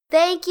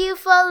Thank you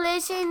for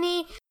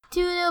listening to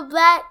the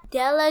Black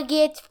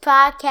Delegates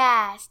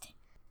Podcast.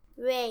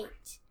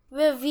 Rate,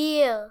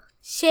 review,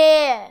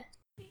 share.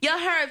 Yo,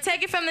 Herb,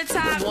 take it from the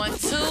top. 1,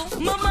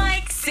 2. My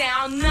mic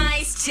sound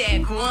nice.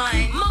 Check 1.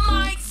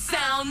 My mic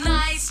sound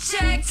nice.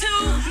 Check 2.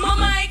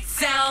 My mic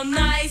sound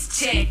nice.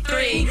 Check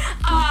 3.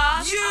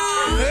 Are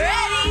you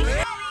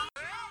ready?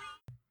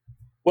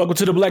 Welcome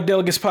to the Black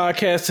Delegates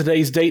Podcast.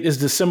 Today's date is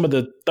December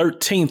the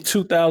 13th,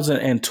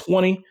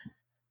 2020.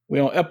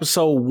 We're on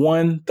episode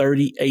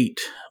 138.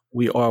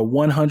 We are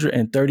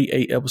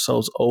 138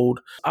 episodes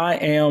old. I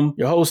am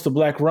your host, the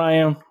Black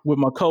Ryan, with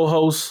my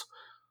co-host,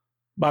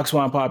 Box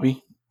Wine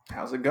Poppy.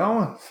 How's it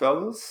going,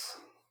 fellas?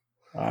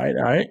 All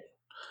right.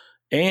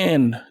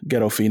 And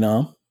Ghetto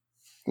Phenom.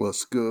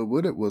 What's good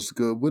with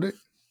it?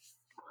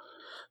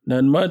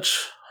 Nothing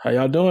much. How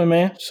y'all doing,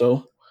 man?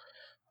 So,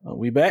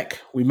 we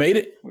back. We made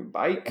it. We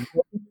bike.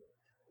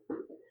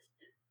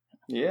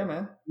 Yeah,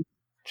 man.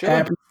 Chilling.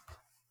 Happy.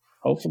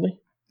 Hopefully.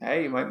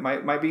 Hey,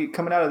 might be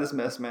coming out of this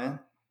mess, man.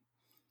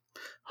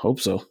 Hope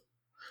so.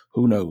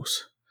 Who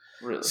knows?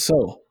 Really?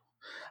 So,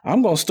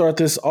 I'm going to start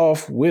this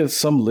off with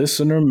some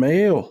listener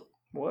mail.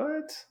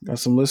 What? Got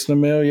some listener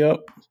mail, yep.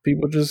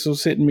 People just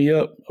was hitting me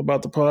up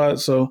about the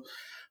pod, so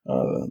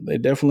they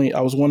definitely,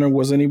 I was wondering,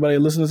 was anybody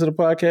listening to the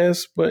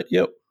podcast? But,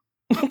 yep,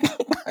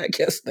 I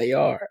guess they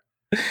are.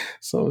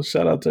 So,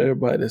 shout out to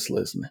everybody that's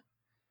listening.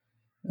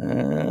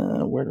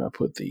 Where did I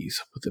put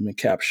these? Put them in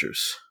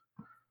captures.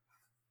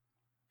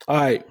 All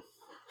right,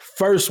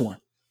 first one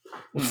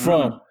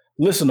from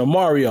listener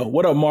Mario.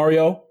 What up,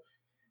 Mario?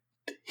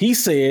 He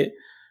said,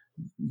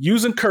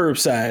 using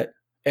curbside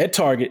at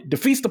Target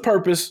defeats the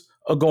purpose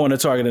of going to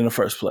Target in the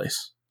first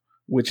place,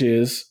 which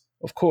is,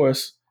 of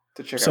course,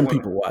 to check some out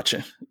people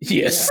watching.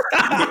 Yes.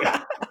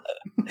 Yeah.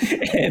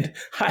 And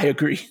I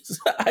agree.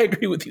 I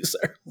agree with you,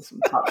 sir. Some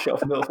top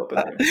shelf milk up in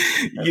there.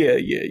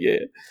 Yeah.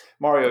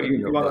 Mario,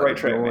 you're on the right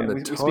track, man.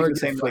 We speak the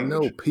same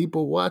language. No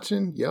people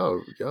watching?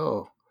 Yo,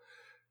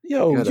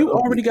 you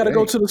already got to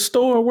go to the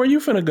store. Where you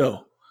finna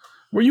go?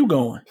 Where you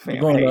going? Fam,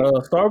 you going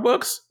to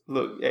Starbucks?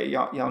 Look, hey,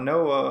 y'all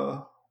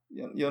know,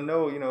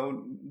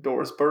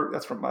 Doris Burke.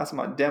 That's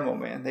my demo,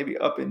 man. They be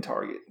up in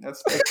Target.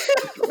 That's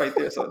right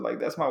there. So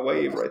that's my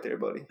wave right there,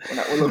 buddy.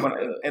 Look,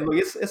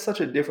 it's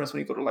such a difference when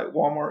you go to like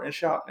Walmart and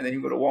shop, and then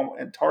you go to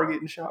Walmart and Target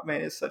and shop.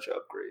 Man, it's such an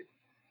upgrade.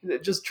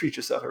 Just treat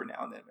yourself every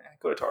now and then, man.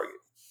 Go to Target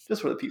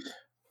just for the people.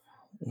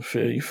 I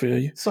feel you.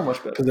 So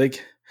much better. Because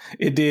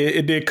it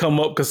did come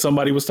up because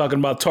somebody was talking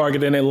about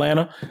Target in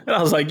Atlanta, and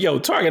I was like, "Yo,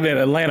 Target in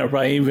Atlanta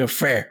probably ain't even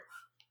fair."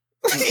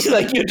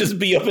 Like you'll just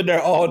be up in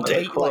there all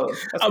day. Like,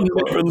 I'm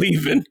never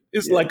leaving.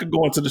 It's like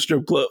going to the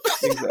strip club.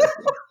 Exactly.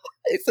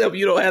 Except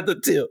you don't have the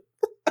tip.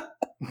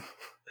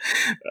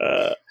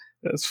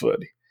 That's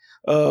funny.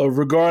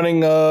 Regarding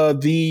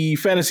the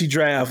fantasy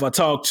draft, I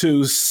talked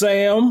to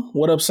Sam.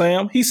 What up,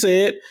 Sam? He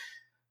said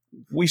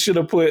we should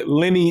have put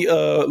Lenny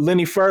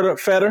Fetter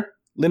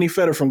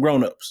from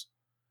Grown Ups.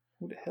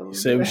 Who the hell He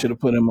is said that? we should have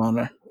put him on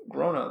there.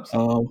 Grown Ups.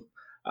 You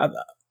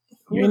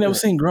ain't never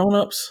seen Grown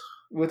Ups?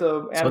 With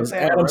Adam Sandler,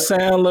 Adam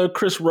Sandler,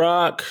 Chris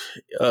Rock,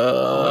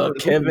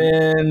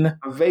 Kevin.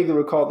 I vaguely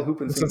recall the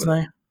hooping What's scene. his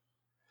name?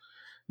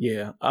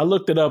 Yeah, I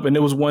looked it up, and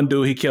there was one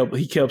dude. He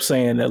kept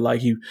saying that like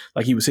he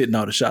was hitting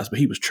all the shots, but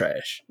he was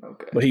trash.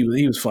 Okay, but he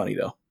was funny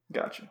though.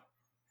 Gotcha.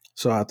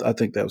 So I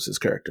think that was his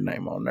character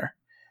name on there.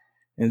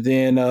 And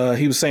then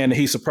he was saying that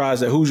he's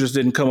surprised that Hoosiers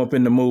didn't come up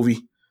in the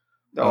movie.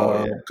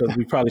 Because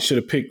we probably should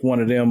have picked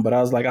one of them. But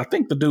I was like, I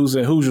think the dudes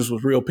in Hoosiers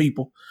was real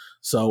people,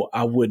 so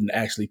I wouldn't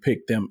actually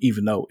pick them,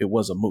 even though it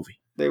was a movie.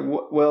 They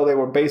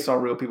were based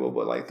on real people,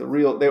 but like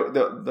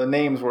the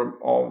names were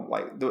all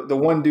like the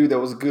one dude that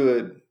was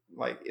good.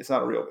 Like he's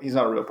not a real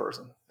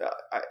person.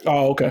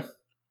 Okay.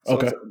 So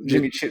okay.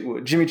 Jimmy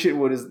Chitwood. Jimmy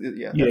Chitwood is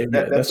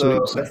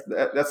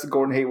that's the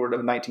Gordon Hayward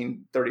of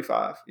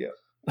 1935. Yeah.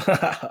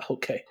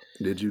 Okay.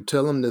 Did you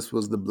tell him this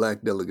was the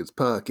Black Delegates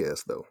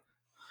Podcast though?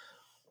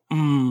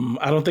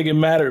 I don't think it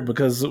mattered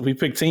because we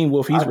picked Teen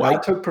Wolf. He's white.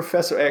 I took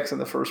Professor X in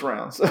the first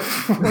round. So.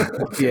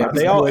 Yeah,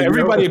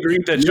 everybody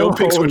agreed that your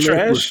picks were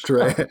trash.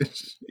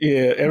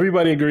 Yeah,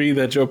 everybody agreed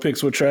that your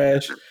picks were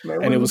trash,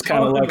 and it was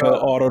kind of like an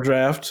auto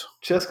draft.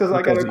 Just because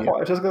I got a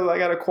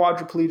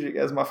quadriplegic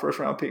as my first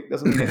round pick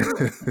doesn't mean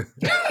anything.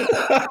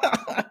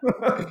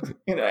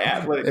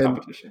 Athletic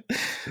competition.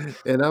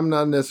 And I'm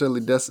not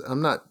necessarily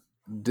I'm not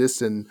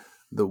dissing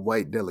the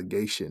white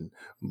delegation,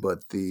 but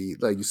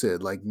like you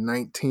said, like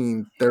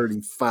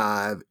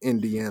 1935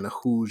 Indiana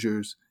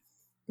Hoosiers,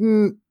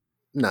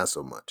 not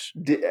so much.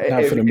 The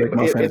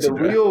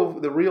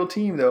real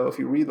team, though, if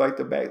you read like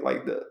the back,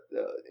 like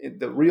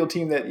the real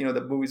team that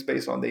the movie's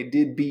based on, they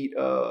did beat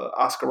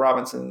Oscar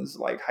Robinson's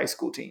like high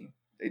school team.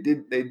 They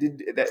did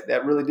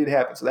that really did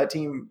happen. So that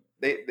team,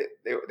 they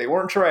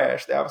weren't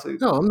trash. They obviously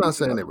I'm not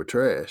saying they were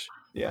trash.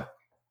 Yeah,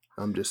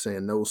 I'm just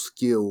saying those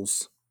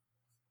skills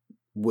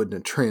wouldn't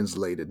have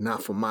translated,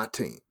 not for my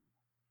team.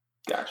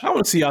 Gotcha. I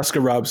want to see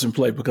Oscar Robertson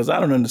play because I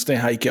don't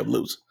understand how he kept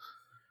losing.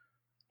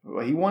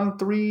 Well, he won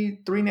three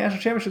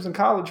national championships in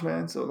college,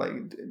 man. So like,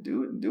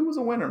 dude was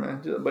a winner,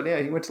 man. But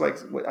yeah, he went to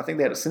I think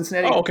they had a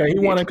Cincinnati. Oh, okay. He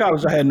won in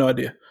college. I had no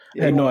idea.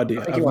 Yeah, I had no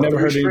idea. I've never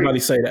heard anybody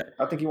say that.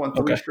 I think he won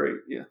 3 straight.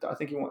 Yeah, I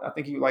think he won. I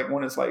think he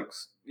won his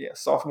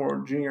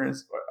sophomore, junior, and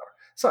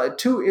so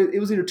 2. It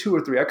was either 2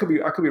 or 3. I could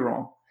be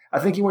wrong. I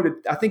think he went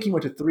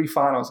to 3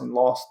 finals and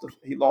lost.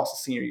 He lost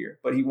the senior year,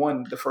 but he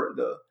won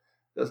the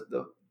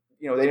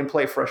they didn't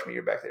play freshman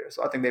year back there.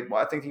 So I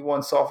think he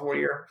won sophomore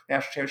year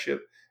national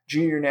championship,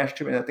 junior national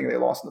championship. I think they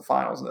lost in the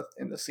finals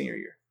in the senior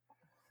year,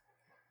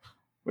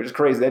 which is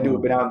crazy. That dude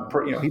had been out.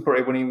 He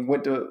probably when he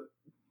went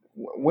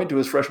to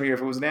his freshman year,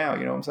 if it was now,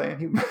 you know what I'm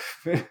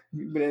saying?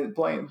 He'd been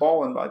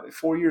balling by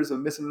 4 years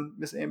of missing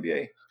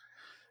NBA.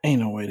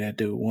 Ain't no way that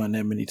dude won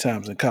that many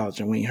times in college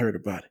and we ain't heard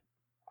about it.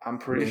 I'm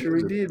pretty sure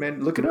he did,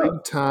 man. Look it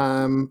up.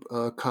 3-time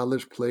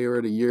college player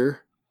of the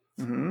year.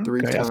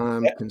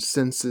 3-time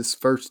consensus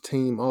first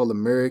team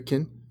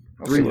All-American.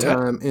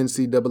 3-time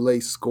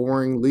NCAA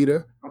scoring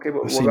leader. Okay,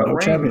 but what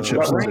about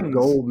championships? A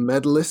gold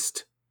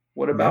medalist.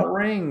 What about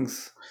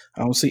rings?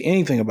 I don't see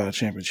anything about a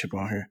championship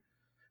on here.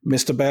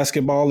 Mr.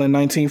 Basketball in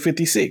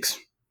 1956.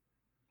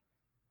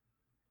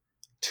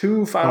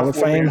 2 Final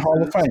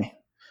Hall of Fame.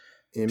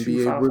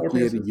 NBA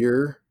Rookie of the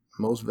Year,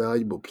 Most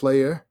Valuable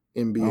Player,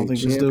 NBA I don't think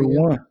champion. this dude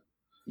won.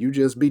 You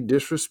just be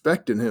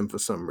disrespecting him for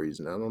some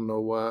reason. I don't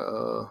know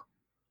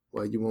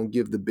why you won't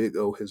give the Big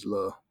O his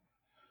love.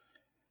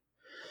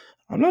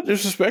 I'm not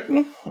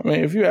disrespecting him. I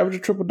mean, if you average a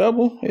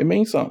triple-double, it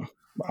means something.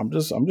 I'm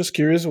just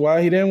curious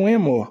why he didn't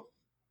win more.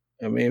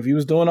 I mean, if he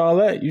was doing all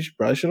that, you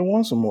probably should have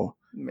won some more.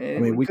 Man, I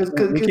mean, we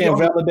can't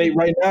validate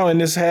right now in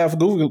this half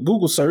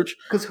Google search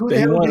because who that the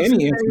he hell won is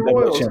any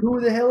Royals? NCAA.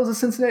 Who the hell is the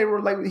Cincinnati?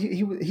 Like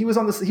he was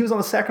on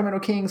the Sacramento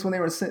Kings when they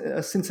were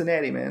in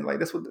Cincinnati, man. Like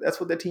that's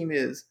what their team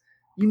is.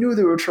 You knew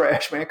they were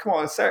trash, man. Come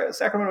on,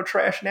 Sacramento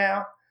trash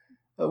now.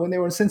 When they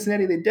were in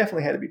Cincinnati, they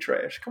definitely had to be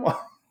trash. Come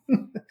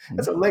on,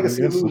 that's a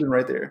legacy illusion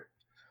right there.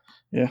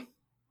 Yeah.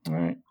 All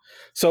right.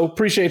 So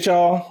appreciate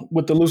y'all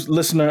with the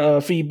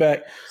listener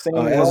feedback.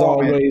 As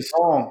always,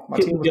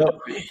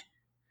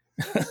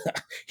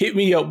 hit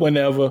me up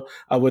whenever.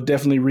 I would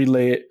definitely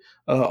relay it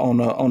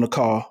on the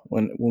call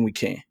when we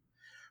can.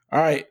 All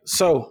right.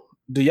 So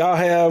do y'all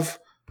have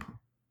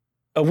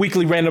a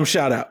weekly random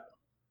shout out?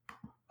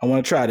 I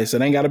want to try this.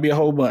 It ain't got to be a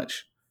whole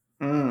bunch.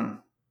 Why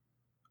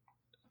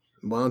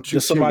don't you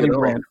just somebody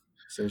random?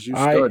 Since you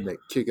started to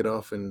kick it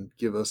off and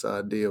give us an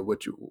idea of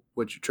what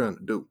you're trying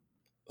to do.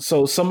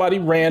 So somebody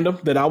random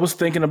that I was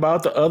thinking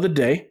about the other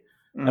day,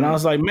 and I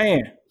was like,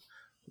 man,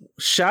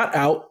 shout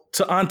out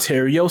to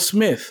Ontario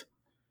Smith,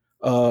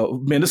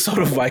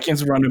 Minnesota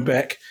Vikings running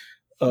back.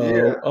 A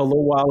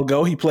little while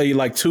ago, he played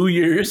like 2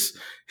 years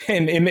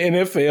in the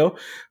NFL,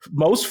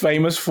 most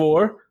famous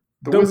for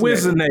the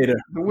Whizzinator,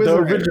 the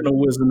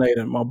original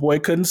Whizzinator. My boy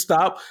couldn't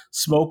stop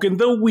smoking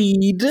the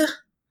weed,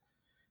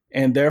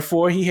 and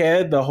therefore he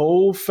had the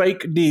whole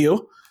fake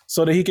deal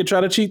so that he could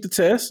try to cheat the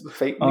test. The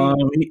fake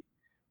weed.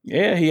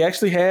 He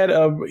actually had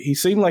he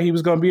seemed like he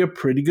was going to be a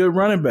pretty good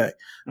running back.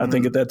 I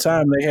think at that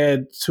time they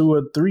had 2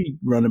 or 3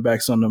 running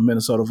backs on the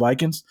Minnesota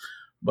Vikings.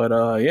 But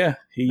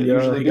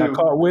he got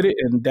caught with it,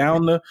 and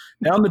down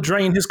the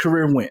drain his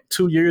career went.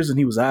 2 years and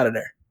he was out of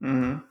there.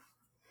 Mm-hmm.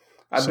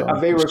 I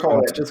may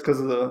recall that just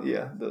because of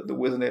the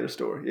Whizzinator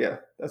story. Yeah,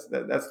 that's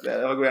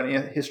that'll go down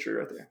in history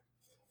right there.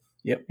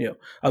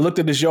 Yep. I looked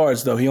at his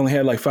yards though. He only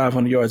had like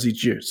 500 yards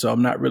each year, so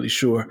I'm not really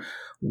sure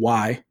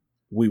why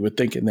we were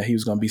thinking that he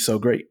was going to be so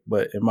great,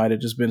 but it might have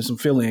just been some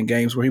fill-in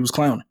games where he was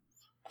clowning.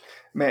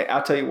 Man,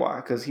 I'll tell you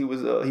why. Because he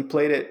was he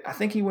played it. I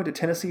think he went to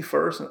Tennessee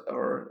first,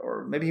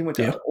 or maybe he went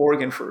to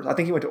Oregon first. I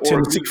think he went to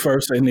Oregon. Tennessee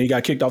first, and then he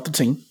got kicked off the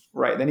team.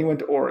 Right. Then he went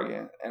to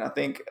Oregon, and I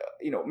think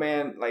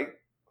man, like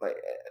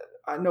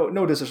I know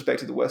no disrespect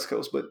to the West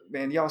Coast, but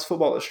man, y'all's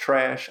football is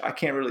trash. I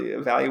can't really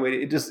evaluate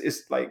it.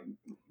 It's like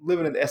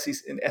living in the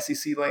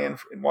SEC land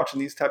and watching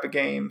these type of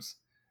games.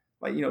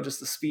 Like, just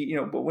the speed,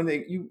 but when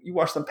you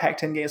watch them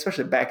Pac-10 games,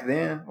 especially back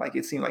then, like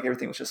it seemed like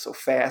everything was just so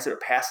fast. They were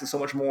passing so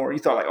much more. You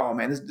thought like, oh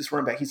man, this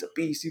running back, he's a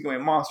beast. He's going to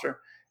be a monster.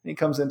 And he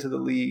comes into the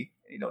league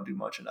and he don't do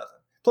much of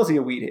nothing. Plus he's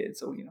a weed head.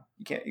 So, you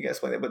can't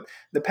explain that. But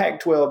the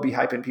Pac-12 be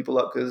hyping people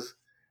up because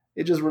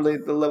it just really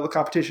the level of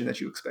competition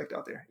that you expect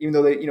out there. Even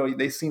though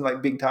they seem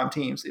like big time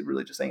teams, it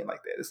really just ain't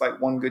like that. It's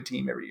like one good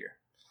team every year.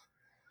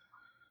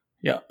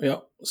 Yeah.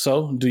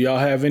 So do y'all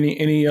have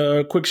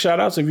any quick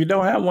shout outs? If you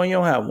don't have one, you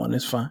don't have one.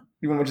 It's fine.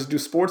 You want me to just do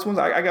sports ones?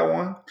 I got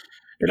one.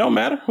 It don't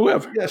matter.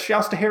 Whoever. Yeah,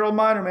 shouts to Harold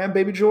Miner, man.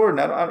 Baby Jordan.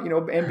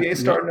 NBA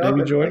starting up.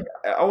 Baby Jordan.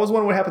 I always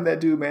wondered what happened to that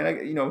dude, man.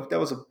 That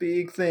was a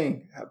big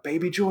thing.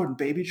 Baby Jordan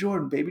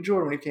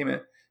when he came in.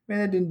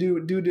 Man, that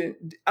dude.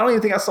 I don't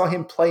even think I saw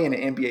him play in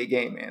an NBA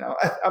game, man.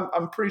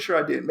 I'm pretty sure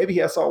I did.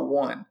 Maybe I saw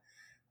one.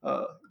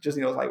 Just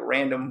like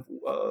random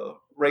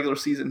regular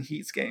season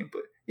Heats game.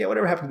 But Yeah,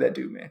 whatever happened to that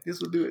dude, man?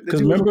 This will do it.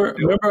 Because remember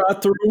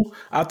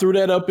I threw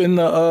that up in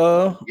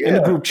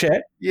the group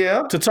chat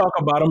to talk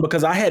about him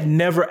because I had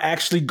never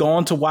actually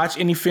gone to watch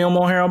any film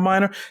on Harold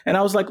Miner, and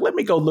I was like, let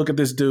me go look at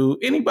this dude.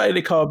 Anybody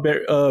they call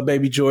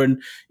Baby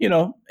Jordan,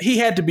 he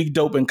had to be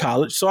dope in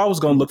college, so I was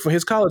gonna look for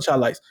his college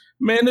highlights.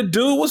 Man, the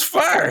dude was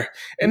fire.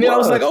 And then I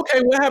was like, okay,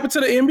 what happened to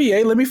the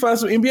NBA? Let me find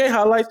some NBA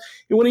highlights.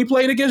 And when he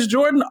played against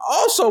Jordan,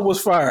 also was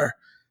fire.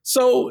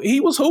 So he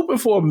was hooping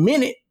for a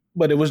minute,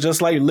 but it was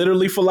just like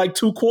literally for like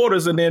 2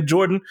 quarters, and then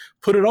Jordan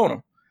put it on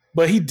him.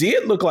 But he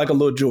did look like a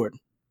little Jordan.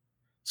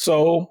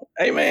 So,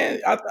 hey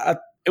man, I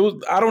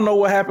don't know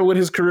what happened with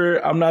his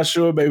career. I'm not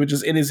sure, maybe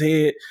just in his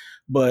head.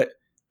 But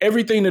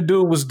everything the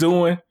dude was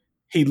doing,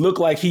 he looked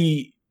like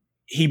he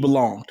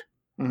belonged.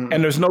 Mm-hmm.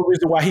 And there's no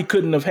reason why he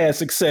couldn't have had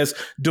success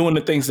doing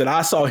the things that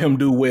I saw him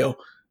do well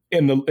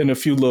in a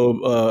few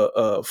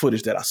little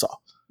footage that I saw.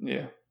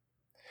 Yeah.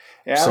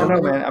 Yeah, I don't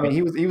know, man. I mean,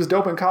 he was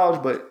dope in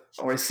college,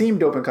 or it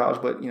seemed dope in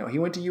college, but he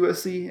went to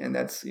USC, and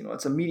that's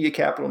it's a media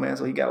capital, man.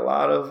 So he got a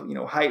lot of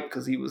hype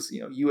because he was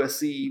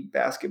USC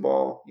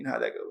basketball. You know how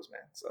that goes,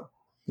 man. So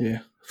yeah,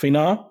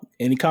 Phenom,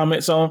 any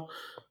comments on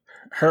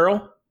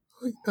Harold?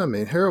 I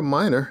mean, Harold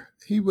Miner,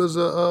 he was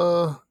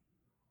a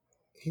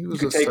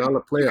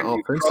solid player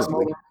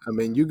offensively. I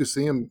mean, you could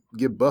see him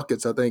get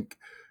buckets. I think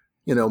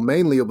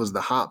mainly it was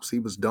the hops. He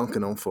was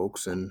dunking on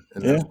folks, and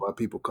that's why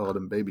people called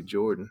him Baby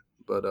Jordan.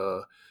 But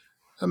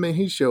I mean,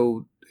 he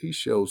showed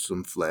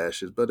some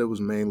flashes, but it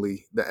was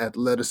mainly the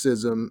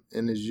athleticism,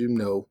 and as you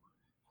know,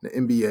 the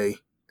NBA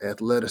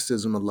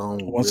athleticism alone.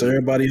 Once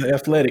everybody's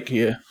athletic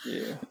here,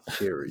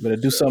 carries. Better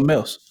do something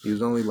else. He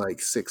was only like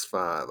 6'5",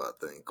 I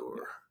think,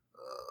 or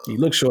he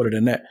looked shorter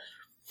than that.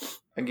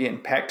 Again,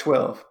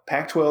 Pac-12.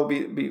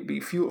 Pac-12 be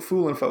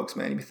fooling folks,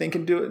 man. You be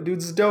thinking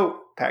dudes is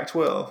dope.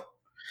 Pac-12.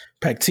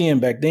 Pac-10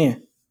 back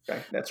then.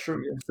 That's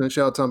true. Yeah. Since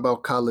y'all talking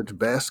about college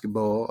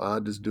basketball,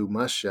 I'll just do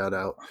my shout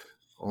out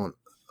on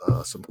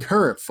some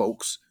current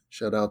folks.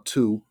 Shout out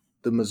to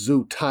the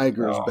Mizzou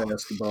Tigers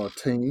basketball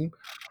team.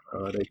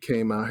 They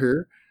came out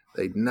here.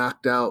 They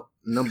knocked out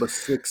number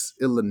 6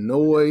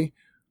 Illinois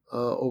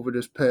over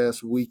this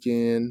past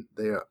weekend.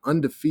 They are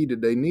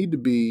undefeated. They need to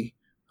be,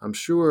 I'm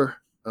sure,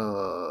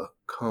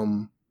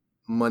 come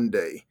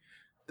Monday,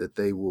 that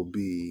they will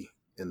be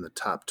in the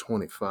top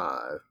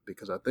 25,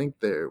 because I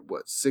think they're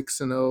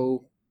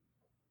 6-0.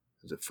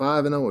 Is it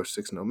 5-0 or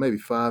 6-0? Maybe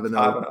 5-0. 5-0,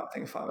 I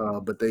think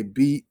 5-0. But they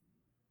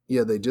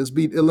just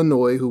beat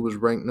Illinois, who was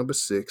ranked number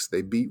 6.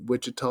 They beat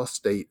Wichita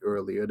State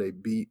earlier. They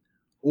beat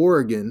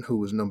Oregon, who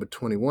was number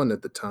 21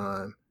 at the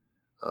time.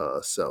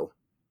 So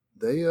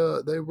they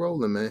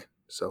rolling, man.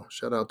 So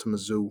shout out to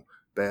Mizzou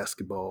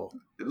basketball.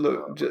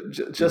 Look,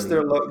 just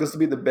their luck. This will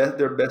be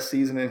their best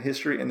season in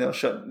history, and they'll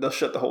shut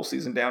the whole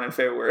season down in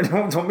February.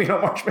 Don't be no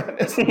March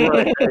Madness.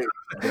 Right.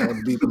 That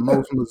would be the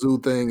most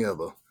Mizzou thing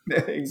ever.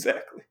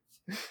 Exactly.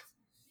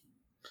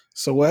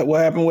 So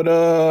what happened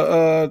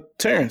with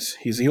Terrence?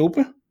 Is he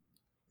open?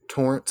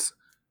 Torrance.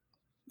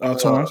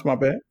 Torrance, my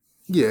bad.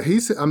 Yeah, he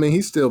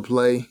still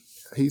play.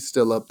 He's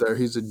still up there.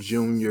 He's a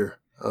junior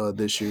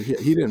this year.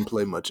 He didn't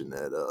play much in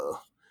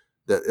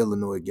that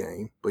Illinois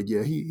game, but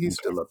yeah, he's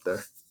still up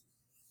there.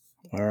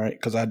 All right,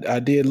 because I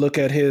did look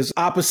at his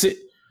opposite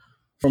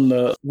from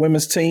the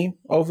women's team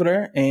over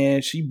there,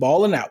 and she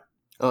balling out.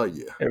 Oh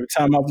yeah. Every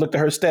time I've looked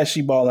at her stats,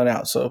 she balling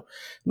out. So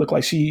look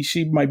like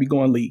she might be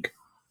going league.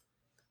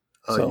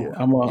 So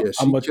I'm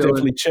gonna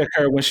definitely check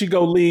her when she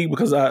go league,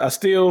 because I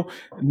still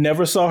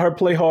never saw her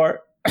play hard.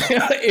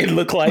 It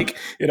looked like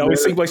it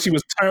always seemed like she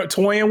was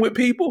toying with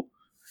people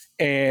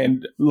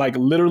and like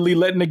literally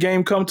letting the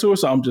game come to her.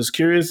 So I'm just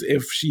curious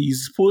if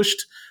she's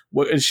pushed.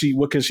 What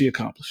can she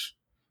accomplish?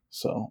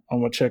 So I'm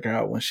gonna check her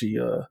out when she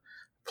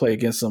play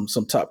against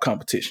some top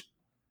competition.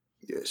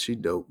 Yeah, she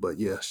dope. But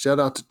yeah, shout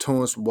out to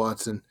Torrance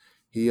Watson.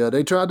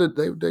 They tried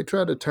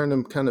to turn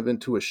him kind of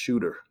into a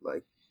shooter.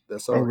 Like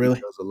that's all he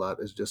does a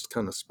lot, is just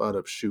kind of spot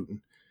up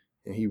shooting,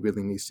 and he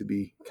really needs to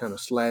be kind of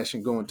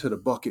slashing, going to the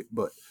bucket.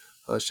 But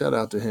shout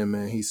out to him,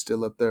 man. He's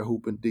still up there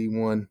hooping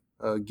D1,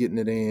 getting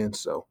it in.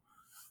 So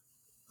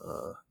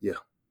yeah.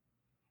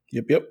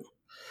 Yep.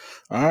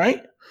 All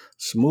right,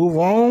 let's move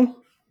on.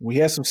 We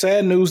had some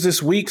sad news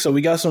this week, so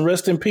we got some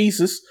rest in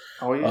pieces.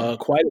 Oh yeah,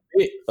 quite a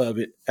bit of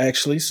it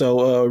actually.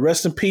 So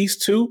rest in peace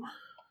to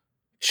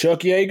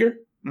Chuck Yeager.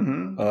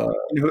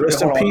 Mm-hmm.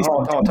 Rest in peace.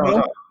 Hold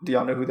on. Do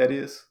y'all know who that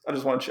is? I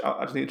just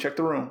need to check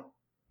the room.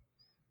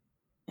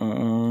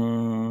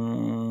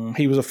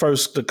 He was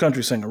the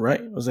country singer,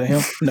 right? Was that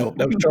him? No,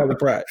 that was Charlie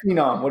Pride.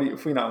 Phenom. What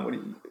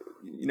do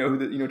you know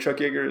who Chuck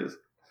Yeager is?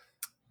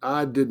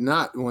 I did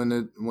not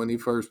when he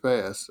first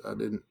passed. I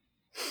didn't.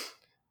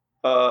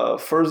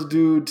 First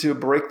dude to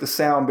break the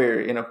sound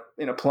barrier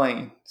in a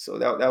plane. So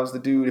that was the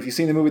dude. If you've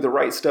seen the movie The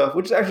Right Stuff,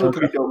 which is actually a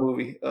pretty dope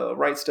movie,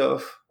 Right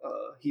Stuff.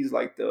 He's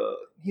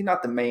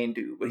not the main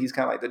dude, but he's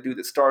kind of like the dude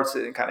that starts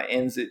it and kind of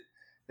ends it.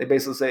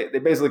 they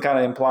basically kind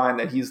of implying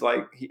that he's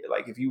like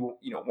if you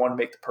want to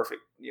make the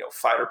perfect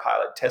fighter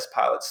pilot, test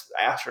pilots,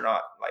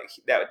 astronaut, like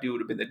that dude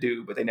would have been the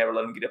dude, but they never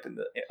let him get up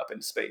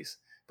into space.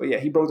 But yeah,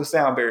 he broke the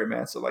sound barrier,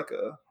 man. So like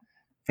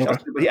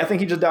but I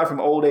think he just died from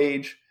old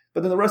age.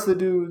 But then the rest of the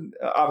dude,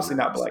 obviously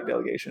not black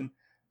delegation.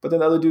 But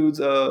then the other dudes,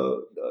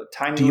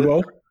 Tiny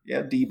Debo.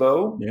 Yeah,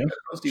 Debo. Yeah,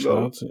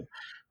 Debo.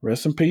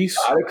 Rest in peace.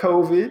 Died of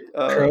COVID.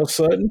 Carl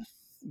Sutton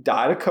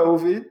died of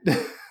COVID.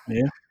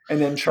 Yeah. And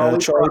then Charlie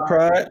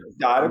Pride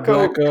died of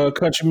COVID. Black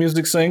country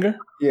music singer.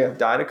 Yeah,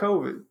 died of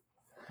COVID.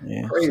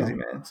 Yeah, crazy,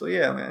 man. So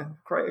yeah, man,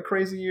 a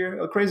crazy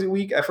year, a crazy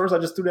week. At first, I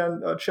just threw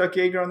down Chuck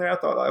Yeager on there. I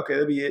thought, okay,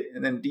 that'll be it.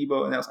 And then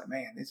Debo, and I was like,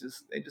 man, they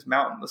just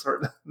mountain. Let's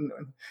hurt.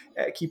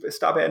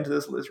 Stop adding to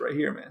this list right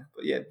here, man.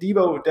 But yeah,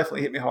 Debo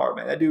definitely hit me hard,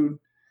 man. That dude.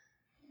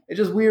 It's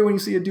just weird when you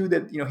see a dude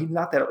that he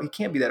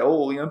can't be that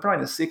old. Probably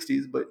in his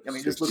 60s, but I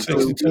mean, just looks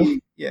so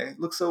big. Yeah,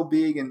 looks so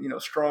big and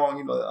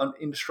strong.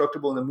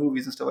 Indestructible in the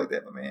movies and stuff like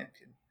that. But man,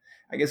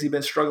 I guess he's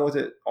been struggling with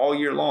it all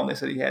year long. They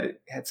said he had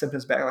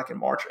symptoms back like in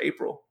March,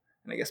 April.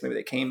 And I guess maybe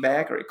they came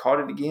back or he caught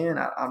it again.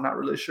 I'm not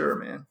really sure,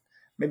 man.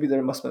 Maybe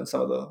there must have been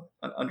some of the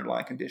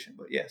underlying condition.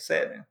 But yeah,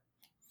 sad, man.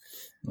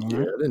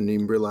 Yeah, I didn't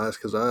even realize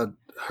because I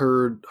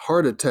heard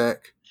heart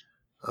attack,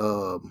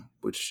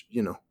 which,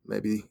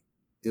 maybe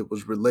it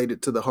was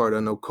related to the heart. I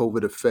know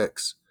COVID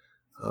affects,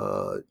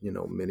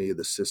 many of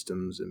the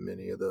systems and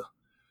many of the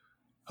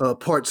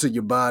parts of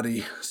your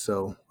body.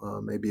 So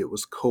maybe it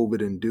was COVID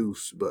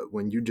induced. But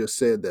when you just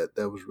said that,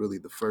 that was really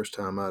the first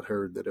time I'd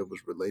heard that it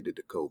was related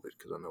to COVID.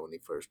 Because I know when he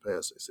first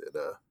passed, they said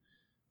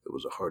it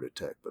was a heart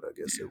attack. But I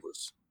guess it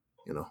was,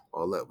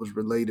 all that was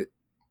related.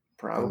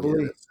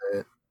 Probably.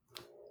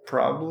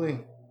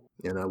 Probably.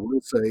 And I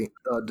would say,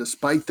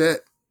 despite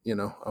that,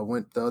 I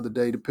went the other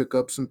day to pick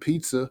up some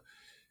pizza.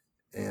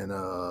 And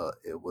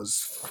it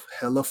was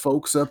hella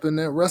folks up in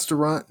that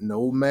restaurant,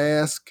 no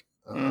mask,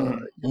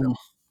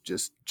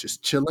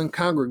 just chilling,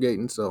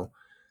 congregating. So,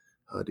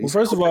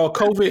 first of all,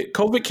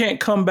 COVID can't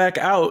come back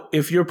out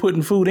if you're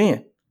putting food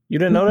in. You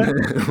didn't know that,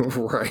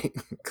 right?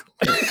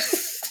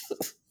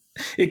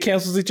 It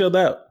cancels each other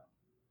out.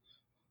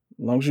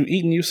 As long as you're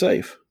eating, you're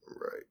safe.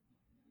 Right.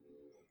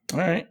 All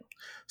right.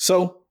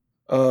 So,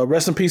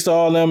 rest in peace to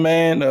all them,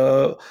 man.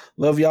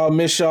 Love y'all,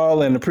 miss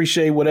y'all, and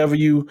appreciate whatever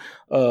you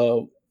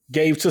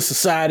gave to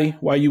society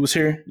while you was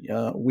here.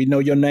 We know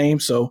your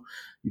name, so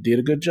you did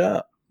a good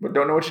job. But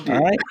don't know what you did.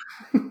 All right.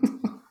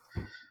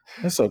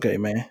 That's okay,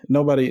 man.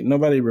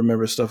 Nobody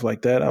remembers stuff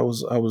like that. I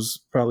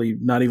was probably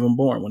not even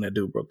born when that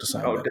dude broke the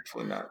sign. Oh,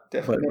 definitely not.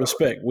 Definitely. But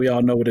respect. We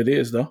all know what it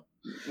is, though.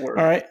 Word.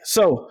 All right.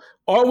 So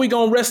are we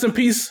gonna rest in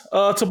peace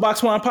to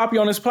Box Wine Poppy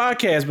on this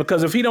podcast?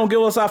 Because if he don't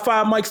give us our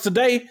 5 mics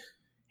today,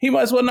 he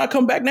might as well not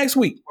come back next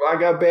week. Well, I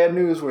got bad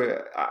news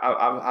where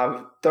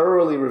I've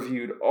thoroughly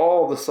reviewed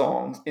all the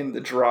songs in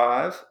the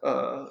drive.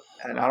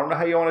 And I don't know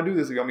how you want to do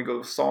this. You want me to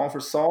go song for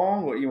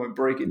song or you want to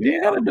break it down?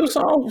 You got to do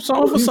song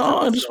for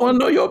song. I just want to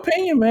know your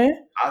opinion, man.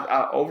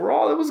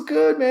 Overall, it was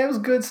good, man. It was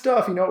good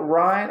stuff.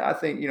 Ryan, I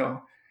think,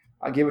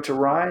 I give it to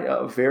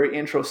Ryan, very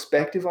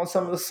introspective on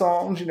some of the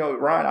songs.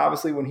 Ryan,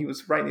 obviously, when he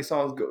was writing these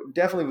songs,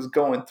 definitely was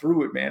going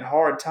through it, man.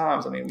 Hard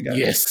times. I mean, we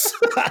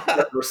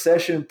got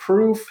recession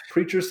proof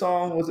preacher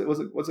song.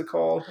 What's it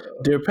called?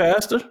 Dear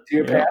Pastor.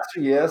 Dear Pastor.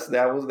 Yes,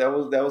 that was a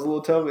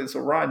little tough. And so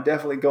Ryan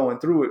definitely going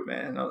through it,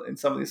 man. In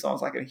some of these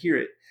songs, I can hear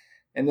it.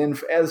 And then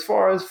as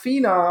far as the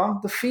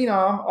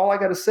Phenom, all I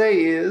got to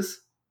say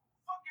is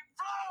fucking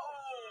flow,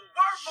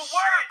 word for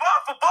word,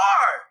 bar for bar.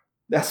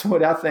 That's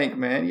what I think,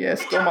 man. Yeah,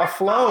 stole my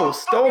flow.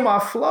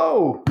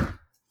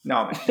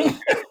 No, man.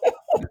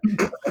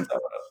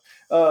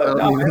 I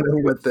don't even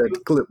know what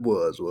that clip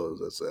was. What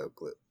was that sound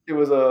clip? It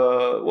was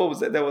what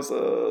was that? That was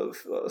a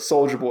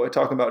Soulja Boy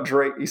talking about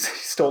Drake. He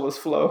stole his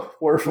flow,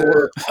 word for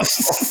word.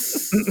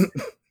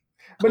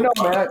 But no,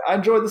 man, I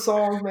enjoyed the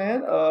songs,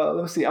 man.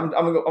 Let me see. I'm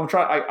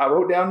trying. I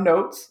wrote down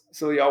notes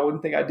so y'all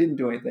wouldn't think I didn't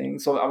do anything.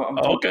 So I'm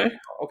okay.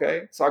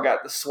 Okay. So I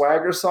got the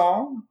Swagger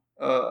song.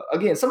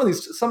 Again, some of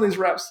these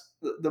raps.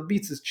 The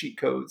beats is cheat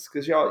codes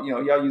because y'all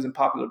using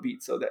popular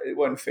beats, so that it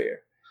wasn't fair.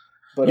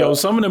 But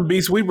some of them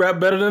beats we rap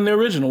better than the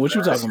original. What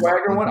you talking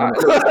Swagger about?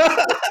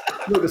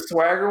 Look, the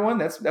Swagger one.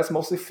 That's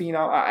mostly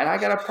Phenom, and I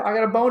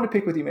got a bone to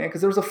pick with you, man,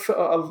 because there was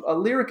a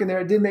lyric in there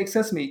that didn't make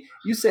sense to me.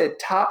 You said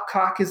top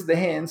cock is the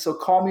hen, so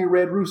call me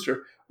Red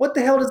Rooster. What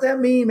the hell does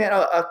that mean, man?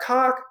 A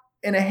cock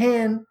and a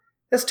hen.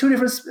 That's two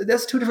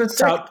different.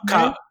 Top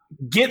cock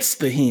gets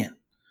the hen.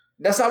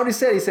 That's not what he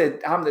said. He said,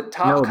 I'm the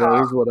top cock. No,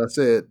 that is what I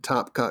said.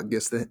 Top cock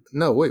gets the hen.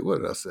 No, wait,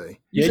 what did I say?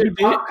 You said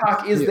top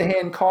cock is the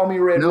hen, call me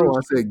Red Rooster. No,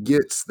 I said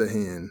gets the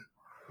hen.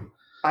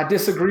 I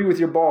disagree with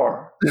your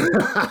bar.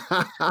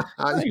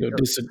 You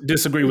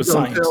disagree with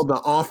science. Tell the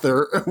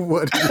author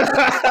what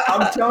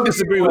I'm telling you.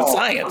 Disagree with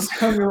science.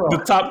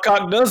 The top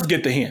cock does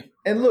get the hen.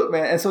 And look,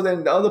 man, and so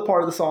then the other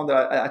part of the song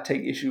that I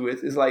take issue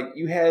with is like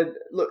you had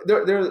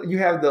you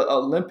have the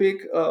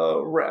Olympic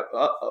rap,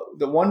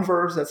 the one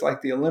verse that's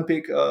like the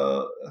Olympic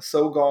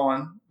so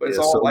gone, but it's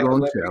all so like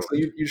Olympic. So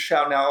you're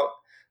shouting out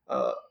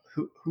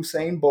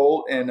Usain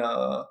Bolt and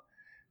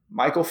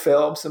Michael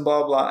Phelps and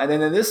blah blah. And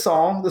then in this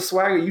song, the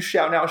swagger, you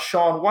shouting out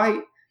Shaun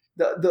White,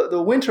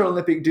 the Winter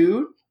Olympic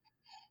dude.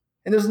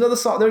 And there's another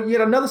song. You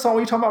had another song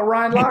where you talking about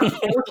Ryan Lochte.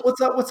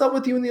 What's up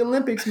with you in the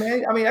Olympics,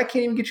 man? I mean, I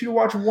can't even get you to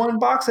watch one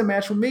boxing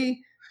match with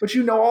me, but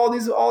you know all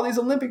these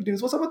Olympic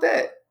dudes. What's up with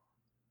that?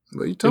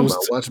 What are you talking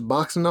about? Watch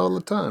boxing all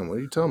the time. What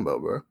are you talking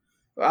about, bro?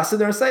 I sit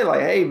there and say, like,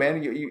 hey,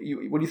 man,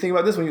 you what do you think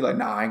about this one? You're like,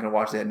 nah, I ain't gonna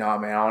watch that. Nah,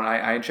 man,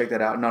 I ain't check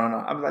that out. No.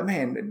 I'm like,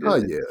 man. Oh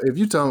yeah, if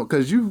you talking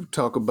because you're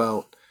talking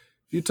about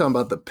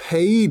the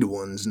paid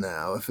ones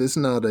now. If it's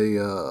not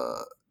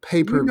a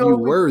pay-per-view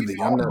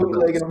worthy, I'm not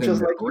bootlegging them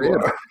just like you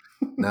are.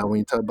 Now, when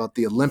you talk about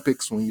the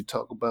Olympics, when you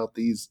talk about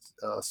these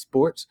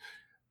sports,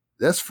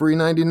 that's free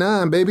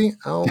 99, baby.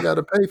 I don't got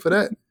to pay for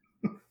that.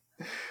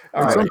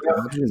 All right,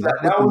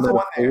 that was the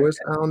one there.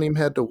 I don't even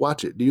have to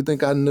watch it. Do you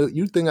think I knew?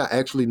 You think I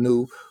actually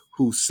knew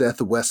who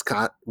Seth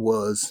Westcott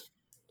was?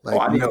 Like,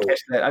 I didn't even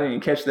catch that. I didn't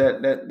even catch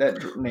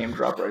that name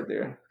drop right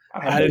there.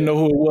 I didn't know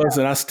who it was,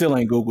 and I still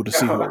ain't Googled to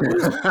see who it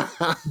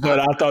was.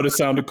 But I thought it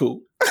sounded cool.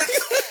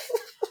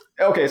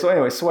 Okay, so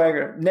anyway,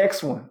 Swagger.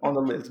 Next one on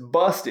the list,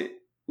 Busted.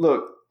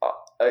 Look,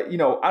 I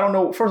don't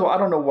know. First of all, I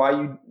don't know why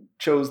you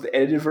chose the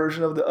edited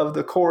version of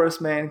the chorus,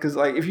 man. Because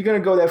like, if you're gonna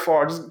go that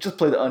far, just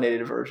play the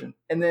unedited version.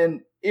 And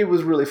then it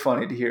was really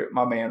funny to hear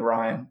my man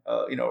Ryan,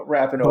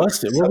 rapping.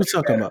 Busted. What are we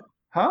talking about?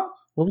 Huh?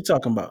 What are we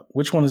talking about?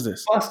 Which one is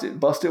this?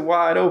 Busted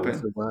wide open.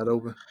 Busted wide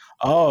open.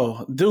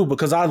 Oh, dude,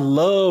 because I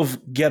love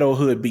ghetto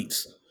hood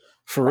beats.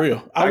 For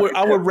real.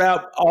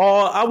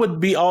 I would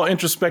be all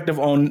introspective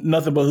on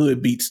nothing but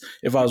hood beats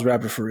if I was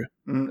rapping for real.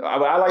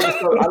 I like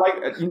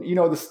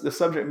the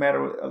subject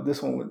matter of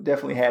this one would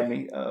definitely had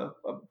me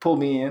pull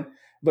me in,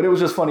 but it was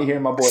just funny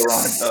hearing my boy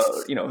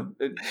Ryan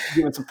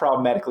giving some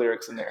problematic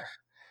lyrics in there.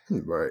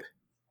 Right.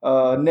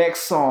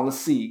 Next song, let's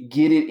see,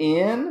 Get It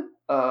In.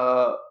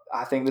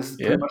 I think this is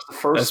pretty much the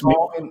first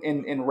song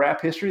in rap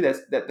history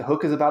that the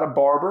hook is about a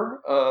barber.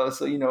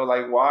 So,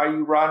 like, why are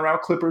you riding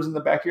around clippers in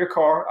the back of your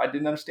car? I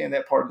didn't understand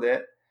that part of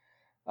that.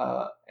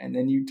 And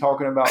then you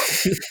talking about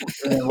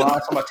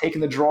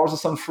taking the drawers of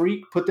some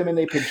freak, put them in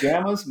their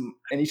pajamas,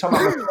 and you talking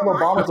about Michelle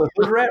Obama's a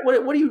hood rat.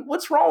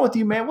 What's wrong with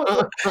you, man?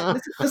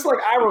 This is like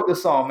I wrote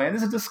this song, man.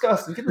 This is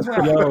disgusting. Get this one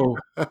out.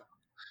 Yo,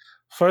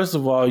 first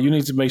of all, you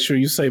need to make sure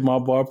you say my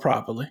bar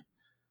properly.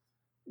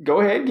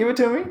 Go ahead, give it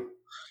to me.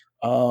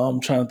 I'm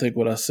trying to think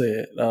what I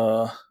said.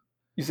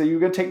 You said you were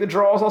going to take the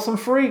draws on some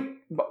freak.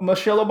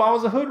 Michelle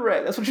Obama's a hood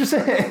rat. That's what you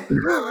said.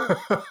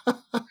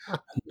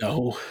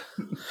 No.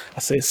 I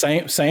said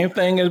same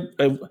thing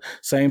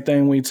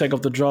when you take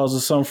off the draws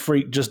of some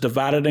freak. Just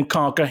divide it and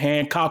conquer.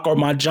 Hancock or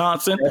my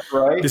Johnson. That's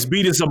right. This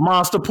beat is a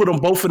monster. Put them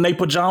both in their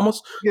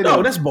pajamas.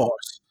 That's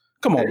bars.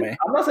 Come on, man.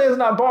 I'm not saying it's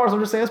not bars. I'm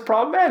just saying it's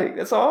problematic.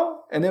 That's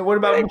all. And then what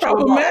about Michelle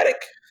problematic?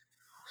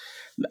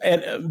 Obama?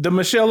 And the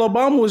Michelle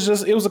Obama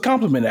was a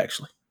compliment,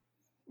 actually.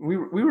 We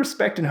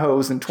respecting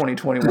hoes in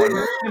 2021.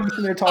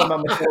 They're talking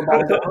about Michelle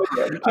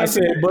Obama. I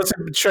said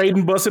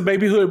trading busted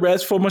baby hood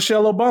rats for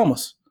Michelle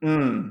Obamas.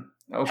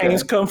 Okay.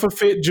 Hanes comfort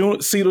fit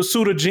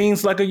suit of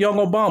jeans like a young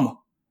Obama.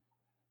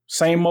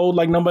 Same mold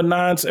like number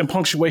 9s and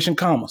punctuation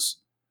commas.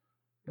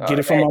 Get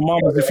it from my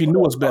mama if he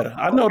knew us better.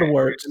 I know the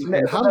words.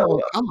 How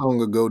long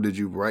ago did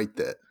you write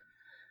that?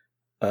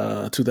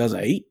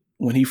 2008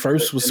 when he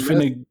first was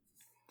finna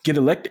get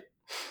elected.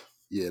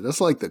 Yeah,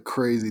 that's like the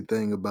crazy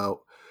thing about.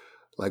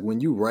 Like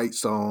when you write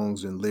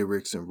songs and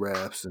lyrics and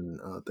raps and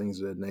things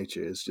of that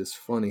nature, it's just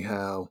funny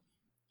how,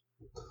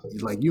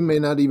 like, you may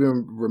not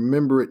even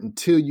remember it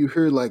until you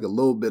hear like a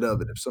little bit of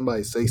it. If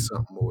somebody says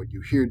something or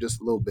you hear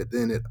just a little bit,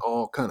 then it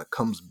all kind of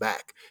comes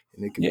back.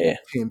 And it can be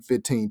 10,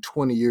 15,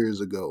 20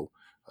 years ago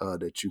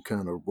that you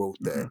kind of wrote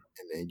that. And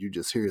then you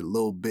just hear a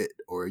little bit,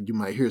 or you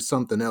might hear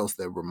something else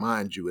that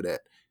reminds you of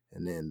that.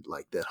 And then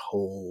like that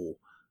whole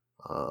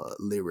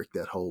lyric,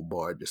 that whole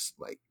bar just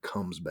like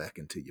comes back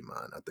into your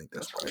mind. I think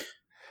that's right.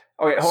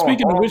 Okay,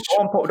 Speaking of which,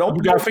 you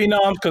got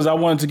Phenom because I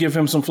wanted to give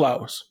him some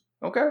flowers.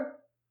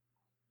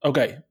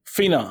 Okay,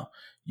 Phenom,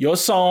 your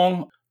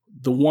song,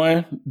 the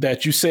one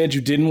that you said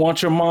you didn't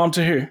want your mom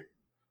to hear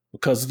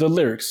because of the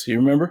lyrics. You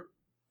remember?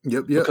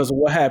 Yep. Because of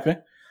what happened.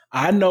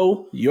 I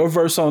know your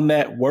verse on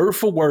that, word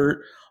for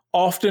word,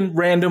 often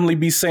randomly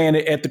be saying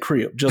it at the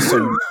crib. Just so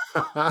you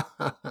know.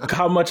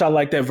 How much I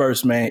like that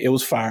verse, man. It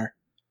was fire.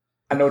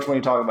 I know which one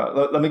you're talking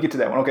about. Let me get to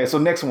that one. Okay, so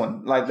next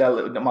one, like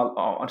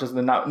that, just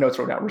the notes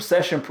wrote down.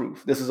 Recession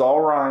Proof. This is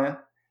all Ryan.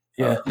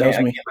 Yeah, that was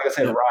me. Like I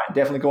said, Ryan,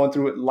 definitely going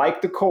through it.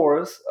 Like the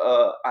chorus,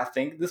 I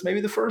think this may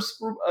be the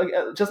first,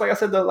 just like I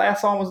said, the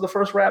last song was the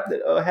first rap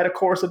that had a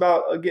chorus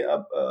about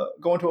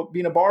going to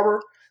being a barber.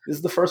 This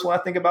is the first one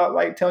I think about,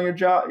 like telling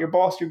your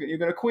boss you're going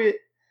to quit.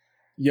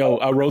 Yo,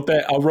 I wrote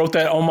that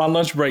on my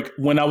lunch break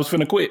when I was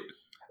finna quit.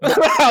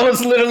 I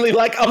was literally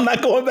like, I'm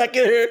not going back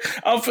in here.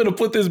 I'm finna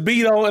put this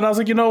beat on. And I was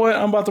like, you know what?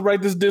 I'm about to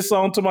write this diss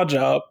song to my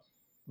job.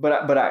 But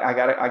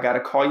I gotta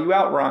call you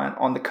out, Ryan,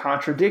 on the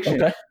contradiction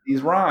of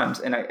these rhymes.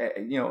 And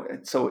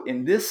so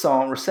in this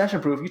song, Recession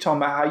Proof, you talking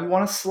about how you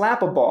want to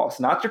slap a boss,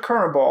 not your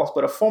current boss,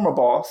 but a former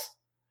boss.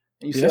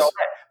 And you say all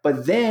that.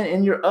 But then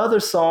in your other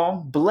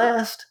song,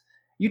 Blessed,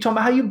 You talking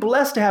about how you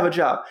blessed to have a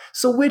job.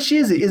 So which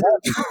is it? Is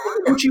it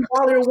Uchi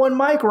Wally or One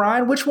Mic,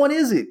 Ryan? Which one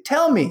is it?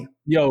 Tell me.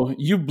 Yo,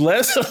 you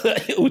blessed.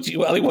 Uchi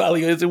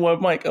Wally is in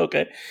One Mic.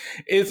 Okay,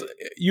 it's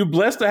you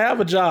blessed to have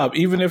a job,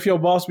 even if your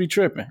boss be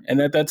tripping. And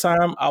at that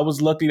time, I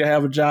was lucky to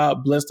have a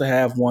job, blessed to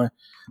have one.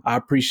 I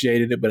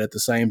appreciated it, but at the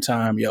same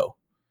time, yo,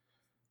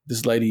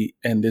 this lady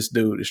and this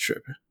dude is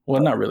tripping.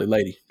 Well, not really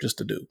lady, just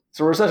a dude.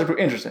 So Recession,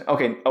 interesting.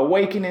 Okay, The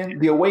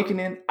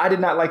Awakening. I did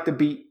not like the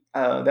beat.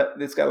 That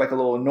it's got like a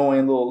little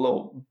annoying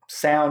little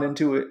sound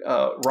into it.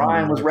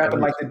 Ryan was rapping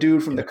like the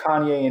dude from the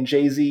Kanye and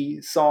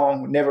Jay-Z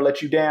song "Never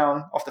Let You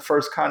Down" off the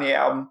first Kanye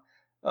album.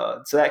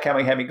 So that kind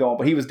of had me going.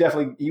 But he was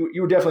definitely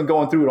you were definitely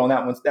going through it on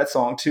that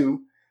song too.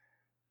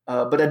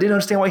 But I didn't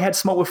understand why he had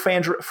smoke with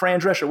Fran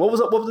Drescher. What was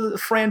the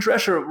Fran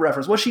Drescher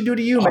reference? What'd she do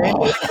to you, man?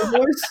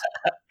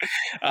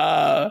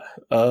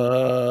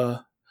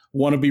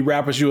 Wannabe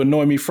rappers, you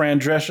annoy me, Fran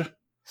Drescher.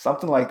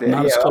 Something like that.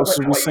 Not as close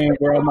as we saying,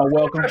 "Where am I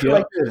welcome?" Yeah,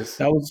 like this.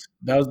 that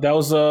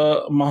was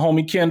my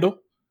homie Kendall.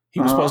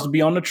 He was supposed to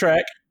be on the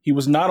track. He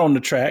was not on the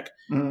track.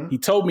 Mm-hmm. He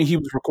told me he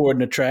was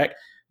recording the track.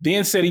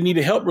 Then said he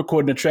needed help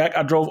recording the track.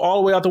 I drove all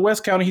the way out to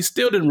West County. He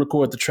still didn't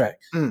record the track,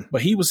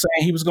 but he was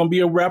saying he was going to be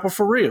a rapper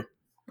for real.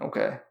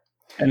 Okay.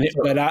 And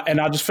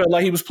I just felt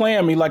like he was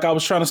playing me, like I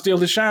was trying to steal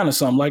his shine or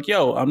something. Like,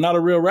 yo, I'm not a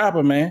real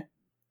rapper, man.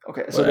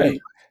 Okay, so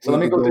let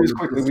me go through this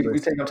quickly. We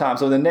take our time.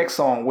 So the next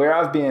song, "Where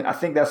I've Been," I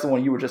think that's the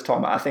one you were just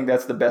talking about. I think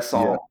that's the best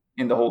song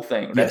in the whole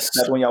thing. That's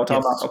the one y'all were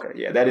talking about. Okay,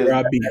 yeah, that is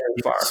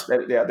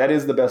fire. That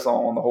is the best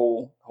song on the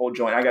whole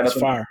joint. I got nothing.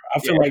 Fire. I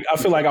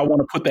feel like I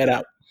want to put that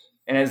out.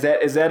 And is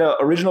that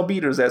a original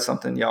beat or is that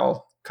something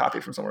y'all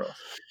copied from somewhere else?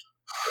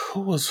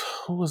 Who was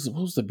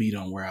the beat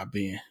on "Where I've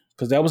Been"?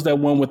 Because that was that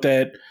one with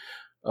that.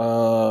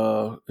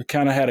 It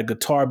kind of had a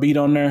guitar beat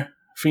on there.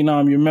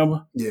 Phenom, you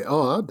remember? Yeah.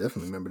 Oh, I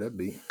definitely remember that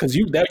beat. Because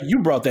you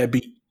brought that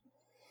beat.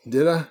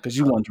 Did I? Because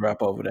you wanted to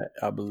rap over that,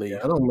 I believe.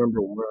 Yeah, I don't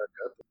remember where I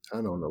got that.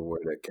 I don't know where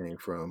that came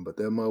from, but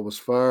that mug was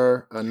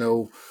fire. I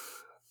know.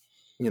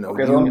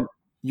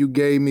 You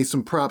gave me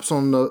some props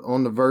on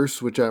the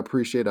verse, which I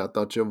appreciate. I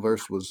thought your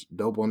verse was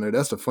dope on there.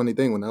 That's the funny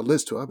thing. When I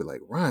listen to it, I'll be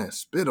like, Ryan,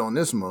 spit on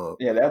this mug.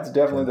 Yeah, that's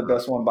definitely the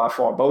best one by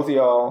far. Both of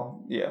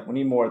y'all, yeah, we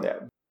need more of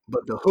that.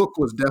 But the hook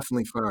was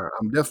definitely fire.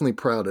 I'm definitely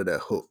proud of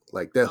that hook.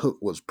 Like, that hook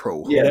was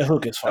pro. Yeah, that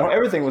hook is fire.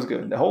 Everything was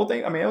good. The whole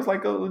thing, I mean, it was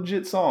like a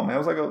legit song, man. It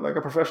was like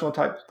a professional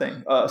type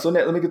thing. So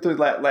let me get through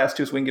the last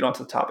two so we can get on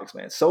to the topics,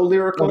 man. So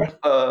Lyrical. Okay.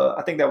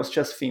 I think that was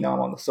just Phenom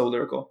on the So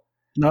Lyrical.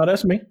 No,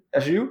 that's me.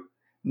 That's you?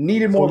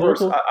 Needed more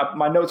verses.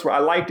 My notes were I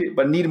liked it,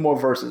 but needed more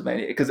verses,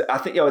 man. Because I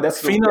think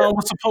that's Phenom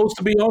was supposed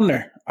to be on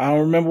there. I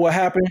don't remember what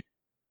happened.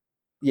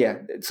 Yeah,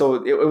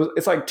 so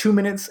it's like 2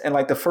 minutes, and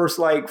like the first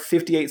like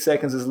 58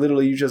 seconds is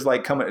literally you just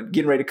like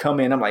getting ready to come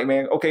in. I'm like,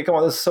 man, okay, come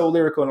on, this is So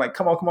Lyrical, and like,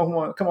 come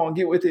on,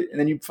 get with it. And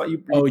then you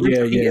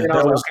yeah. And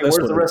I was like, okay, where's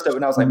the rest of it?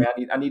 And I was like, man,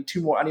 I need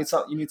two more.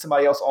 You need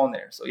somebody else on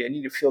there. So yeah, I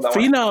need to feel that.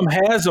 Phenom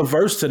has a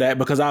verse to that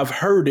because I've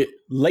heard it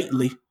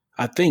lately.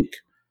 I think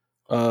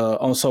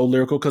on So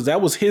Lyrical because that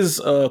was his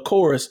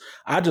chorus.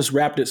 I just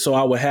rapped it so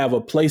I would have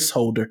a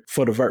placeholder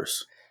for the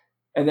verse.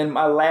 And then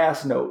my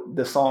last note,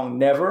 the song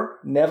Never.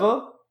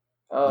 Never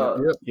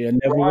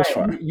was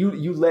fire.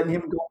 You letting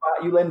him go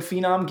by? You letting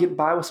Phenom get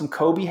by with some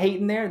Kobe hate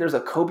in there? There's a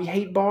Kobe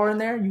hate bar in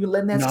there. You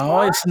letting that?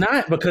 No, it's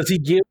not because he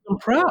gives them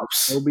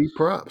props. Kobe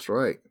props,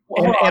 right?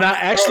 And I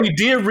actually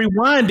did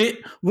rewind it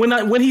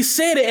when he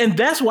said it, and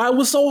that's why it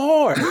was so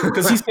hard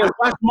because he said,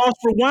 "Watch Moss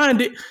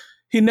rewind it."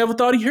 He never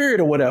thought he heard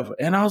it or whatever,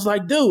 and I was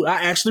like, "Dude,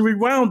 I actually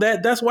rewound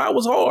that. That's why it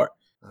was hard."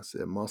 I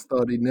said, Moss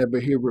thought he'd never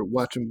hear it.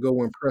 Watch him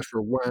go and press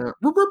rewind.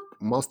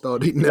 Moss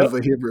thought he'd never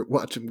hear it.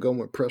 Watch him go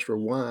and press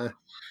rewind.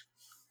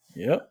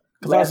 Yep.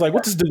 Because I was like,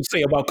 what does this dude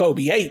say about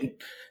Kobe hating?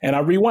 And I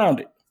rewound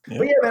it. Yep.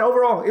 But yeah, man,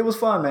 overall, it was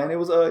fun, man. It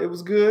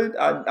was good.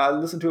 I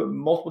listened to it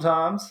multiple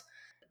times.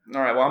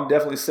 All right, well, I'm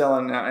definitely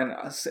selling now. And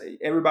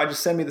everybody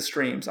just send me the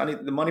streams. I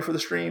need the money for the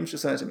streams.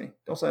 Just send it to me.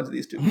 Don't send it to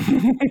these two.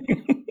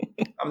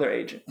 I'm their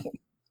agent.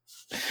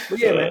 But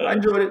yeah, man, I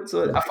enjoyed it.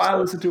 So I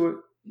finally listened to it.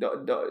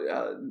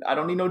 I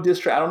don't need no diss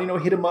track. I don't need no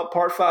Hit 'Em Up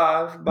Part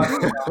 5.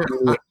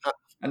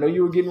 I know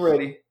you were getting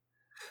ready.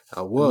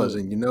 I was,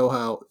 and you know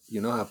how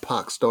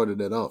Pac started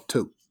it off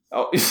too.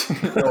 Oh,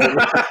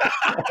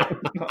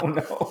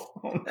 no.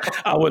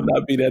 I would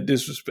not be that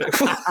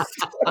disrespectful.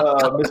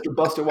 Mr.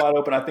 Busted Wide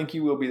Open, I think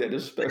you will be that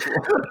disrespectful.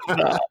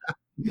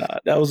 Nah,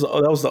 that was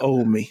the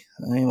old me.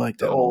 I ain't like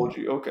that. The old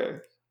you, okay.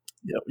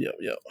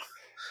 Yep.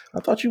 I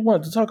thought you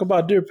wanted to talk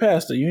about Dear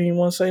Pastor. You didn't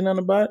want to say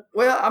nothing about it?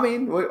 Well,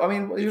 again,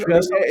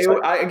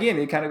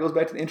 it kind of goes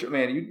back to the intro,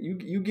 man.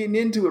 You getting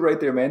into it right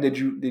there, man. Did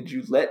you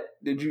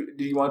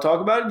want to talk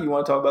about it? Do you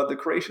want to talk about the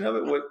creation of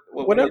it?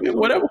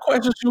 Whatever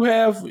questions you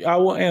have, I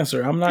will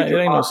answer. I'm not. It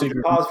ain't no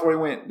secret. Pause before he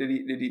went.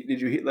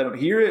 Did you let him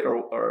hear it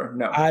or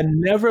no? I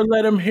never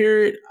let him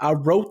hear it. I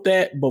wrote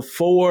that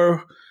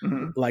before,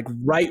 like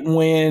right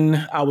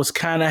when I was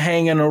kind of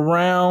hanging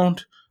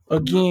around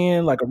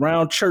again, like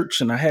around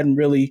church, and I hadn't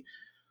really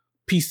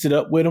pieced it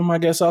up with him, I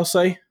guess I'll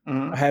say.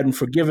 I hadn't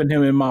forgiven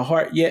him in my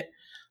heart yet.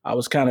 I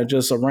was kind of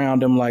just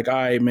around him like, all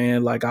right,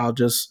 man, like I'll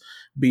just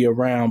be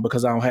around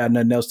because I don't have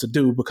nothing else to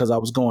do because I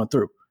was going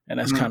through. And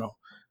that's kind of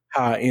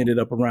how I ended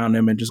up around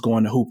him and just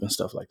going to hoop and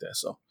stuff like that.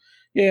 So,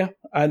 yeah,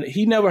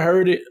 he never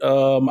heard it.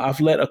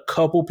 I've let a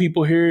couple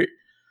people hear it.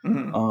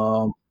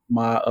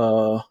 My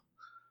other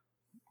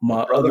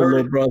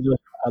little brother,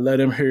 I let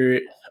him hear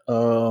it.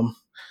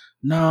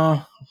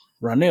 No,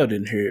 Ronell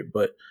didn't hear it,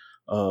 but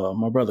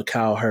my brother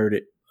Kyle heard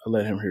it. I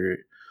let him hear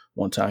it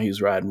one time. He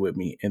was riding with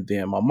me, and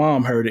then my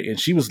mom heard it, and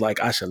she was like,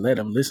 "I should let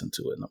him listen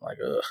to it." And I'm like,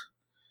 "Ugh,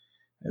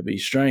 that'd be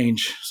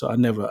strange." So I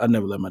never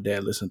let my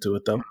dad listen to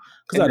it though,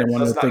 because I didn't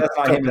want to think. That's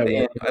not him at the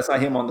end. That's not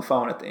him on the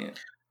phone at the end.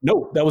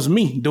 No, that was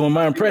me doing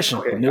my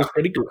impression, and it was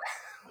pretty good.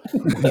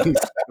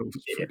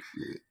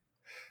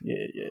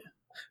 Yeah.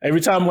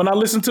 Every time when I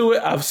listen to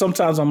it,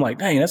 sometimes I'm like,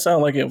 "Dang, that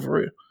sounds like him for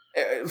real."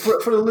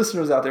 For the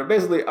listeners out there,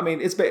 basically, I mean,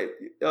 it's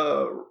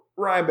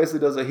Ryan basically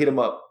does a hit 'em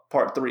up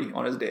part 3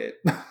 on his dad.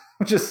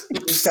 just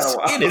kind of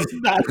wild. It is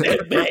not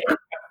that bad.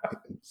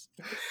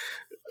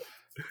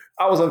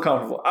 I was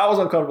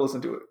uncomfortable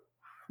listening to it,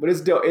 but it's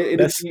still.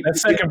 That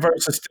second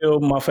verse is still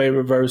my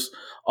favorite verse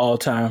all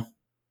time.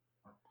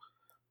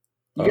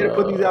 You got to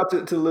put these out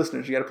to the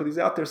listeners. You got to put these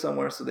out there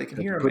somewhere so they can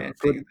hear them, man.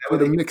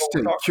 Put a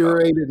mixtape,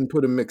 curated, and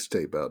put a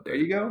mixtape out there. There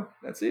you go.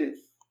 That's it.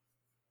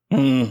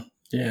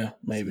 Yeah,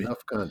 maybe.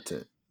 Enough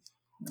content.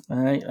 All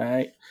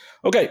right.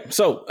 Okay,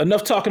 so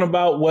enough talking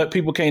about what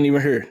people can't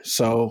even hear.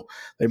 So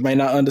they may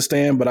not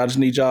understand, but I just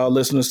need y'all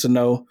listeners to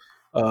know.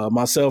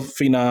 Myself,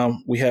 Phenom,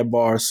 we had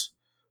bars.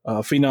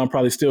 Phenom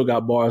probably still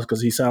got bars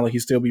because he sounded like he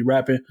still be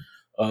rapping,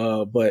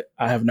 but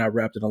I have not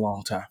rapped in a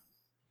long time.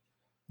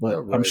 But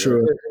I'm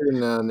sure every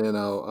now and then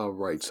I'll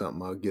write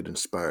something. I'll get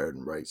inspired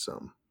and write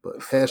something. But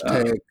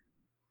hashtag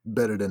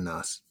better than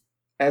us.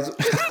 As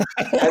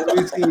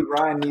we see,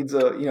 Ryan needs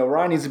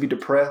to be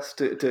depressed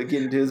to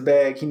get into his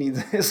bag. He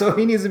needs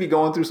to be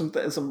going through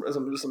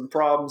some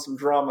problems, some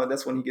drama.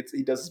 That's when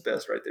he does his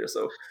best right there.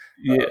 So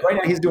right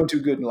now he's doing too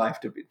good in life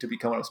to be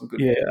coming up with some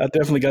good. Yeah, I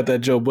definitely got that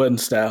Joe Budden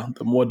style.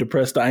 The more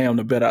depressed I am,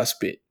 the better I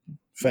spit.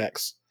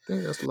 Facts. I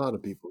think that's a lot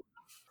of people.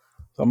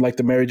 So I'm like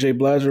the Mary J.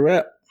 Blige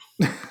rap.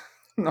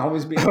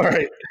 Always be all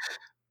right.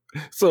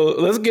 So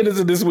let's get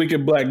into this week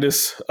in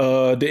blackness.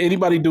 Did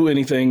anybody do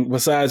anything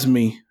besides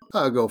me?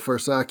 I'll go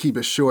first. I'll keep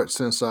it short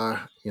since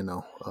our,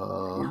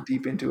 we're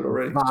deep into it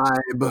already.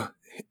 Vibe,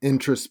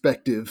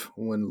 introspective,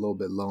 went a little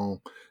bit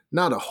long.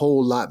 Not a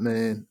whole lot,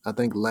 man. I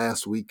think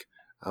last week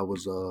I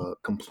was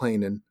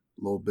complaining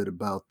a little bit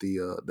about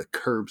the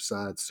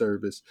curbside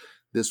service.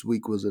 This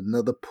week was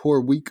another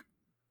poor week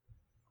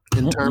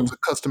in terms of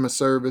customer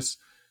service.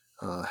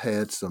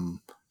 Had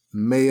some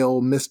mail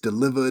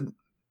misdelivered.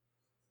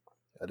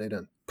 They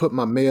done put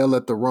my mail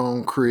at the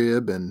wrong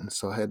crib, and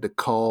so I had to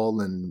call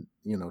and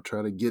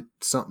try to get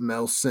something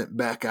else sent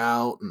back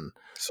out. And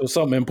so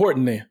something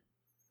important then.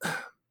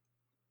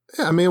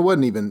 Yeah, I mean, it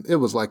wasn't even. It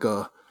was like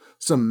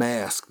some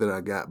mask that I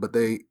got, but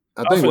I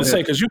was going to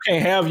say, because you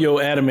can't have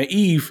your Adam and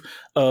Eve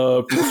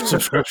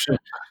subscription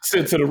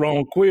sent to the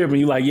wrong crib, and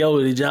you like,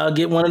 yo, did y'all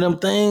get one of them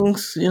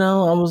things? I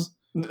was.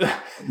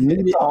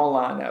 It's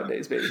online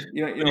nowadays, baby.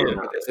 You don't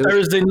remember this.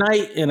 Thursday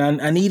night, and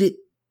I need it.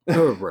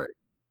 Oh, right.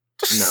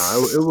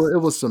 No, it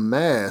was some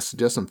masks,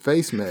 just some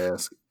face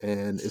masks,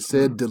 and it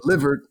said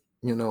delivered.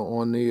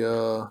 On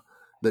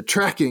the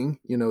tracking.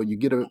 You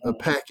get a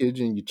package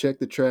and you check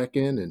the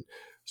tracking, and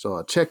so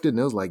I checked it and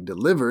it was like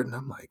delivered, and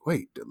I'm like,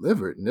 wait,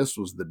 delivered? And this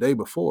was the day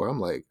before. I'm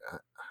like, I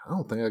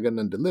don't think I got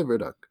nothing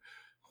delivered. I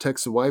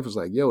text the wife, was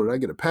like, yo, did I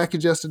get a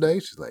package yesterday?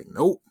 She's like,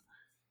 nope.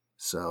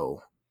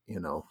 So.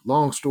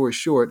 Long story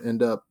short,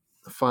 end up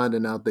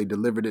finding out they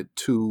delivered it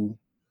to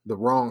the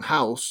wrong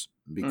house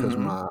because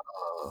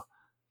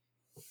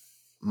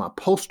my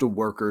postal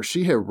worker,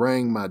 she had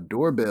rang my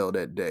doorbell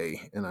that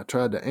day, and I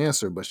tried to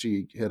answer, but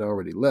she had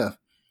already left.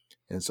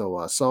 And so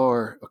I saw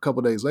her a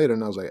couple days later,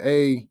 and I was like,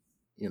 hey,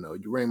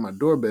 you rang my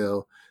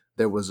doorbell.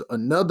 There was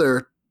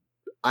another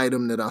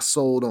item that I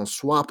sold on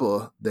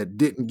Swappa that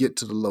didn't get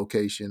to the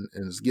location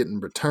and is getting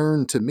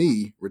returned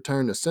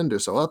to sender.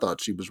 So I thought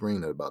she was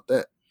ringing about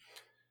that.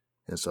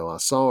 And so I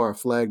saw her,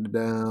 flagged it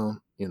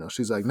down.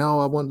 She's like, no,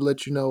 I wanted to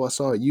let you know I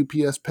saw a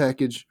UPS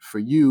package for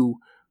you,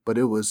 but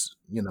it was,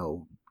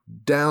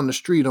 down the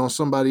street on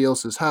somebody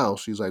else's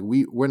house. She's like,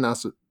 we're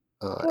not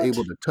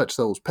able to touch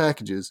those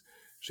packages.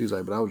 She's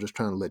like, but I was just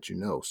trying to let you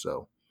know.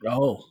 So,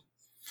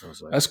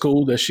 that's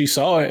cool that she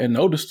saw it and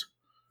noticed.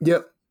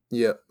 Yep.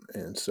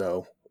 And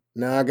so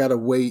now I got to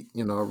wait,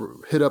 I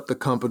hit up the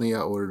company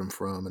I ordered them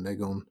from, and they're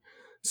going to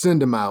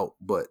send them out.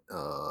 But,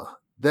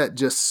 that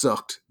just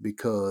sucked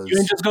because you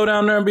didn't just go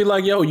down there and be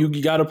like, yo, you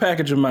got a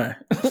package of mine.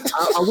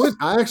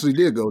 I actually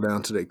did go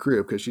down to their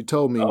crib because she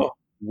told me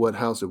what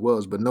house it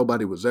was, but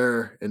nobody was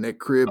there. And that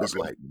crib is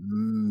like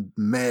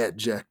mad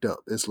jacked up.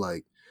 It's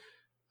like,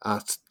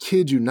 I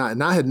kid you not.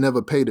 And I had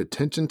never paid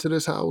attention to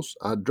this house.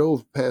 I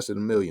drove past it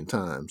a million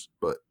times,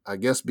 but I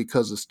guess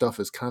because the stuff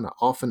is kind of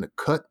off in the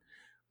cut.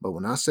 But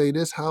when I say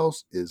this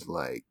house is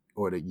like,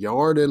 or the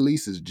yard at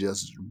least is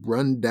just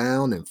run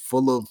down and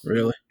full of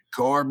really?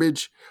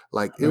 Garbage.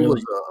 Like it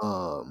was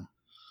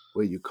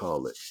what do you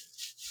call it?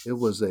 It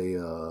was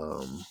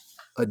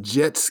a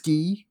jet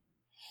ski,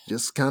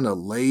 just kind of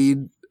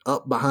laid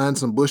up behind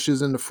some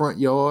bushes in the front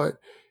yard.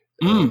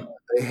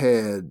 They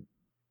had,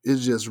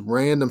 it's just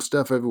random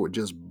stuff everywhere,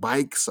 just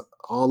bikes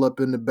all up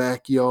in the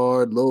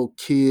backyard, little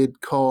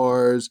kid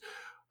cars,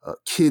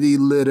 kitty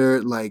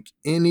litter, like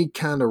any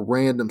kind of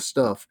random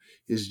stuff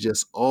is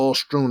just all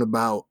strewn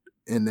about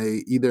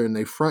either in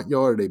their front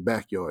yard or their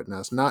backyard. Now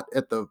it's not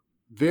at the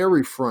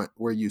very front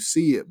where you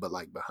see it, but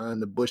like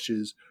behind the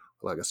bushes.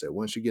 Like I said,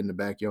 once you get in the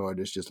backyard,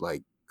 it's just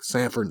like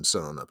Sanford and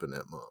Son up in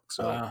that mug.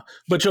 So,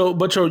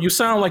 but you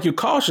sound like you're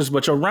cautious,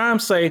 but your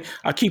rhymes say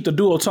I keep the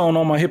dual tone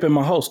on my hip and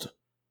my holster.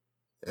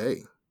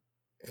 Hey,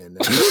 and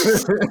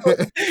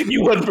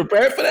you wasn't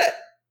prepared for that.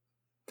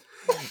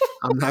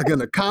 I'm not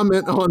gonna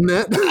comment on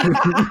that.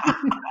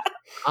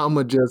 I'm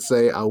gonna just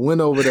say I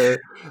went over there.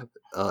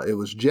 It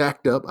was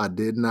jacked up. I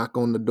did knock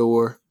on the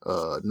door.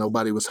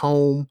 Nobody was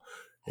home.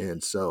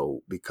 And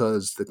so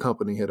because the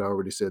company had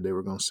already said they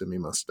were going to send me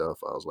my stuff,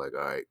 I was like,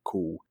 all right,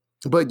 cool.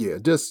 But yeah,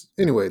 just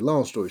anyway,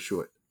 long story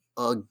short,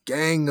 a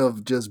gang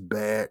of just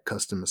bad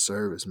customer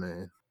service,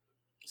 man.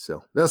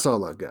 So that's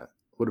all I got.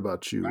 What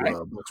about you,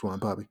 Bucks Wine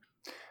Poppy?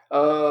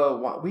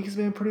 Week has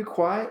been pretty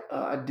quiet.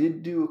 I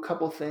did do a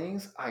couple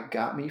things. I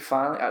got me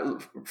finally,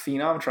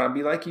 Phenom, trying to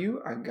be like you.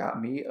 I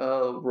got me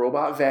a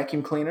robot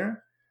vacuum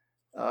cleaner.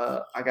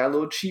 I got a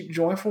little cheap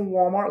joint from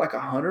Walmart, like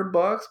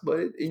 $100, but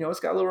it's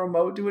got a little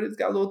remote to it. It's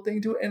got a little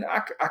thing to it. And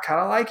I kind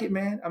of like it,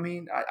 man. I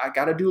mean, I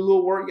got to do a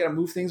little work. You got to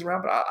move things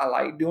around, but I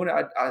like doing it.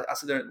 I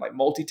sit there and like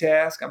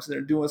multitask. I'm sitting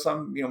there doing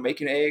something,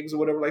 making eggs or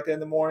whatever like that in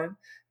the morning,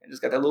 and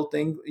just got that little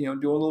thing, doing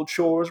little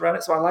chores around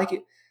it. So I like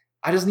it.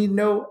 I just need to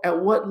know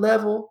at what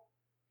level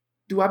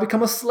do I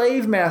become a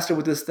slave master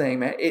with this thing,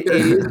 man?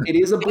 It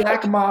is a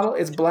black model.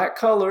 It's black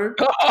colored.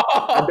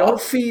 I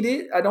don't feed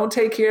it. I don't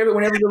take care of it.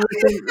 Whenever I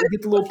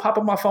get the little pop up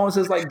on my phone that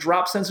says like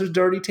drop sensor's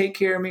dirty, take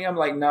care of me. I'm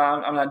like,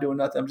 nah, I'm not doing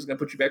nothing. I'm just gonna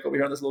put you back over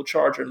here on this little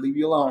charger and leave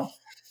you alone.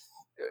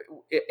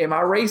 Am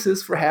I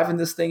racist for having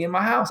this thing in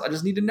my house? I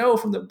just need to know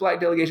from the black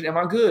delegation. Am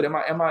I good? Am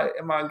I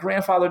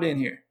grandfathered in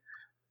here?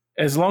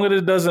 As long as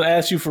it doesn't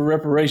ask you for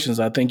reparations,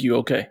 I think you're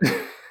okay.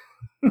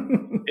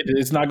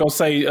 It's not gonna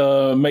say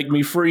make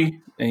me free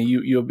and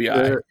you'll be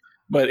all right.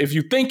 But if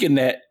you're thinking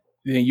that,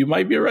 then you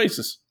might be a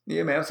racist.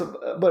 Yeah, man.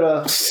 So, but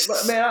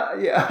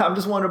man, I'm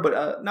just wondering.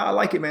 But no, I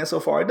like it, man.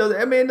 So far, it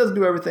doesn't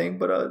do everything.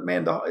 But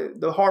man,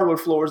 the hardwood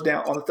floor is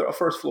down on the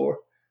first floor.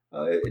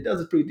 It does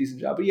a pretty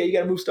decent job. But yeah, you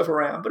got to move stuff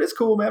around. But it's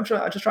cool, man.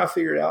 I just try to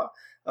figure it out.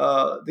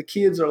 The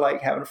kids are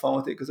like having fun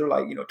with it because they're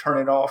like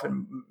turning it off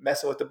and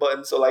messing with the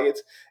buttons. So like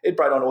it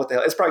probably don't know what the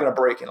hell. It's probably gonna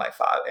break in like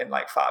 5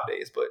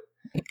 days. But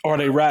are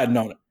they riding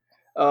on it?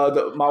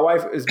 My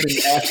wife has been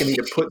asking me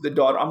to put the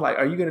daughter. I'm like,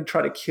 are you going to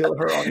try to kill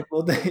her on the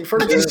little thing?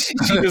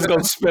 She's just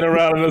going to spin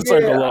around in a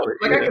circle.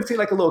 I can see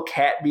like a little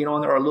cat being on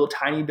there or a little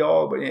tiny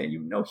dog, but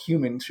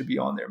humans should be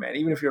on there, man.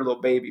 Even if you're a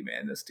little baby,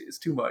 man, it's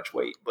too much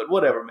weight. But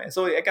whatever, man.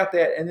 So I got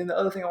that. And then the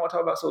other thing I want to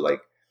talk about. So like,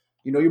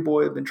 your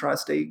boy has been trying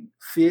to stay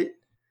fit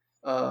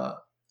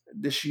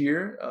this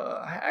year.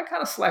 I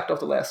kind of slacked off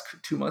the last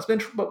 2 months,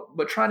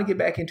 but trying to get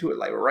back into it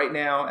like right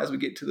now as we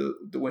get to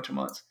the winter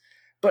months.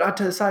 But I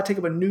decided to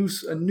take up a new.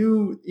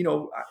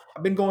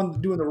 I've been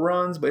doing the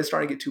runs, but it's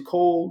starting to get too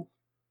cold.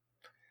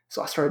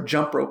 So I started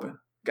jump roping.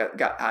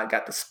 I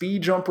got the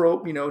speed jump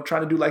rope,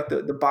 trying to do like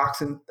the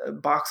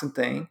boxing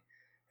thing.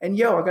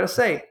 And I gotta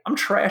say, I'm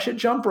trash at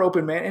jump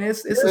roping, man. And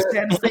it's a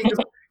sad thing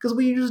because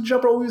we used to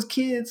jump rope when we was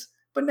kids,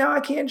 but now I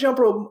can't jump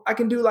rope. I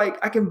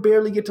can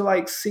barely get to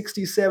like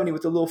 60, 70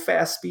 with a little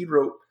fast speed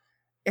rope.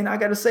 And I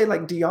gotta say,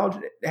 like,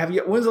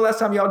 when's the last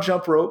time y'all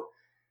jump rope?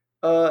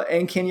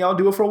 And can y'all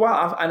do it for a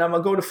while? And I'm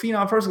gonna go to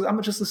Phenom first because I'm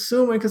just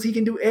assuming because he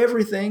can do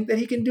everything that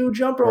he can do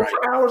jump rope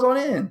for hours on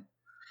end.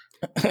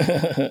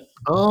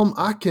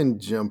 I can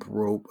jump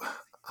rope.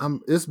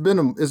 It's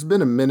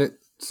been a minute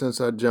since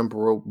I jump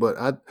rope, but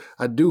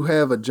I do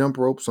have a jump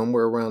rope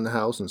somewhere around the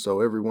house, and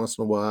so every once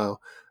in a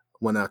while,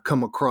 when I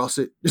come across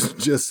it,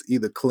 just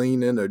either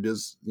cleaning or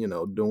just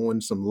doing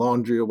some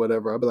laundry or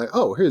whatever, I'll be like,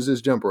 oh, here's this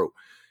jump rope.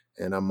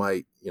 And I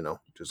might,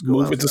 just go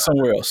move it to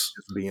somewhere else.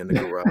 Just be in the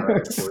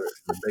garage or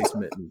the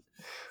basement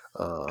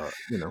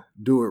and,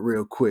 do it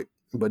real quick.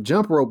 But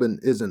jump roping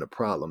isn't a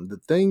problem. The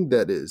thing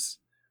that is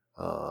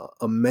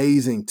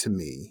amazing to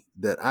me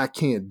that I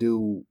can't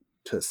do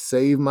to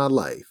save my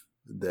life,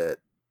 that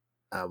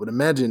I would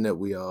imagine that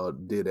we all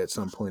did at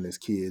some point as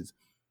kids,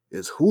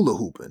 is hula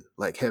hooping.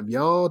 Like, have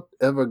y'all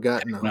ever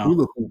gotten a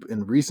hula hoop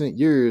in recent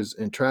years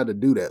and tried to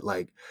do that?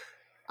 Like,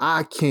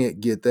 I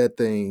can't get that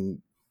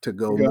thing to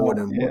go more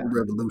than one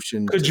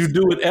revolution. Could you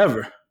do it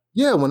ever?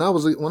 Yeah, when I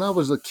was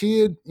a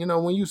kid,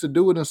 when you used to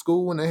do it in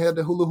school when they had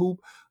the hula hoop,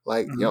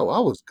 like, I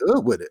was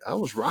good with it. I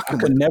was rocking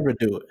with it. I could never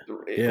do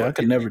it. Yeah, I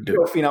could never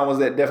do it. Phenom was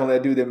definitely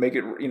that dude that make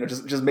it,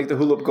 just make the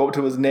hula hoop go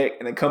to his neck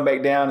and then come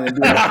back down and then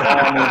do it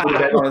and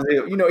back on his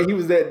hip. He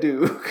was that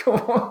dude. Come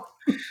on.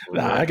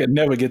 Nah, I could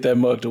never get that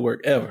mug to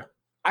work ever.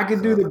 I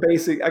could do the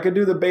basic. I could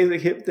do the basic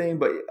hip thing,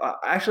 but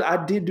actually,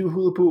 I did do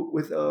hula hoop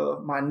with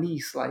my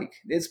niece. Like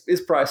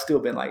it's probably still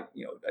been like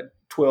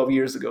 12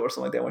 years ago or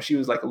something like that when she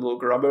was like a little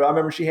girl. But I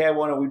remember she had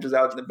one and we were just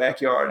out in the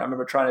backyard. And I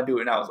remember trying to do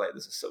it and I was like,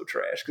 this is so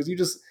trash because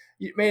just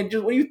when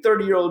you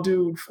 30-year-old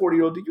dude,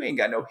 40-year-old dude, you ain't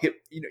got no hip.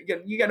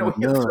 You got no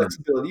hip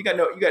flexibility. You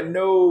got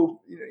no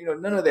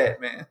none of that,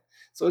 man.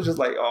 So it's just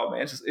like, oh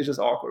man, it's just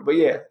awkward. But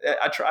yeah,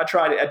 I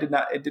tried it.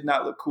 It did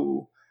not look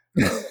cool.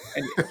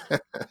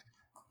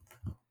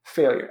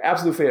 Failure,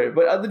 absolute failure.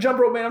 But the jump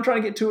rope, man, I'm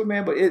trying to get to it,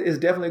 man. But it is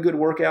definitely a good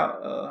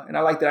workout, and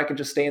I like that I can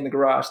just stay in the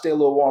garage, stay a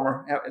little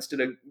warmer instead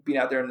of being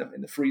out there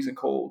in the freezing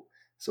cold.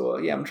 So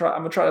yeah, I'm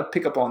gonna try to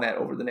pick up on that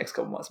over the next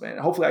couple months, man. And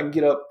hopefully I can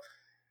get up.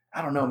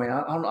 I don't know, man.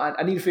 I don't know.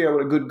 I need to figure out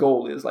what a good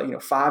goal is. Like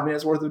 5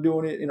 minutes worth of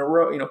doing it in a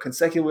row,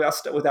 consecutively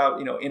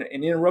without an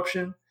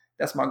interruption.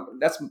 That's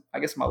I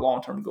guess my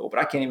long term goal. But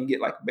I can't even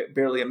get like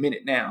barely a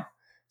minute now,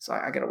 so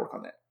I got to work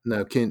on that.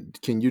 Now, can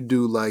you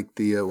do like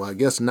the? Well, I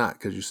guess not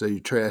because you say you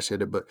trash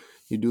at it, but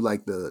you do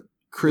like the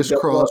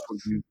crisscross.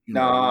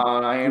 No,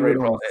 I ain't ready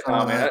for all that.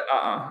 No, man.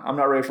 I'm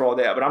not ready for all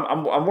that. But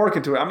I'm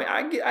working to it. I mean,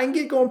 I can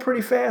get going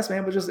pretty fast,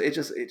 man. But it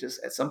just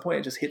at some point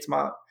it just hits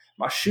my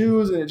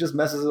shoes and it just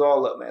messes it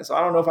all up, man. So I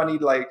don't know if I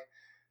need like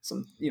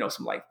some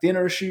like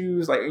thinner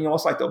shoes, like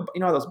it's like how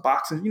those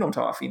boxing. I'm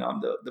talking about,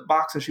 Phenom. The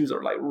boxing shoes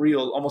are like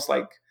real, almost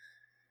like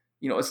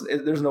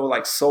there's no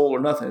like sole or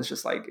nothing. It's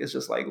just like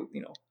a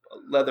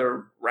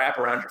leather wrap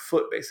around your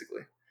foot,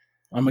 basically.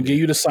 I'm going to give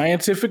you the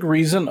scientific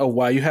reason of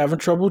why you're having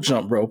trouble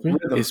jump roping.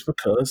 It's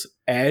because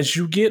as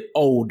you get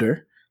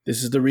older,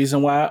 this is the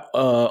reason why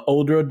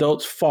older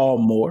adults fall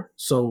more.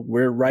 So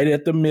we're right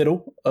at the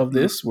middle of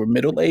this. We're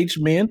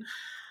middle-aged men.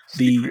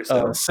 The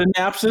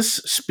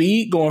synapses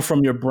speed going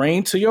from your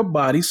brain to your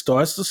body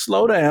starts to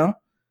slow down.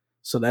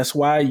 So that's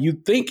why you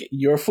think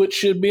your foot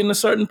should be in a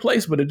certain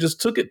place, but it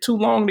just took it too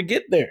long to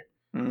get there.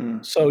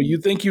 So you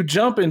think you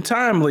jumping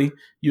timely,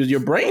 your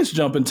brain's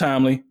jumping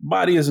timely,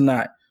 body is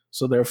not.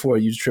 So therefore,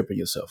 you're tripping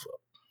yourself up.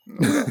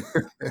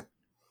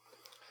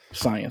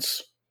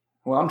 Science.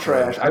 Well, I'm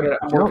trash. I'm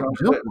working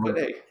on it, but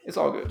hey, it's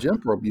all good.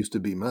 Jump rope used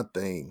to be my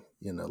thing.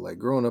 Like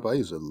growing up, I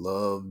used to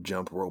love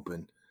jump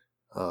roping.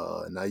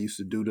 And I used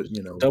to do the,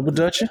 double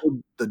dutch,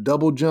 the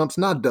double jumps,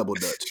 not double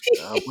dutch.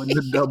 I wasn't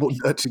a double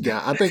dutch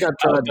guy. I think I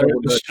tried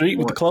double the street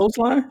with the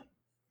clothesline.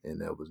 And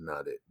that was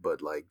not it.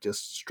 But like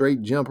just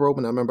straight jump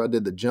roping. I remember I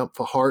did the jump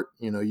for heart.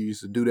 You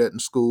used to do that in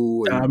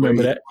school. I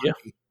remember that. Yeah.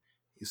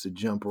 Used to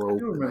jump rope.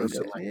 And I used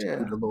to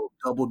do the little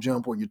double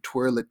jump where you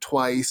twirl it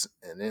twice.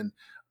 And then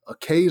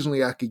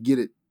occasionally I could get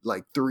it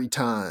like 3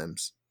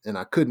 times. And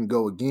I couldn't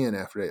go again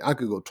after that. I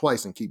could go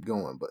twice and keep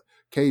going. But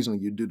occasionally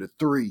you do the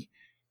 3.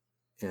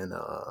 And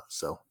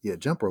so yeah,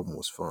 jump roping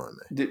was fun,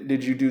 man.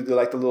 Did you do the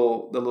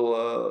little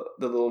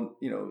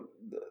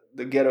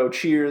the ghetto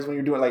cheers when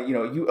you're doing like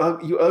you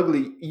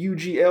ugly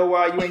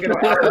UGLY, you ain't gonna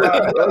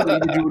ugly?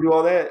 Did you do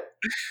all that?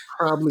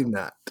 Probably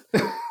not.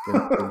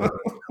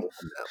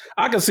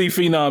 I can see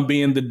Phenom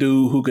being the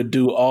dude who could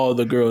do all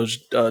the girls'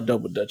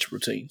 double dutch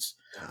routines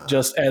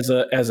just as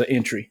an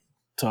entry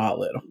to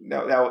holler at them.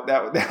 No,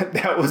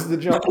 that was the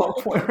jump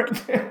off point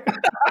right there.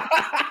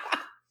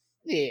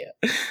 Yeah.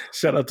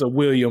 Shout out to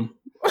William.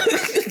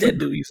 That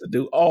dude used to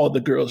do all the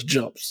girls'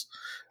 jumps,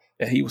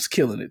 and he was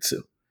killing it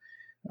too.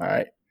 All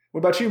right. What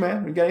about you,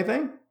 man? You got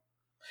anything?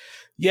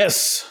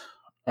 Yes.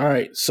 All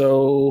right.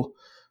 So,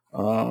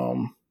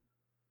 I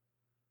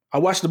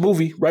watched the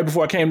movie right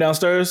before I came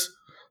downstairs.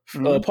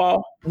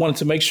 Paul, wanted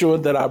to make sure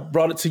that I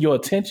brought it to your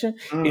attention.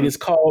 It is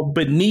called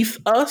Beneath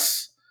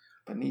Us.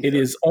 It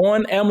is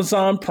on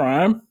Amazon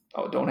Prime.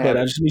 Oh, don't have it.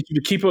 I just need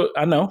you to keep but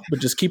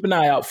just keep an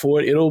eye out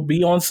for it. It'll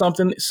be on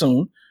something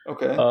soon.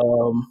 Okay.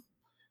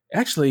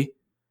 Actually,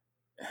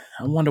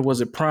 I wonder, was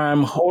it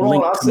Prime? Hold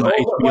on.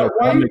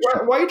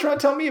 Why are you trying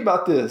to tell me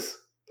about this?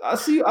 I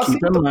see about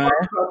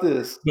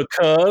this.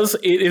 Because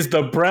it is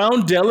the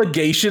Brown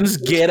delegation's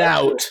Get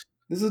Out.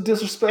 This is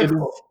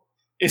disrespectful.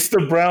 It's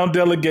the Brown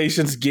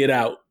delegation's Get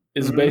Out.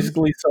 It's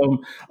basically some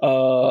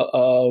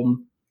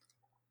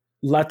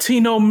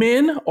Latino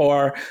men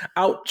are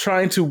out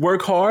trying to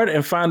work hard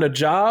and find a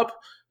job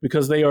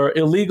because they are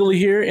illegally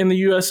here in the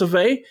US of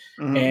A.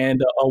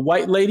 And a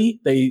white lady,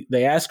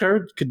 they ask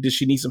her, does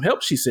she need some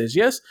help? She says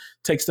yes,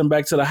 takes them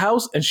back to the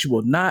house, and she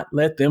will not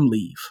let them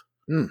leave.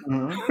 And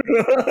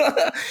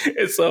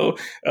so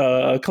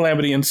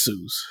calamity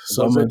ensues.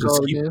 So I'm going to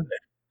just keep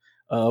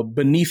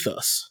Beneath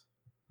Us.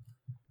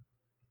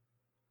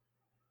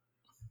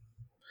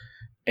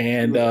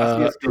 And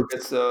it's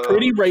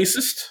pretty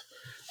racist.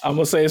 I'm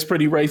going to say it's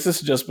pretty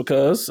racist just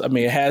because,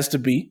 it has to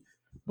be,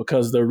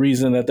 because the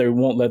reason that they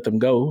won't let them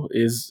go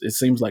is it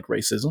seems like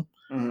racism.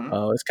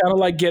 It's kind of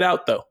like Get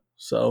Out, though.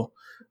 So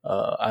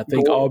I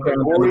think all Brown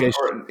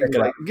delegations.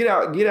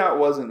 Get Out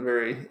wasn't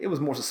very, it was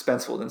more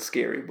suspenseful than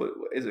scary, but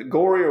is it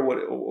gory or what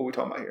are we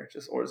talking about here?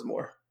 Or is it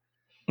more?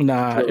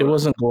 Nah, it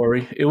wasn't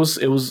gory.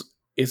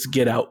 It's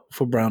Get Out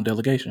for Brown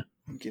delegation.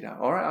 Get Out.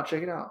 All right, I'll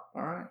check it out.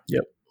 All right.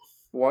 Yep.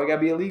 Why you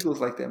gotta be illegals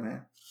like that,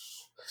 man?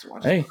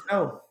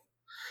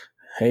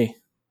 Hey,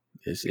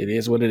 it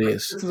is what it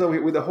is. Citizens over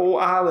here, with the whole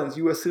island's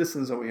U.S.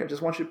 citizens over here.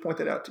 Just want you to point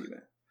that out to you,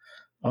 man.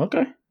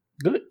 Okay,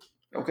 good.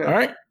 Okay. All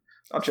right.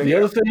 I'll check The it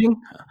other out. thing,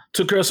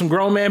 took care of some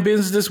grown man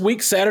business this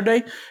week.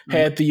 Saturday,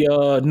 had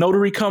the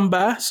notary come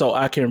by so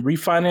I can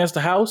refinance the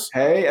house.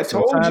 Hey, I So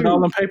told signed you. all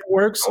them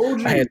paperwork.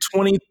 Told you. I had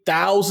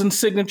 20,000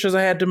 signatures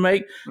I had to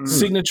make.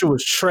 Signature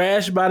was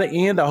trash by the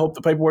end. I hope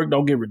the paperwork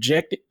don't get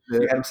rejected.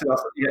 You had him sit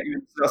outside? You had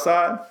him sit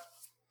outside?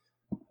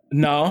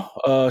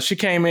 No, she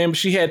came in.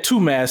 She had 2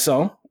 masks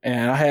on,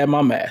 and I had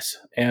my mask,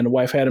 and the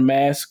wife had a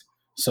mask.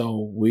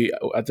 So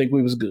I think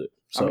we was good.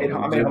 So I made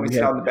homie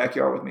sit out in the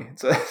backyard with me.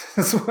 So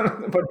that's what,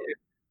 but the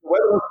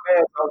weather was bad.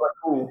 So I was like,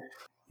 cool.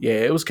 Yeah,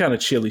 it was kind of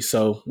chilly,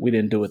 so we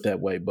didn't do it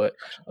that way. But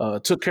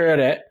took care of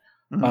that.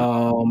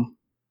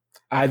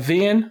 I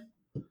then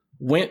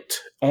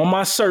went on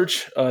my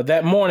search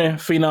that morning.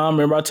 Phenom,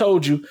 remember I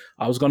told you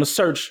I was going to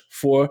search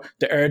for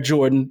the Air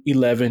Jordan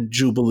 11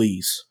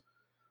 Jubilees.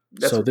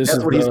 That's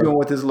what he's doing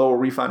with his lower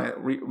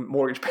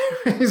mortgage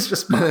payment. He's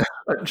just buying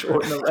a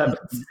Jordan 11.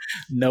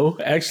 No,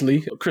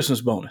 actually, a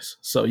Christmas bonus.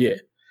 So yeah,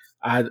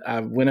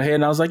 I went ahead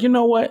and I was like, you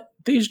know what?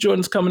 These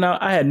Jordans coming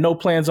out, I had no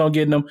plans on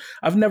getting them.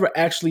 I've never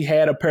actually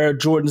had a pair of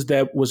Jordans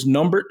that was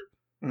numbered.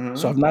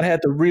 So I've not had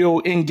the real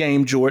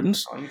in-game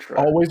Jordans.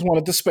 Always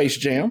wanted the Space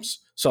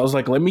Jams. So I was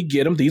like, let me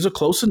get them. These are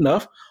close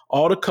enough.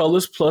 All the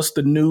colors plus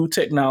the new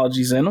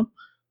technologies in them.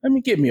 Let me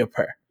get me a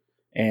pair.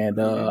 And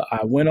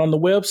I went on the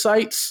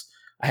websites.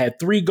 I had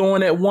 3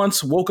 going at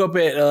once. Woke up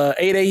at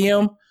 8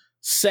 a.m.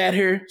 Sat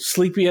here,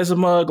 sleepy as a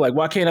mug. Like,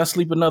 why can't I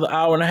sleep another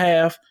hour and a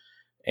half?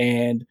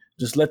 And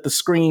just let the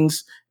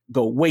screens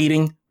go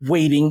waiting,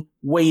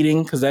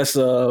 because that's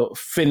a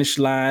finish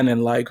line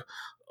and like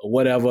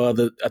whatever.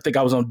 I think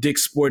I was on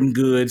Dick's Sporting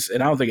Goods,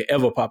 and I don't think it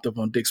ever popped up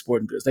on Dick's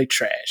Sporting Goods. They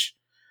trash.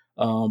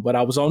 But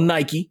I was on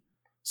Nike,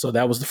 so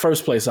that was the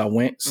first place I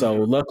went. So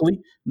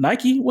luckily,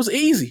 Nike was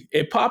easy.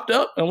 It popped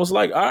up and was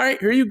like, all right,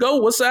 here you go.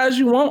 What size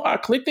you want? I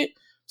clicked it,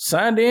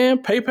 signed in,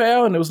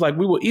 PayPal, and it was like,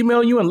 we will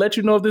email you and let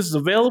you know if this is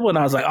available. And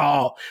I was like,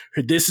 oh,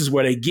 this is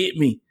where they get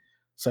me.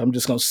 So I'm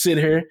just going to sit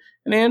here.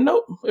 And then,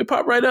 nope, it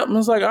popped right up. And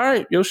it's like, all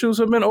right, your shoes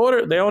have been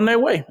ordered. They're on their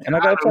way. And I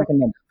got a tracking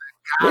number.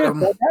 Yeah,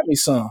 that got me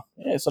some.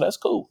 Yeah, so that's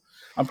cool.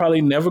 I'm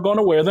probably never going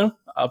to wear them.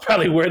 I'll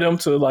probably wear them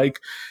to like,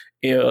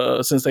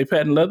 since they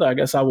patent leather, I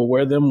guess I will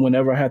wear them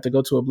whenever I have to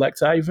go to a black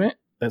tie event.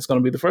 That's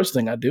going to be the first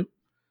thing I do.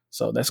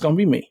 So that's going to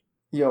be me.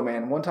 Yo,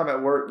 man, one time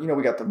at work,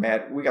 we got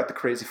the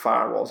crazy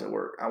firewalls at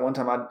work. One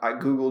time I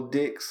Googled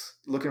Dick's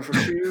looking for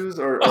shoes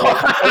or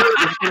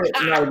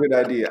not a good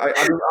idea. I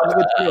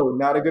was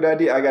not a good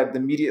idea. I got the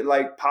immediate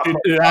like pop up.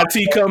 Did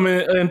IT come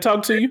in and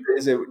talk to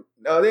you?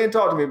 No, they didn't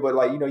talk to me, but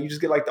like, you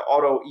just get like the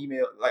auto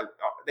email. Like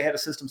they had a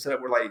system set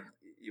up where like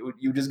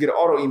you just get an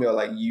auto email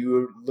like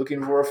you're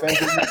looking for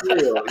offensive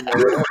material. Like,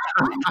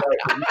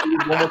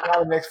 one more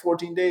time in the next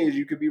 14 days,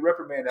 you could be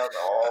reprimanded. I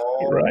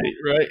was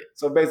like, right.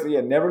 So basically,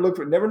 yeah, never look.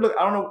 I don't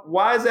know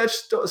why is that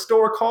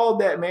store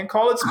called that, man.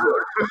 Call it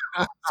sports.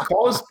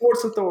 Call it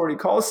Sports Authority.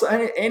 Call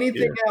it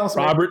anything else.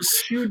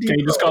 Roberts. Can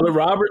you just call it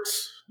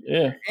Roberts?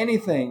 Yeah.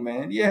 Anything,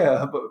 man.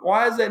 Yeah, but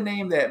why is that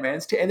name that, man?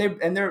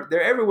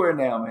 They're everywhere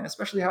now, man.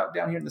 Especially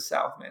down here in the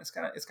South, man. It's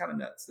kind of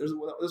nuts. There's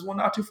one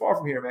not too far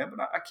from here, man. But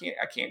I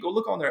can't go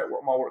look on there at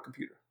my work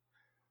computer.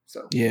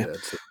 So yeah.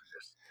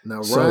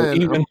 Now,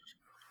 Ryan, I'm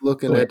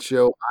looking at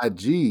your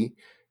IG,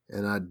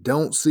 and I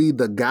don't see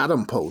the got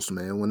 'em post,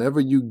 man. Whenever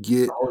you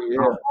get a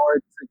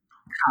hard to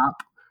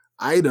cop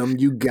item,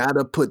 you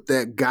gotta put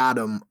that got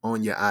 'em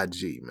on your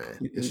IG, man.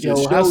 It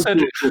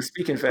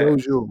speaking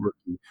shows you're a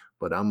rookie.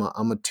 But I'm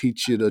gonna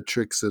teach you the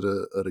tricks of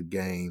the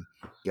game.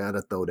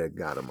 Gotta throw that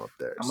got 'em up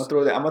there. I'm gonna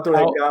throw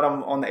that got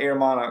 'em on the Air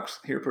Monarchs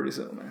here pretty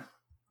soon,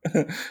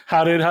 man.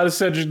 How did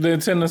Cedric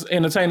the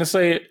Entertainer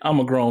say it? I'm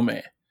a grown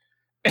man.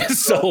 And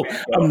so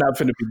I'm not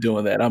finna be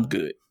doing that. I'm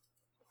good.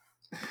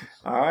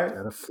 All right.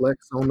 Gotta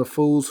flex on the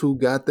fools who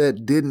got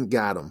that didn't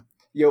got 'em.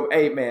 Yo,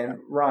 hey,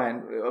 man,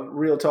 Ryan,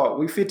 real talk.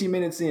 We 50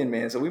 minutes in,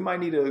 man, so we might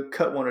need to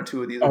cut one or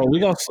two of these. Oh,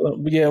 we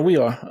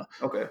are.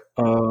 Okay.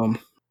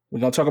 We're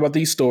gonna talk about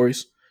these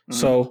stories.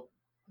 So,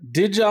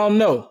 did y'all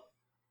know,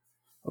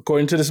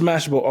 according to this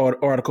Mashable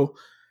article,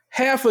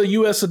 half of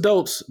U.S.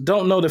 adults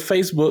don't know that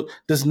Facebook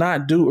does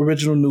not do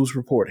original news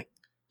reporting?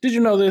 Did you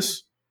know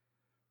this?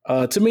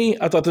 To me,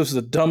 I thought this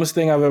was the dumbest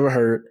thing I've ever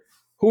heard.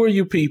 Who are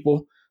you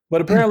people?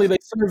 But apparently they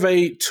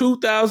surveyed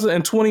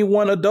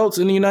 2,021 adults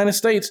in the United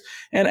States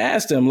and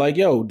asked them, like,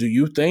 yo, do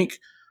you think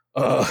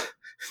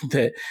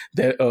that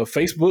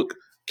Facebook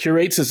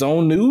curates its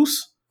own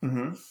news?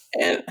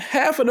 And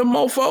half of the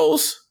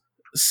mofos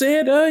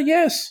said,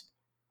 yes,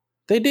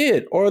 they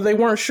did, or they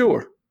weren't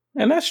sure.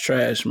 And that's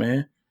trash,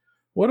 man.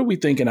 What are we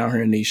thinking out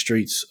here in these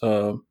streets?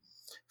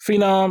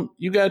 Phenom,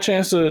 you got a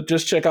chance to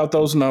just check out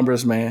those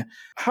numbers, man.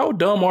 How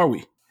dumb are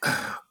we?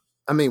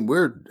 I mean,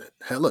 we're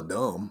hella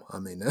dumb. I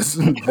mean, that's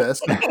the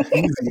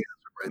easy answer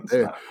right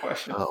there.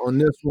 On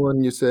this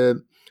one, you said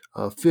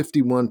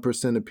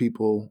 51% of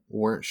people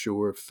weren't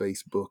sure if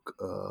Facebook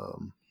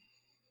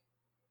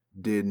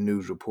did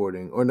news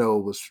reporting. Or no,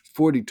 it was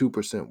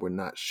 42% were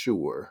not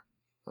sure.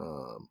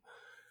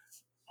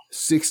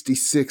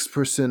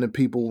 66% of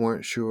people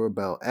weren't sure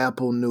about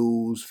Apple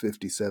News,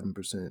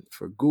 57%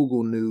 for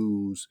Google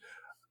News.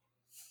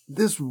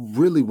 This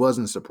really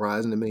wasn't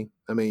surprising to me.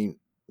 I mean,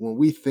 when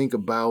we think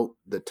about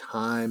the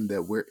time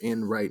that we're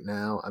in right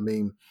now, I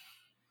mean,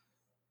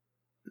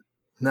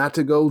 not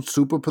to go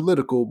super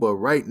political, but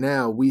right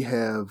now we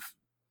have,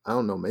 I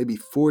don't know, maybe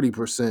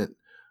 40%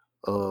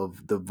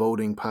 of the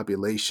voting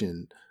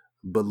population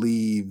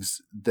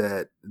believes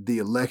that the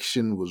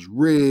election was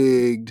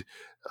rigged,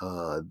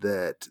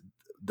 that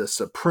the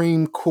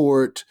Supreme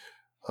Court,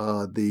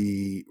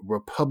 the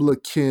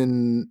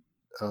Republican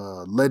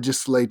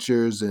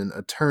legislatures and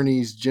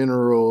attorneys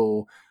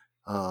general,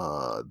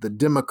 the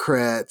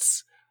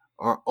Democrats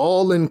are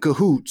all in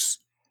cahoots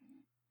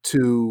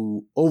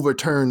to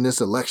overturn this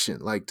election,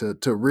 like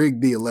to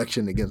rig the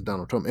election against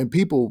Donald Trump. And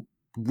people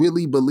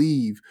really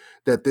believe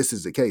that this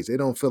is the case. They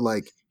don't feel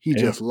like he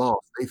just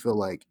lost. They feel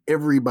like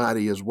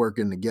everybody is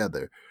working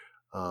together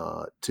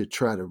to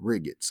try to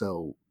rig it.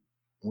 So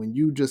when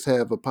you just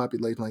have a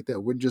population like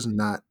that, we're just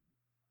not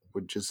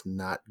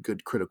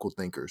good critical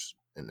thinkers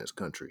in this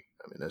country.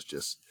 I mean, that's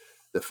just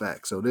the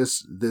fact. So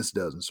this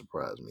doesn't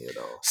surprise me at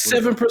all.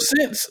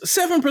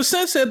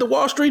 7% said the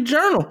Wall Street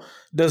Journal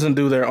doesn't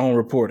do their own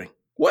reporting.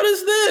 What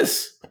is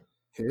this?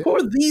 Yeah. Who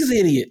are these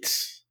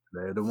idiots?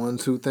 They're the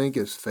ones who think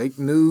it's fake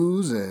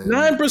news. And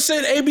 9%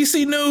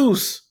 ABC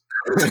News.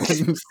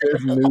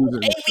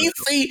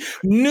 ABC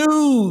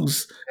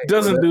News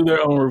doesn't do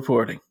their own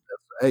reporting.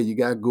 Hey, you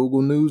got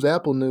Google News,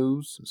 Apple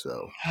News.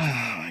 So,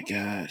 oh my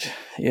God.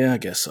 Yeah, I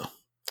guess so.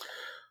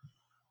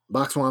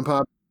 Box Wine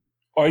Pop.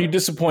 Are you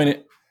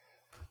disappointed?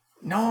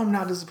 No, I'm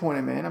not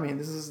disappointed, man. I mean,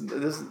 this is.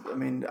 I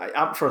mean,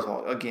 I'm first of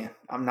all, again,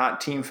 I'm not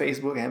team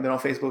Facebook. I haven't been on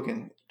Facebook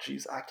in,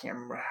 geez, I can't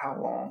remember how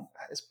long.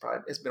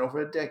 It's been over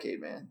a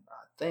decade, man.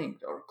 I think,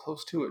 or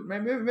close to it.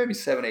 Maybe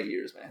 7-8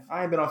 years, man.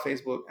 I ain't been on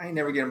Facebook. I ain't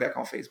never getting back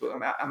on Facebook.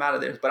 I'm out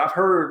of there. But I've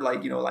heard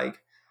like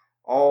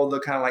all the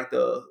kind of like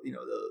the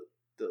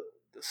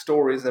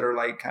stories that are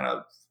like kind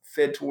of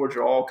fed towards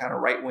are all kind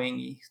of right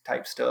wingy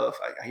type stuff.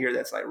 I hear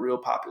that's like real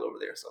popular over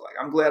there. So like,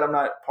 I'm glad I'm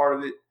not part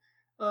of it.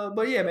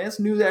 But yeah, man, it's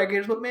news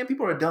aggregators. But man,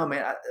 people are dumb,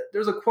 man.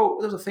 There's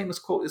a famous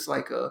quote. It's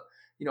like,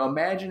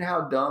 imagine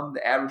how dumb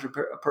the average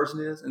person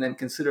is, and then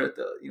consider it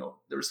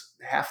there's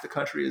half the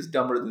country is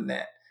dumber than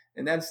that,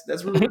 and that's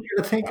really what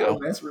you're to think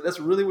of. Man. That's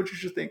really what you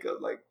should think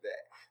of, like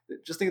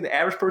that. Just think of the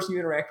average person you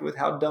interact with,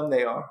 how dumb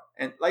they are,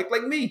 and like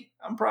me,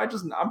 I'm probably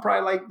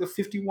like the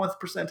 51st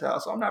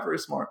percentile, so I'm not very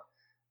smart,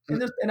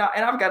 and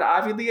I've got an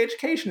Ivy League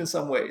education in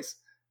some ways.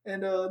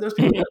 And there's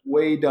people that are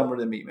way dumber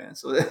than me, man.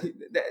 So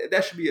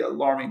that should be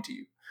alarming to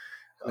you.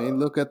 I mean,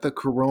 look at the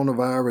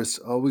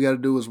coronavirus. All we got to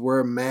do is wear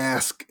a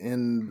mask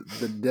and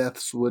the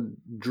deaths would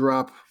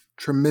drop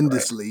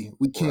tremendously. Right.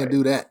 We can't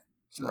do that.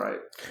 So. Right.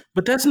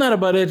 But that's not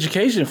about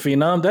education,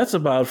 Phenom. That's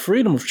about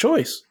freedom of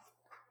choice.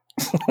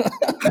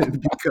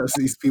 Because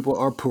these people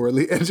are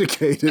poorly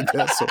educated.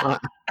 That's why.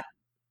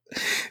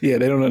 Yeah,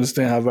 they don't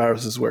understand how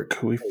viruses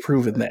work. We've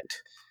proven that.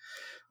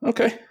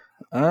 Okay.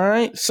 All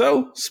right.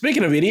 So,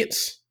 speaking of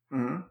idiots,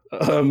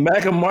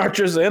 MAGA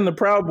marchers and the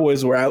Proud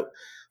Boys were out.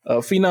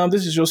 Phenom,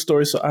 this is your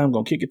story, so I'm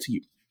going to kick it to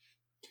you.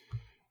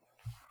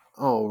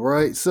 All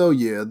right. So,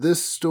 yeah,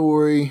 this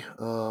story,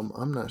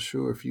 I'm not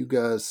sure if you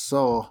guys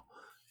saw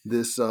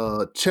this.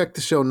 Check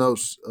the show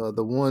notes.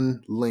 The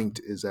one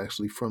linked is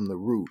actually from The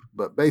Root.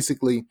 But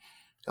basically,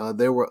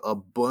 there were a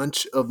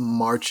bunch of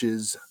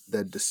marches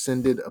that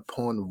descended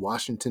upon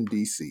Washington,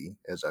 D.C.,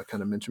 as I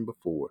kind of mentioned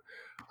before.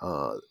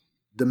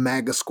 The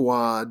MAGA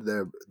squad,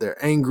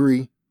 they're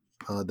angry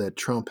that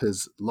Trump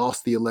has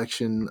lost the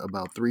election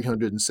about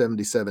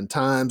 377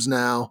 times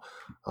now.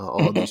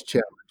 All these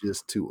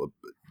challenges to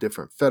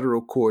different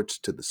federal courts,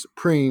 to the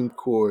Supreme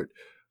Court,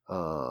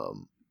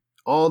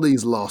 all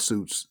these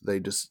lawsuits, they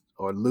just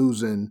are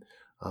losing.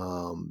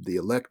 The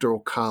Electoral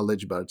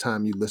College, by the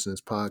time you listen to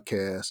this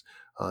podcast,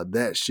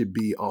 that should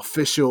be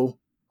official.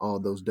 All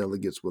those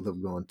delegates will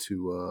have gone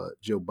to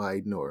Joe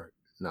Biden, or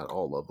not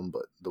all of them,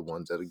 but the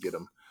ones that'll get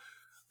them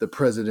the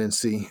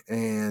presidency,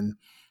 and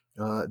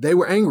they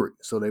were angry.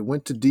 So they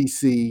went to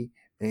DC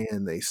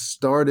and they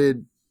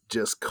started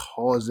just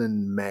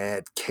causing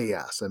mad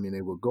chaos. I mean,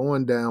 they were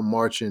going down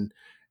marching.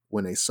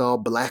 When they saw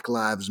Black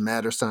Lives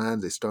Matter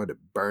signs, they started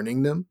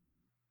burning them.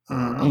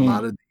 A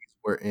lot of these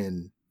were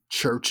in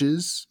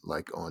churches,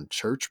 like on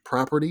church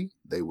property.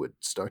 They would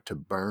start to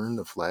burn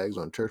the flags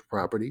on church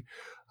property.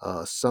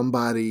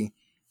 Somebody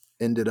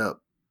ended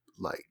up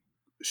like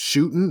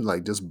shooting,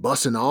 like just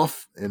busting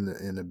off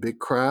in a big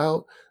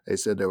crowd. They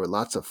said there were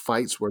lots of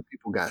fights where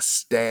people got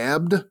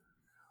stabbed.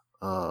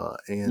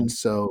 And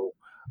so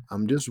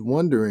I'm just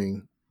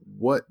wondering,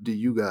 what do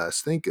you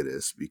guys think of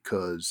this?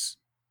 Because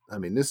I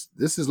mean, this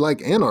is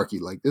like anarchy.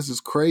 Like, this is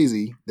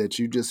crazy that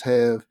you just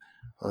have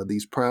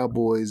these Proud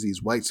Boys,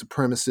 these white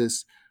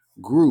supremacist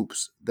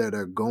groups that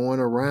are going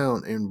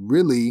around and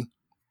really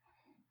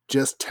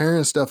just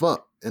tearing stuff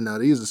up. And now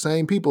these are the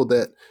same people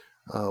that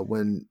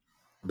when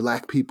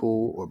Black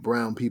people or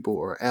brown people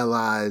or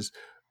allies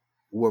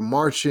were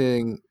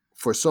marching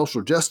for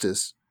social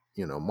justice,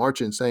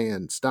 marching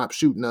saying, stop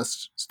shooting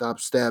us, stop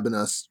stabbing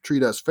us,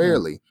 treat us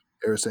fairly.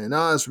 They were saying,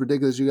 oh, it's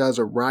ridiculous. You guys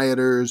are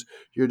rioters.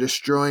 You're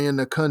destroying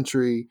the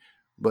country.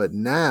 But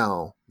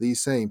now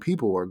these same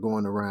people are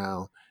going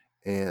around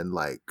and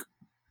like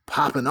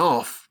popping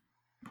off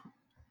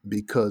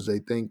because they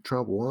think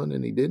Trump won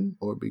and he didn't,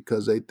 or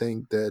because they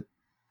think that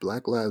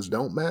Black lives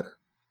don't matter.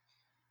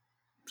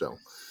 So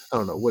I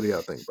don't know. What do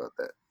y'all think about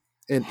that?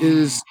 And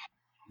is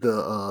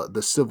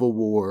the Civil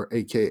War,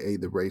 aka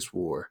the race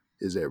war,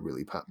 is that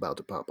really about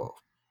to pop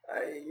off?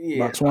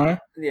 Yeah,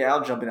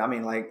 I'll jump in. I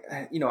mean, like,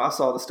 I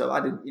saw the stuff.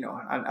 I did,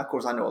 of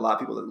course, I know a lot of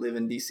people that live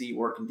in DC,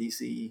 work in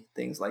DC,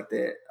 things like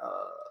that.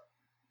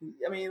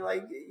 I mean,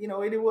 like,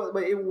 it was,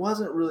 but it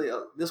wasn't really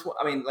this one.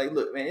 I mean, like,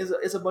 look, man,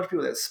 it's a bunch of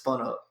people that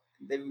spun up.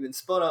 They've been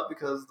spun up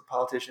because the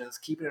politicians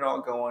keeping it all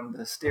going, the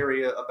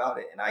hysteria about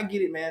it. And I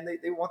get it, man.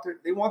 They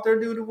want their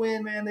dude to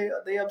win, man.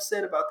 They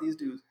upset about these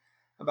dudes,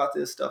 about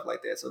this stuff like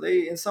that. So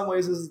they, in some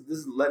ways, this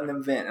is letting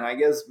them vent. And I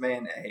guess,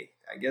 man, hey,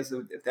 I guess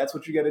if that's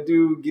what you got to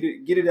do,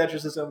 get it out your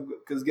system.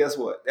 Because guess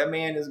what? That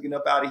man is getting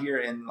up out of here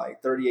in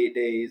like 38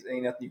 days.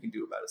 Ain't nothing you can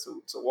do about it.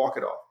 So walk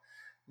it off.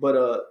 But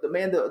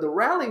the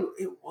rally,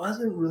 it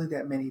wasn't really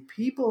that many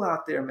people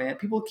out there, man.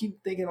 People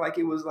keep thinking like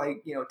it was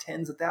like,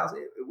 tens of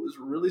thousands. It was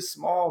really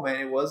small, man.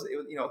 It was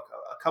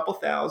a couple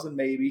thousand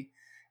maybe.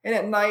 And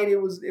at night it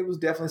was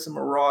definitely some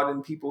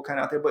marauding people kind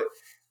of out there. But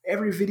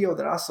every video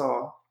that I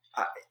saw,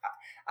 I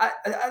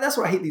that's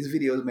why I hate these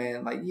videos,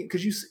 man. Like,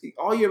 because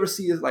all you ever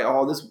see is like,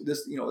 oh,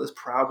 this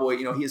Proud Boy,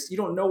 you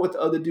don't know what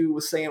the other dude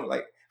was saying.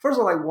 Like, first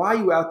of all, like, why are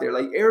you out there?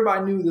 Like,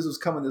 everybody knew this was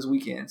coming this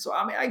weekend. So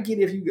I mean, I get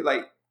it if you get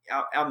like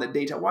out in the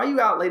daytime. Why are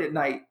you out late at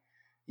night?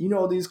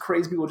 These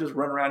crazy people just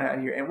run around out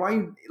here, and why are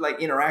you like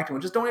interacting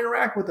with? Just don't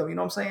interact with them. You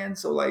know what I'm saying?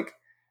 So like,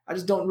 I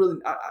just don't really.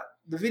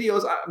 The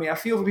videos. I mean, I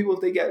feel for people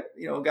if they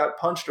got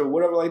punched or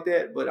whatever like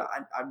that, but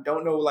I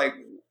don't know like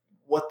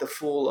what the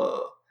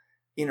full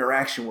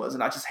interaction was.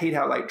 And I just hate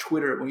how like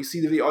Twitter, when you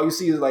see the video, all you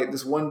see is like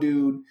this one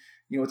dude,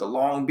 with a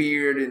long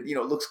beard and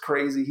looks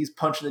crazy. He's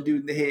punching the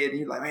dude in the head, and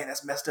you're like, man,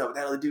 that's messed up,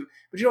 that other dude.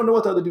 But you don't know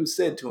what the other dude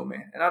said to him,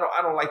 man. And I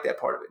don't like that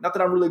part of it. Not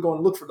that I'm really going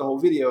to look for the whole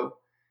video,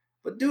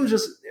 but dude,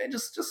 just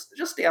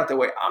stay out their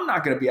way. I'm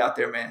not going to be out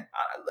there, man.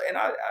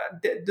 I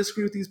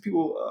disagree with these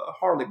people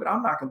hardly, but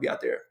I'm not going to be out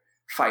there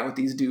fighting with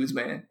these dudes,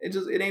 man.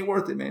 It ain't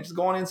worth it, man. Just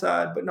going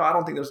inside. But no, I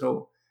don't think there's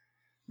no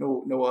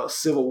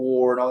civil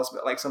war and all this,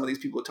 like some of these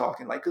people are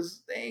talking, like,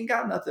 because they ain't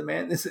got nothing,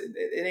 man.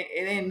 It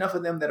ain't enough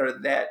of them that are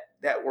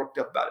that worked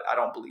up about it. I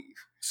don't believe.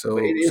 So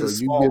you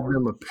give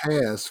them a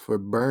pass for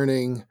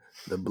burning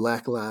the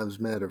Black Lives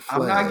Matter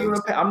flag.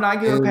 I'm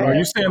not giving a pass. Are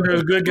you saying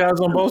there's good guys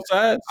on both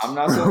sides? I'm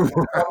not saying.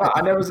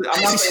 I'm not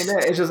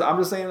saying that. I'm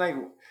just saying, like,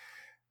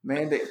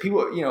 man,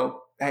 people,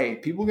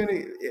 hey,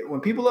 when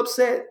people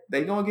upset,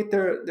 they gonna get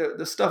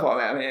their stuff off.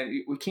 I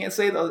mean, we can't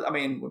say those. I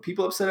mean, when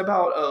people upset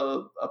about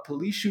a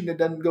police shooting that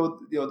doesn't go,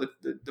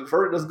 the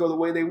verdict doesn't go the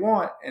way they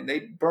want, and they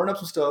burn up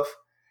some stuff.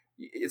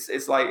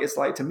 It's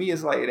like to me,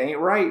 it's like it ain't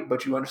right,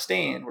 but you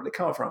understand where they're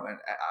coming from, and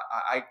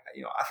I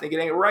think it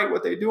ain't right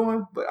what they're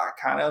doing, but I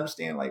kind of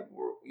understand, like,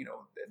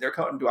 they're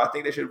coming. Do I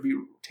think they should be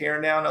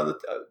tearing down other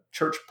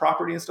church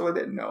property and stuff like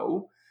that?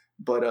 No,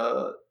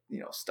 but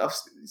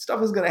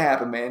stuff is gonna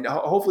happen, man.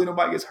 Hopefully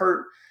nobody gets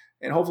hurt,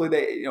 and hopefully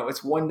they,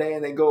 it's one day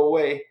and they go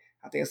away.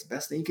 I think it's the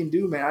best thing you can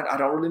do, man. I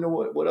don't really know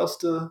what else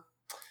to.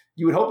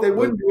 You would hope they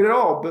wouldn't do it at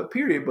all, but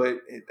period. But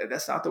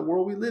that's not the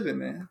world we live in,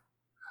 man.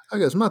 I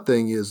guess my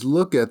thing is,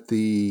 look at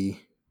in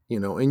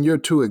your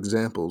two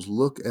examples,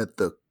 look at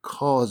the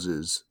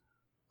causes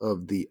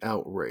of the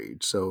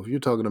outrage. So if you're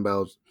talking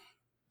about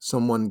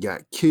someone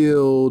got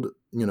killed,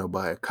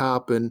 by a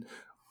cop, and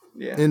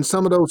in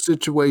some of those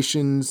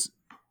situations,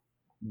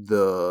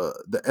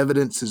 the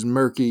evidence is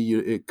murky.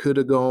 It could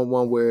have gone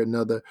one way or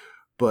another,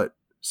 but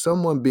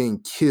someone being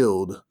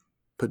killed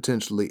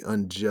potentially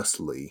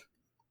unjustly,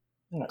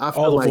 I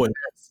feel like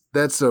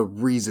that's a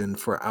reason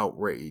for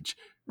outrage.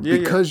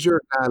 Because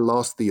your guy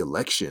lost the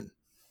election,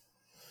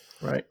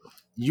 right?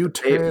 You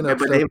turn up.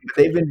 But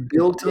they've been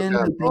built in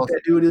to think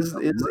that dude is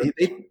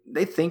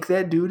they think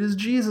that dude is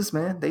Jesus,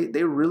 man.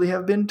 They really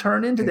have been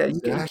turned into that. You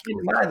can't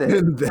deny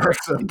that.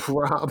 That's a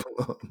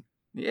problem.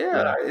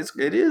 Yeah,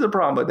 it is a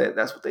problem, but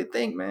that's what they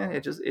think, man.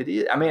 It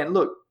is. I mean,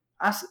 look,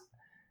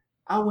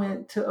 I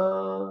went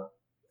to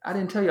I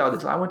didn't tell y'all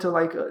this. I went to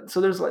like so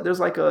there's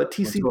like a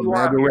TCBY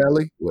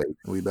rally. Wait,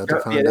 we about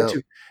to find out.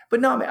 Too. But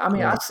no, man. I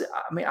mean,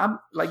 I'm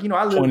like,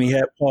 I live. 20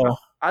 hat Paul.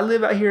 I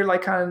live out here,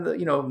 like, kind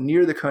of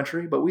near the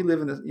country, but we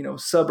live in the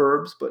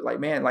suburbs. But like,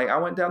 man, like, I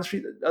went down the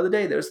street the other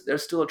day.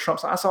 There's still a Trump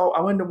sign.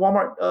 I went to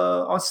Walmart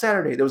on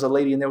Saturday. There was a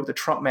lady in there with a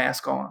Trump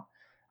mask on.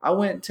 I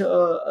went to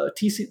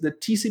the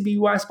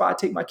TCBY spot I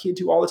take my kid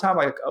to all the time,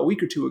 like a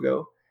week or two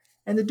ago,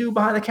 and the dude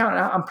behind the counter,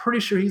 I'm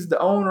pretty sure he's the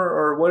owner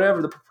or whatever,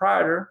 the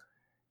proprietor.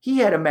 He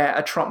had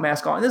a Trump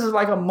mask on. And this is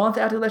like a month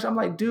after the election. I'm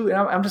like, dude, and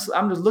I'm just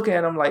looking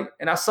at him like,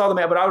 and I saw the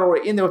man, but I was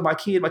already in there with my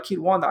kid. My kid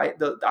wanted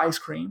the ice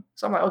cream.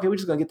 So I'm like, okay, we're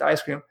just gonna get the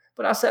ice cream.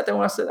 But I sat there I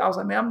was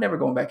like, man, I'm never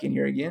going back in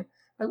here again.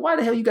 Like, why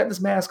the hell you got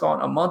this mask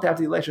on a month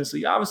after the election? So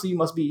you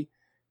must be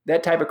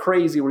that type of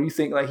crazy where you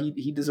think like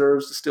he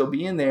deserves to still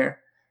be in there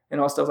and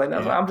all stuff like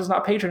that. Yeah. I'm just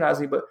not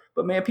patronizing,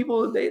 but man,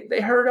 people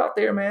they hurt out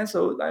there, man.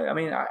 So I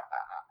mean, I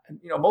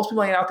most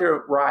people ain't out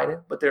there riding,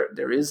 but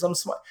there is some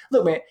smart.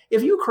 Look, man,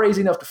 if you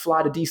crazy enough to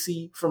fly to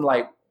DC from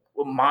like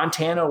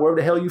Montana or wherever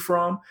the hell you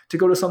from to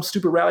go to some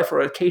stupid rally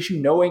for a case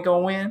you know ain't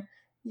gonna win,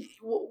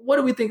 what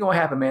do we think gonna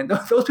happen, man?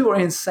 Those people are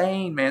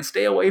insane, man.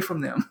 Stay away from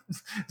them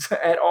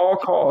at all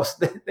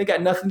costs. They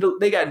got nothing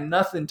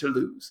to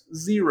lose.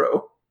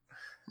 Zero.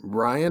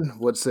 Ryan,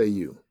 what say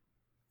you?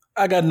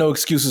 I got no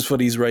excuses for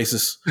these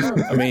racists.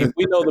 I mean,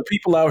 we know the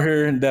people out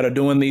here that are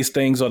doing these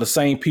things are the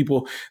same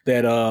people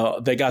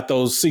that they got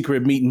those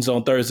secret meetings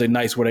on Thursday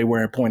nights where they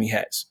wearing pointy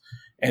hats.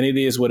 And it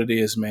is what it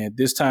is, man.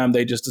 This time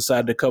they just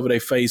decided to cover their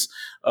face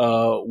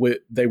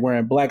they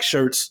wearing black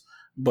shirts,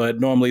 but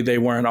normally they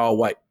wearing all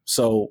white.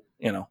 So,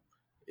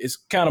 it's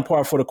kind of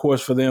par for the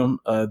course for them.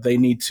 They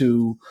need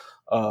to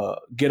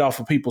get off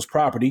of people's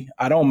property.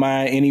 I don't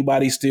mind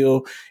anybody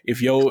still.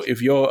 If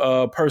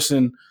your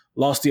person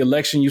lost the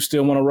election, you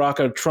still want to rock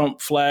a Trump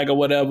flag or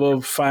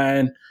whatever,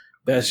 fine.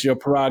 That's your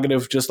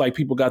prerogative. Just like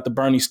people got the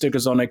Bernie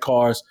stickers on their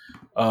cars,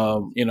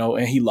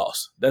 and he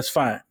lost. That's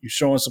fine. You're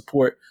showing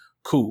support.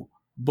 Cool.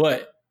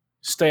 But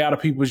stay out of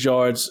people's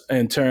yards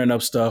and tearing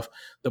up stuff.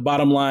 The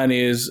bottom line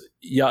is,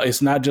 y'all,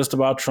 it's not just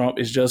about Trump.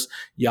 It's just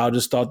y'all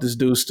just thought this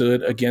dude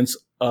stood against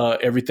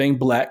everything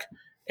black.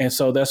 And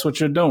so that's what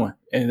you're doing.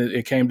 And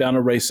it came down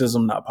to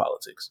racism, not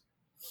politics.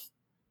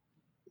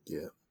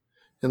 Yeah.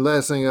 And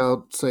last thing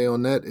I'll say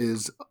on that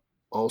is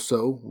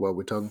also, while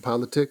we're talking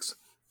politics,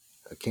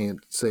 I can't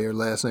say her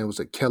last name, was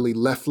it Kelly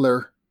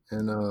Loeffler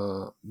in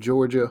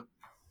Georgia?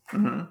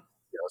 Mm-hmm.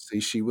 Y'all see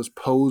she was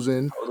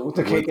posing with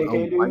the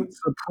KKK a white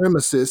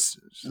supremacist.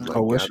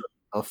 Got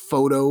a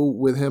photo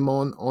with him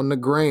on the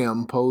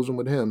gram, posing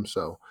with him.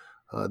 So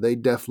they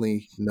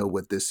definitely know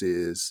what this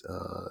is.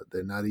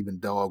 They're not even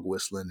dog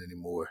whistling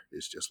anymore.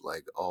 It's just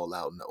like all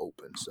out in the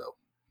open. So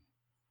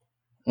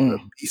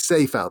be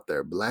safe out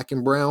there. Black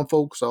and brown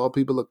folks, all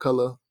people of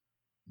color,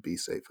 be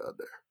safe out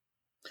there.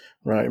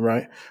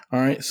 Right. All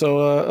right.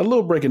 So a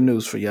little breaking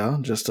news for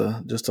y'all, just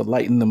to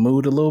lighten the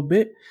mood a little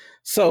bit.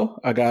 So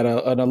I got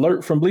an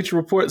alert from Bleacher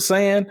Report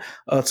saying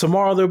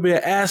tomorrow there'll be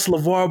an Ask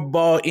LeVar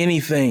Ball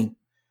Anything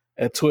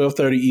at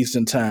 12:30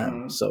 Eastern time.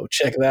 Mm-hmm. So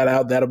check that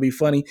out. That'll be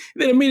funny.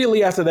 Then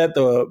immediately after that,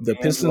 the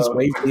Pistons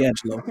wave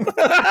D'Angelo.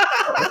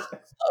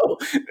 So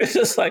it's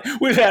just like,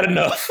 we've had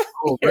enough.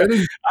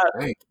 Already?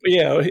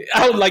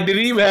 I was like, did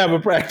he even have a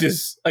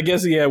practice? I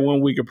guess he had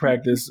 1 week of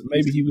practice.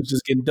 Maybe he was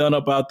just getting done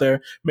up out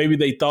there. Maybe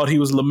they thought he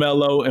was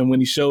LaMelo, and when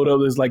he showed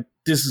up, it's like,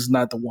 this is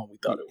not the one we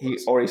thought it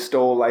was. He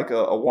stole like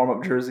a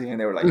warm-up jersey, and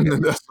they were like, he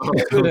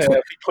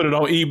put it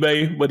on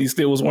eBay, but he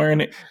still was wearing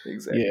it.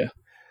 Exactly. Yeah.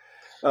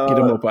 Get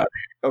him up out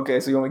here.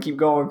 Okay, so you want me to keep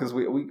going because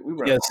we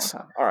run out of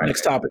time. All right.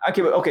 Next topic.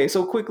 Okay,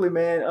 so quickly,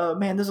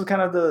 man. This is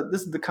kind of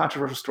the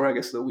controversial story, I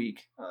guess, of the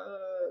week.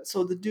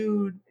 So the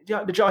dude,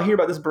 did y'all hear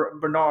about this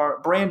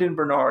Brandon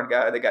Bernard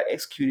guy that got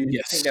executed?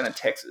 Yes. I think down in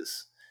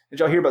Texas. Did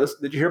y'all hear about this?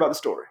 Did you hear about the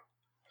story?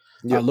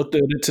 Yep. I looked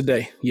at it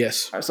today.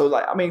 Yes. All right, so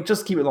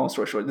just to keep it long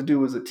story short, the dude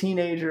was a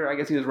teenager. I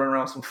guess he was running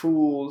around with some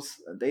fools.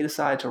 They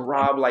decided to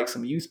rob like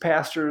some youth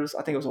pastors.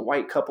 I think it was a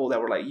white couple that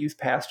were like youth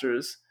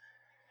pastors.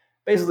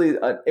 Basically,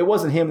 it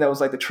wasn't him that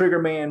was like the trigger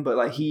man, but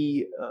like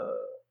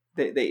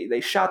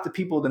they shot the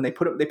people. Then they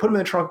put him in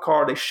the trunk of the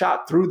car. They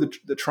shot through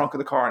the trunk of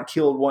the car and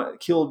killed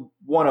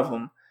one of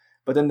them.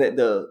 But then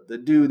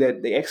the dude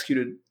that they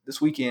executed this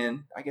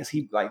weekend, I guess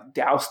he like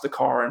doused the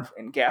car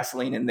in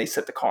gasoline and they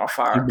set the car on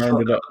fire. He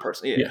burned it up. The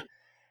person, yeah.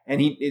 And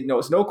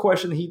it's no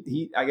question.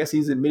 He I guess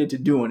he's admitted to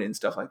doing it and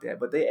stuff like that.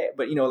 But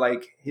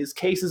like his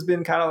case has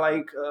been kind of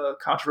like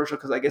controversial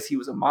because I guess he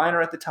was a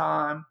minor at the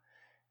time.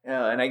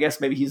 And I guess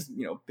maybe he's,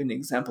 been an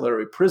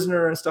exemplary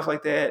prisoner and stuff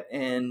like that.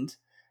 And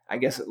I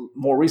guess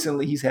more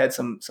recently he's had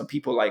some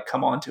people like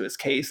come onto his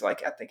case,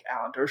 like I think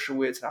Alan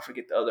Dershowitz, and I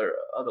forget the other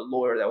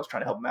lawyer that was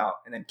trying to help him out.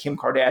 And then Kim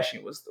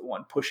Kardashian was the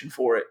one pushing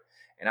for it.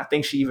 And I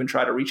think she even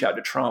tried to reach out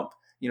to Trump,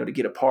 to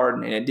get a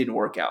pardon, and it didn't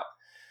work out.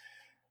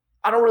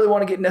 I don't really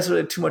want to get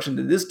necessarily too much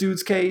into this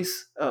dude's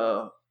case.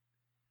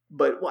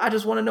 But I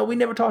just want to know, we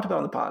never talked about it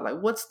on the pod. Like,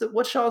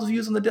 what's y'all's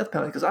views on the death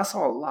penalty? Because I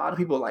saw a lot of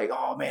people like,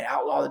 oh man,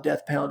 outlaw the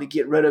death penalty,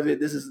 get rid of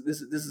it. This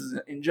is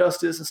an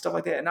injustice and stuff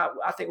like that. And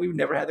I think we've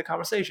never had the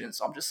conversation.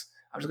 So I'm just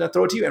gonna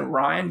throw it to you. And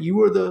Ryan, you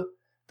were the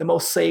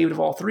most saved of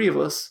all three of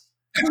us.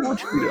 Why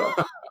don't you read it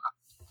off?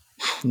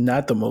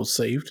 Not the most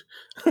saved.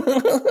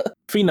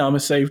 Phenom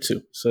is saved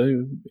too. So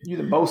you're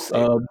the most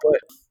saved. But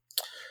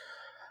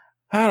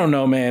I don't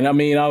know, man. I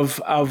mean,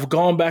 I've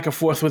gone back and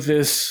forth with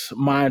this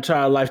my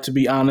entire life, to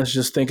be honest,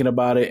 just thinking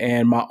about it.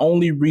 And my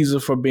only reason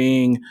for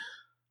being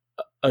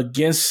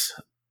against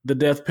the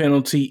death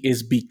penalty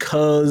is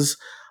because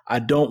I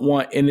don't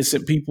want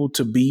innocent people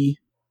to be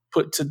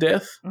put to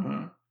death.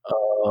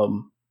 Mm-hmm.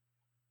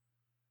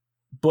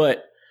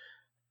 But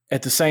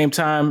at the same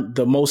time,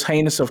 the most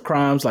heinous of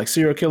crimes, like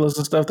serial killers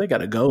and stuff, they got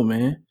to go,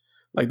 man.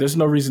 Like, there's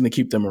no reason to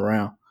keep them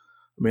around.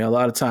 I mean, a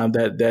lot of time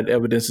that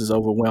evidence is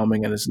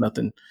overwhelming and there's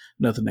nothing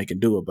they can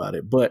do about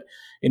it. But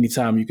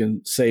anytime you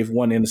can save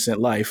one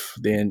innocent life,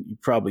 then you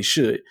probably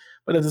should.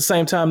 But at the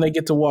same time, they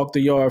get to walk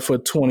the yard for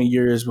 20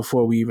 years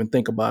before we even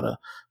think about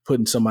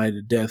putting somebody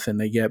to death. And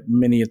they get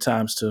many a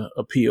times to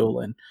appeal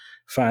and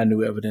find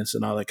new evidence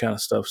and all that kind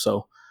of stuff.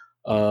 So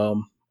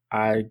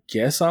I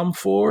guess I'm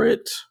for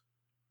it.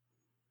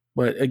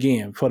 But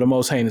again, for the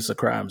most heinous of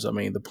crimes, I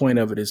mean, the point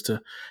of it is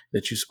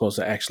that you're supposed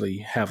to actually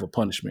have a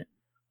punishment.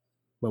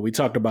 But we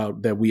talked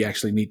about that we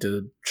actually need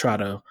to try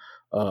to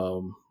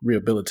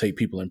rehabilitate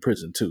people in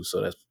prison too.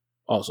 So that's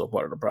also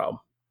part of the problem.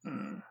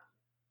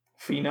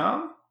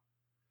 Phenom?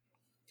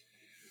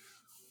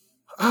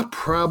 I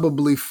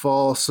probably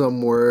fall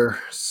somewhere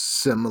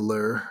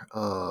similar.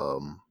 I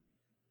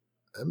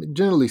mean,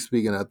 generally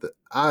speaking,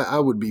 I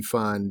would be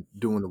fine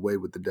doing away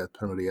with the death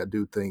penalty. I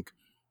do think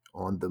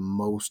on the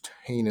most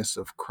heinous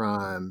of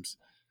crimes,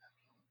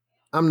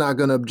 I'm not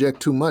going to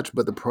object too much.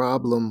 But the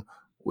problem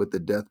with the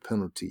death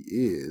penalty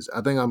is,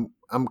 I think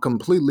I'm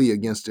completely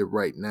against it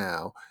right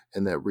now,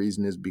 and that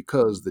reason is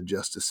because the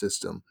justice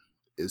system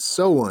is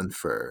so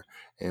unfair,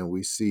 and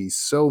we see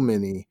so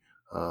many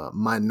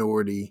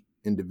minority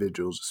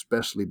individuals,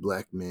 especially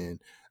Black men,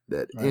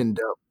 that end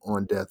up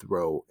on death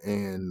row,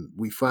 and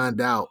we find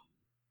out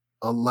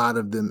a lot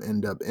of them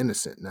end up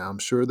innocent. Now, I'm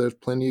sure there's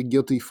plenty of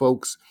guilty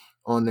folks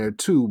on there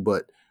too,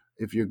 but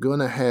if you're going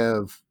to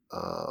have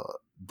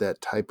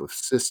that type of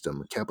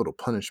system, a capital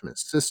punishment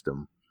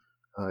system,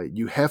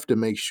 you have to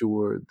make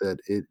sure that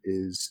it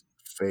is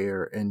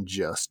fair and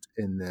just,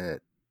 in that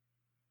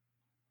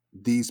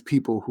these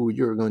people who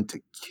you're going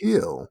to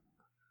kill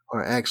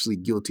are actually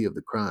guilty of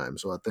the crime.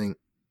 So I think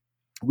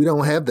we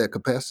don't have that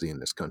capacity in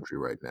this country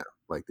right now.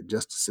 Like, the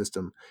justice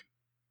system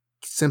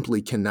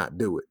simply cannot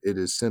do it. It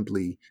is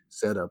simply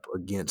set up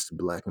against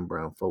Black and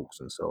brown folks.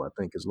 And so I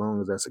think as long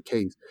as that's the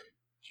case,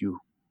 you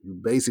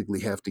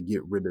basically have to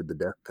get rid of the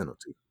death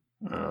penalty,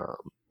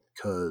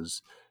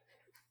 because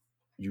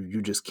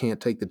you just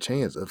can't take the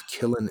chance of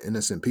killing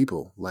innocent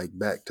people, like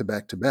back to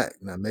back to back.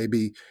 Now,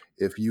 maybe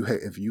if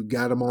you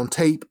got them on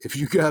tape, if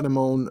you got them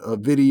on a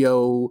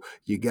video,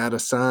 you got a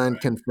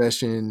signed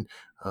confession,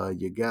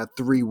 you got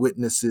 3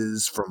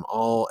 witnesses from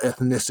all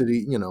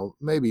ethnicity,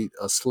 maybe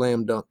a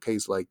slam dunk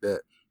case like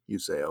that, you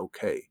say,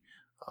 okay.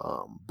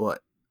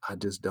 But I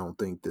just don't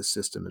think this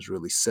system is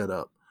really set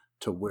up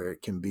to where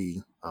it can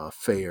be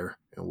fair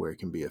and where it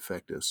can be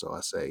effective. So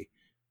I say,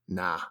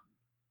 nah.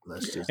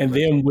 And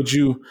then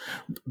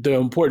the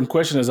important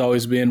question has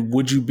always been,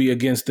 would you be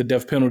against the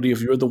death penalty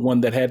if you're the one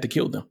that had to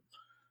kill them?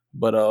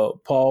 But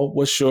Paul,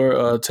 what's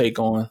your take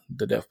on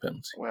the death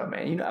penalty? Well,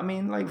 man, I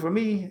mean, like, for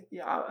me,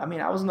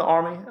 I was in the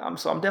Army,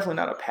 so I'm definitely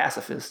not a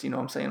pacifist, you know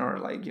what I'm saying? Or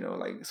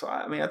so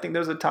I think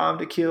there's a time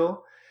to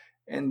kill.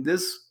 And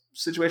this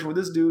situation with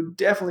this dude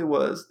definitely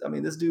was,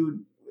 this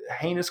dude,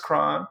 heinous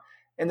crime.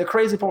 And the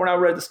crazy part, when I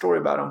read the story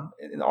about him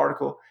in the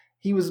article,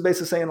 he was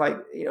basically saying, like,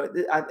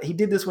 he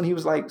did this when he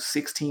was like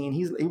 16.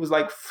 He was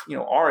like,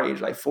 our age,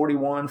 like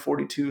 41,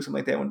 42, something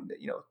like that, when,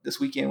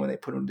 this weekend when they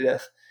put him to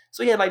death.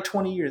 So he had like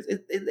 20 years.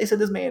 They said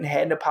this man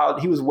hadn't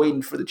apologized. He was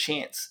waiting for the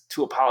chance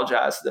to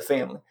apologize to the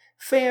family.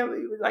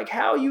 Like,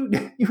 how you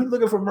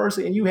looking for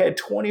mercy, and you had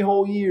 20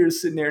 whole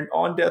years sitting there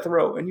on death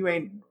row, and you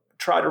ain't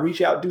tried to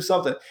reach out, do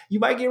something. You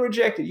might get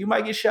rejected. You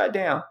might get shot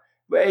down.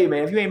 But hey,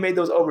 man, if you ain't made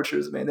those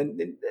overtures, man,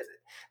 then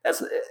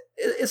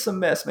it's a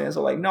mess, man.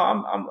 So, like, no,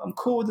 I'm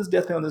cool with this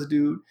death penalty on this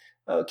dude.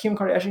 Kim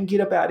Kardashian,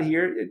 get up out of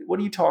here. What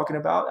are you talking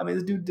about? I mean,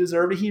 this dude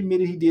deserved it. He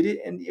admitted he did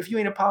it, and if you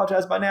ain't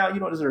apologized by now, you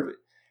don't deserve it.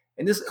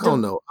 And this, I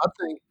don't know.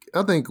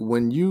 I think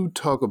when you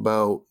talk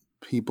about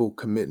people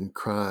committing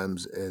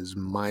crimes as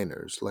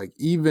minors, like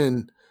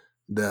even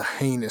the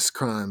heinous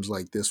crimes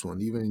like this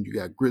one, even you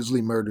got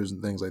grisly murders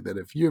and things like that.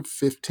 If you're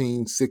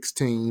 15,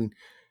 16,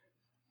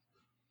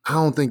 I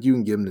don't think you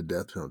can give them the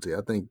death penalty.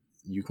 I think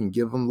you can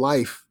give them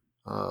life.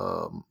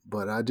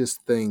 But I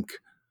just think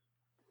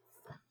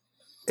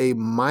a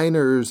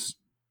minor's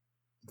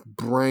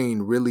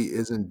brain really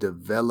isn't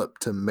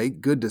developed to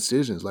make good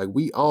decisions. Like,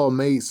 we all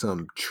made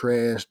some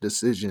trash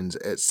decisions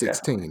at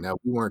 16. Yeah. Now,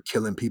 we weren't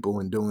killing people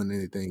and doing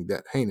anything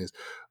that heinous,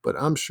 but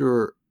I'm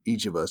sure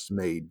each of us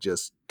made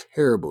just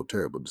terrible,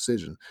 terrible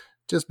decisions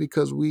just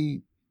because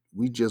we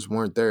just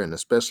weren't there. And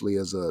especially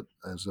as a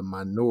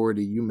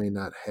minority, you may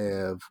not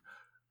have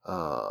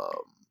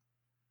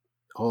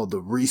all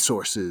the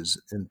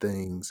resources and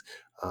things.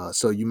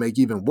 So you make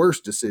even worse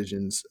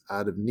decisions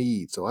out of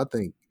need. So I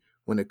think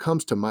when it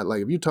comes to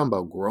if you're talking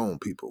about grown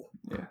people,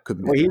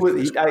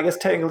 I guess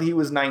technically he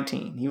was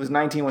 19. He was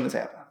 19 when this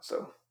happened.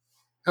 So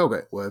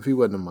okay, well, if he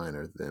wasn't a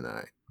minor, then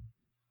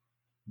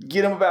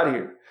get him about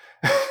here.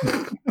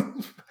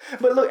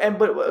 But look,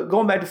 but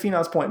going back to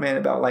Phenom's point, man,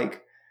 about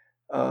like,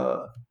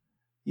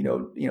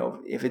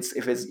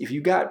 if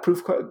you got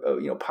proof,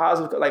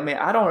 positive, like, man,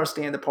 I don't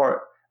understand the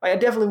part. Like, I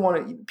definitely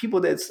want people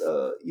that's,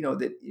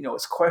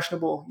 it's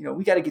questionable.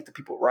 We got to get the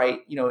people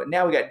right.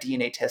 Now we got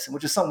DNA testing,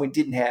 which is something we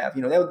didn't have.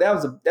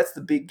 That's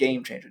the big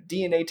game changer.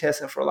 DNA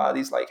testing for a lot of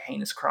these like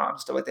heinous crimes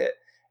and stuff like that.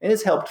 and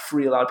it's helped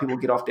free a lot of people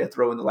get off death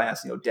row in the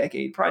last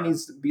decade. Probably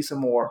needs to be some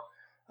more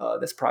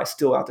that's probably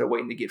still out there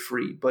waiting to get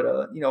free, but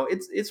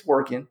it's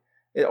working,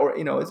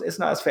 it's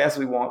not as fast as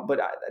we want, but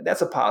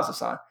that's a positive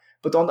sign.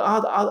 But on the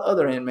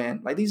other end,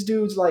 man, like these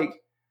dudes, like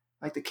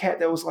the cat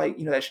that was like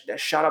that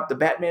shot up the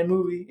Batman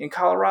movie in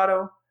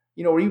Colorado.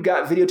 Where you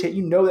got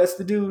videotape, that's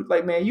the dude.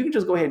 Like, man, you can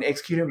just go ahead and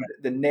execute him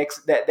the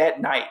next that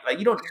night. Like,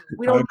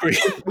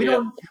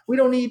 we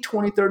don't need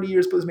 20, 30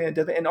 years to put this man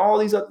to death. And all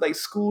these other, like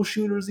school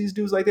shooters, these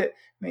dudes like that,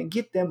 man,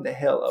 get them the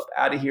hell up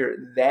out of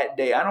here that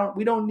day. I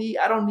don't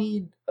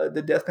need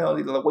the death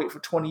penalty to wait for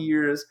 20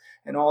 years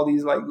and all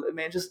these, like,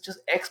 man, just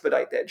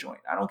expedite that joint.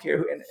 I don't care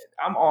who, and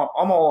I'm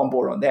all on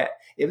board on that.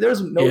 If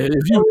there's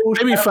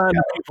maybe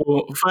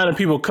finding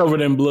people covered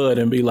in blood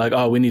and be like,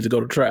 oh, we need to go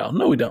to trial.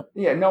 No, we don't.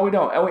 Yeah, no, we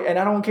don't. And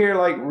I don't care,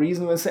 like,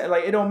 reason and say,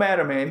 like, it don't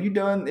matter, man. If you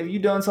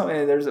done something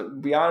and there's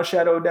beyond a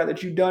shadow of doubt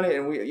that you've done it,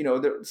 and we,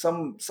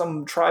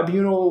 some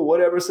tribunal,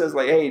 whatever, says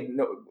like, hey,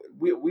 no,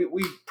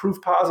 we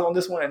proof positive on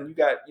this one, and you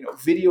got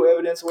video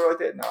evidence or whatever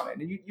like that. No, man,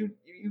 you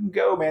can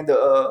go, man.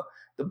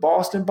 The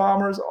Boston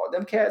bombers, all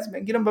them cats,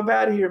 man, get them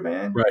out of here,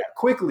 man. Right.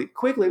 Quickly.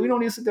 We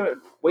don't need to sit there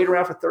and wait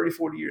around for 30,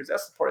 40 years.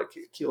 That's the part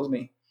that kills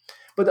me.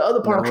 But the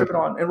other part I'm tripping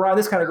on, and Ryan,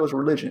 this kind of goes to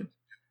religion.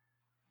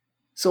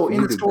 So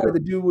in the story,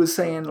 the dude was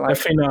saying like,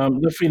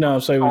 the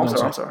phenom say,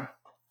 I'm sorry.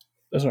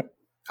 That's right.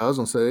 I was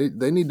gonna say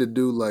they need to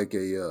do like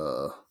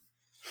a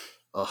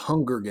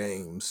Hunger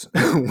Games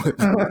with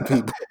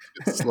people.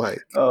 It's like,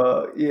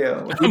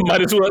 yeah, you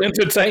might as well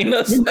entertain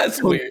us.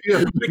 That's weird.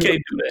 We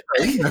can't do that.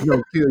 He's not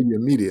gonna kill you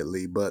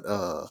immediately, but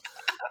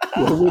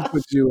we'll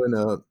put you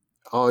in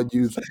all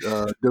you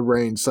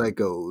deranged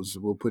psychos.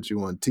 We'll put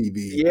you on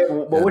TV. Yeah,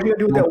 but what do you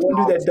do with that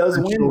one dude that does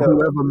win? Though?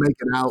 Whoever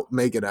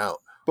make it out.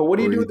 But what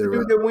do you do with the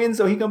dude that wins?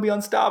 So he's gonna be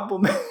unstoppable,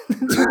 man.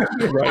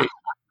 Right.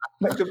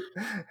 Like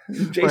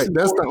Jason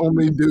that's the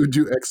only dude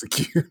you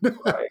execute.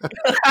 Right.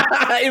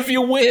 If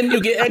you win,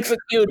 you get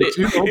executed. If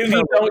you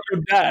don't,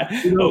 you die.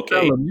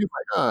 Okay. You're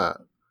like,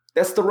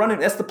 That's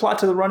the plot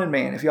to The Running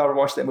Man. If y'all ever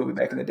watched that movie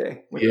back in the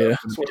day,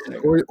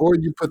 or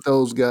you put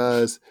those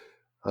guys,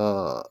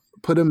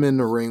 put them in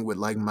the ring with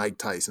like Mike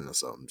Tyson or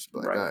something.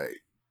 Like, all right,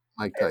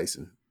 Mike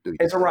Tyson.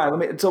 It's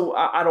Ryan. So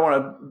I don't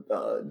want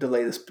to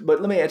delay this,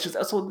 but let me ask you.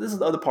 So this is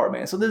the other part,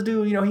 man. So this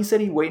dude, he said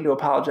he waiting to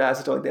apologize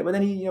and stuff like that, but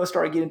then he,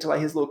 started getting into like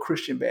his little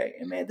Christian bag.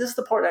 And man, this is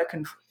the part that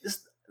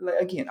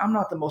again, I'm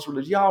not the most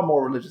religious. Y'all are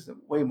more religious,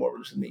 way more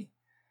religious than me.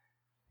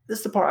 This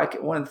is the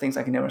part one of the things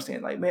I can never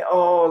understand. Like, man,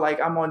 like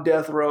I'm on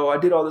death row. I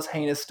did all this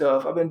heinous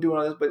stuff. I've been doing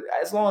all this, but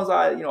as long as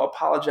I,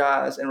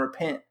 apologize and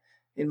repent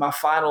in my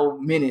final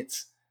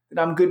minutes,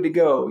 that I'm good to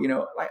go,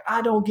 like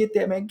I don't get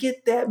that, man.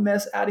 Get that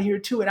mess out of here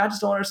too. And I just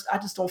don't understand. I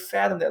just don't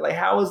fathom that. Like,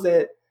 how is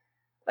that?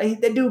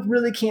 Like, that dude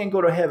really can't go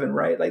to heaven,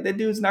 right? Like, that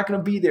dude's not going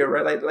to be there,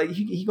 right? Like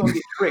he going to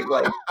get tricked.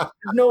 Like,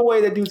 there's no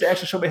way that dude's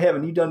actually show up in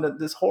heaven. You done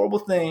this horrible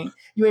thing.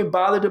 You ain't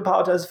bothered to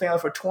apologize to family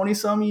for 20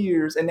 some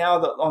years. And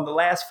now on the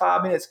last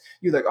 5 minutes,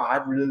 you're like, oh,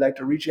 I'd really like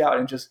to reach out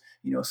and just,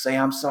 say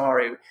I'm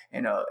sorry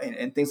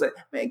and things like,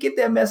 man, get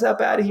that mess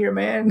up out of here,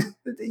 man.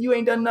 You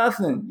ain't done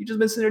nothing. You just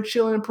been sitting there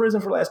chilling in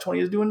prison for the last 20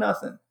 years doing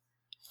nothing.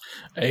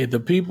 Hey, the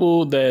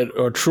people that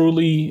are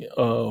truly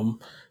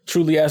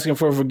asking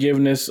for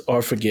forgiveness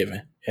are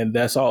forgiven. And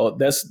that's all.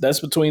 That's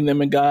between them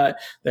and God.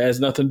 That has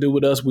nothing to do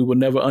with us. We will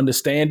never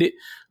understand it,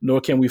 nor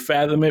can we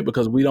fathom it,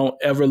 because we don't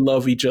ever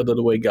love each other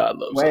the way God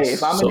loves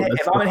us. If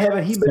I'm in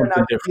heaven, he better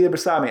not be there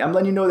beside me. I'm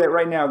letting you know that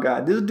right now,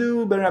 God. This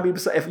dude better not be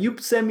beside. If you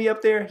send me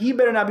up there, he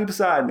better not be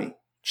beside me,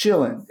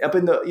 chilling up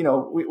in the,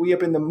 we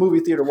up in the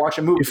movie theater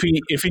watching movies.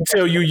 If he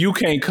tell you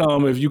can't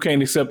come, if you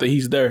can't accept that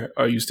he's there,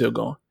 are you still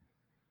going?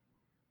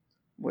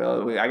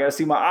 Well, I got to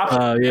see my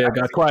options. Yeah,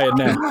 got quiet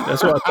now.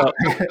 That's what I thought.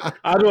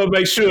 I do want to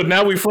make sure.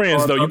 Now we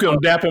friends, though. You can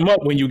dap him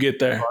up when you get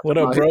there. What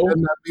up, bro? He better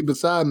not be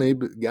beside me,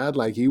 but God,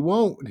 like, he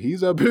won't.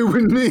 He's up here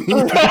with me.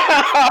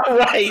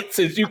 Right,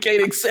 since you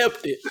can't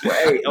accept it.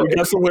 Right. We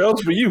got somewhere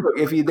else for you.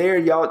 If you're there,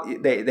 y'all,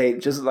 they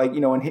just like,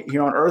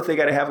 here on Earth, they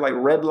got to have like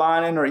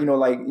redlining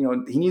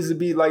or, he needs to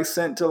be like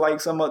sent to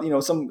like some place,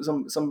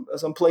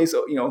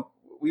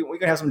 we're going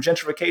to have some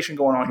gentrification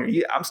going on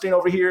here. I'm staying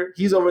over here.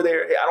 He's over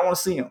there. Hey, I don't want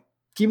to see him.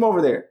 Keep them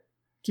over there.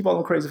 Keep all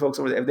them crazy folks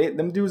over there. If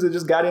them dudes that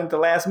just got in at the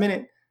last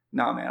minute,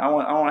 nah, man. I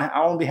want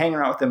to be hanging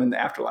around with them in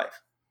the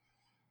afterlife.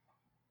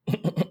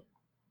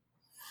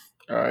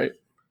 All right.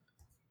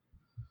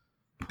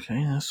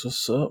 Okay, that's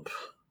what's up.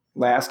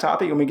 Last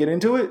topic. Let me get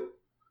into it.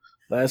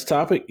 Last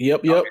topic.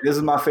 Yep. Okay, this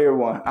is my favorite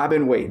one. I've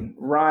been waiting,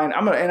 Ryan.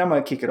 I'm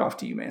gonna kick it off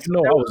to you, man. So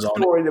I was on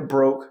it. Story that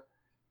broke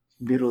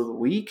middle of the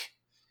week.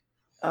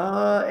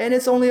 And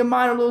it's only a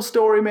minor little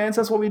story, man.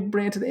 So that's what we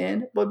bring it to the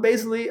end. But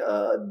basically,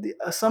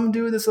 some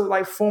dude that's a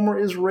like former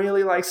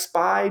Israeli like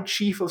spy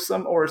chief of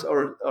some or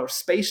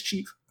space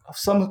chief of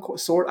some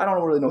sort. I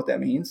don't really know what that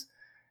means.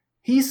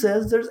 He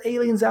says there's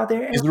aliens out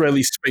there.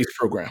 Israeli space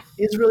program.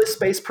 Israeli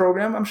space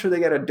program. I'm sure they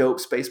got a dope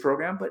space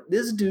program. But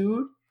this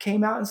dude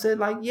came out and said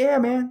like, yeah,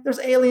 man, there's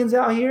aliens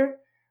out here.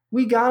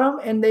 We got them,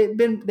 and they've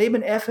been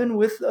effing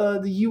with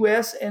the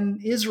U.S.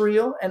 and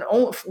Israel, and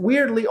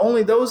weirdly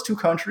only those two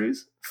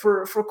countries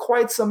for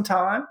quite some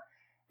time.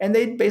 And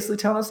they basically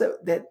telling us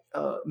that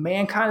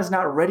mankind is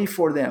not ready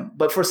for them.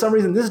 But for some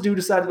reason, this dude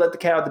decided to let the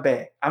cat out of the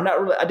bag. I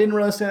didn't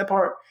really understand that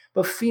part.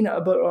 But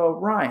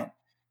Ryan,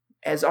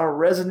 as our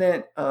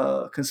resident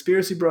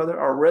conspiracy brother,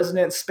 our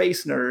resident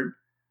space nerd,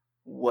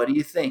 what do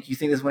you think? You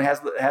think this one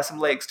has some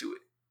legs to it?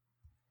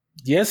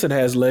 Yes, it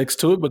has legs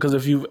to it, because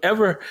if you've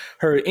ever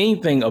heard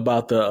anything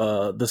about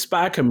the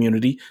spy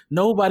community,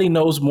 nobody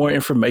knows more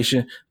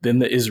information than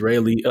the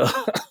Israeli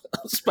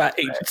spy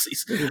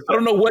agencies. I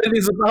don't know what it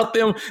is about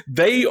them.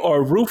 They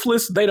are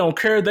ruthless. They don't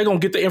care. They're going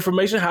to get the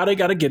information how they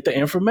got to get the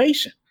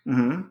information.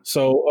 Mm-hmm.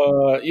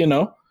 So,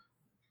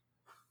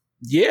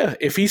 yeah,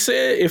 if he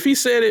said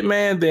it,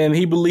 man, then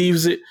he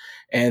believes it.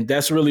 And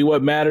that's really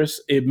what matters.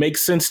 It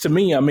makes sense to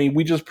me. I mean,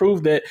 we just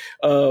proved that,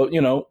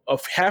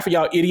 half of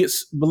y'all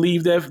idiots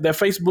believe that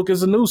Facebook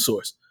is a news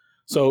source.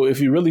 So if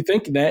you're really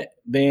thinking that,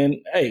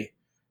 then, hey,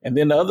 and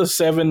then the other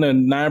 7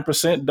 and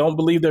 9% don't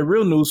believe they're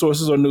real news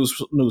sources or news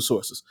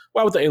sources.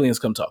 Why would the aliens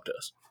come talk to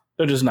us?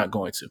 They're just not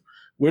going to.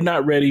 We're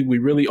not ready. We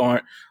really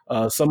aren't.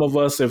 Some of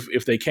us,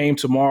 if they came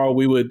tomorrow,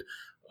 we would,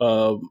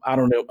 I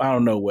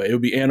don't know what. It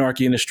would be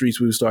anarchy in the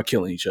streets. We would start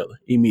killing each other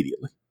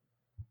immediately.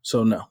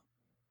 So no.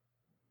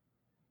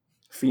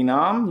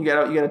 Phenom, you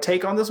got a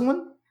take on this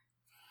one?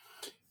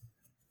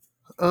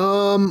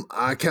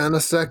 I kind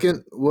of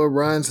second what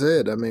Ryan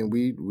said. I mean,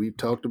 we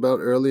talked about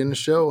early in the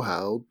show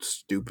how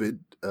stupid.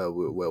 We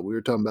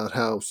were talking about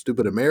how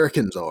stupid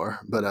Americans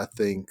are, but I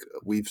think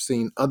we've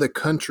seen other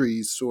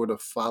countries sort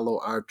of follow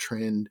our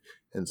trend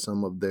in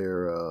some of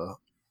their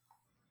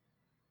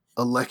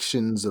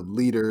elections of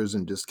leaders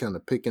and just kind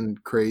of picking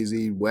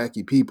crazy,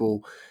 wacky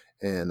people,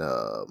 and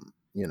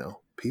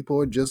people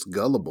are just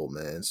gullible,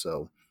 man.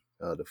 So.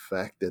 The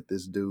fact that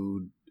this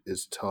dude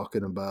is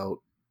talking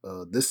about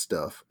this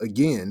stuff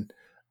again,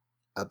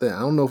 I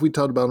don't know if we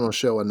talked about it on the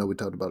show. I know we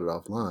talked about it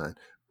offline,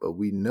 but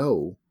we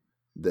know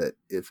that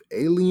if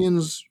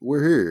aliens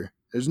were here,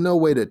 there's no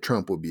way that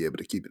Trump would be able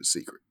to keep it a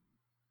secret.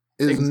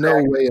 There's no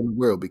way in the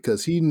world,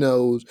 because he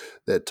knows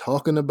that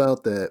talking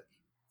about that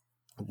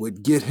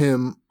would get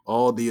him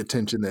all the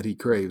attention that he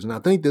craves. And I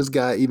think this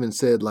guy even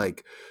said,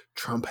 like,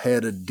 Trump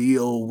had a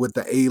deal with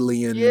the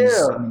aliens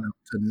to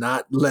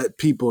not let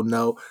people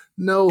know.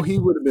 No, he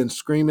would have been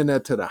screaming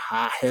that to the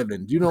high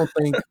heavens. You don't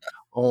think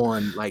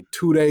on like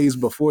 2 days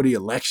before the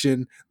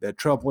election that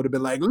Trump would have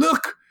been like,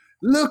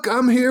 look,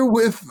 I'm here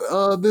with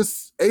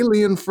this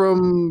alien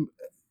from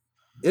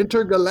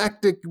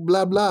intergalactic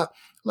blah, blah.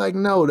 Like,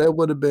 no, that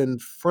would have been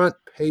front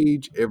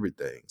page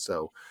everything.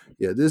 So,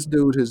 yeah, this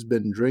dude has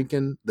been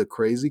drinking the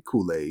crazy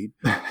Kool-Aid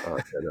that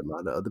a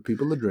lot of other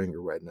people are drinking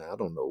right now. I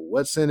don't know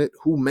what's in it,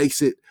 who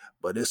makes it,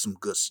 but it's some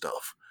good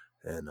stuff.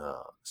 And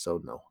so,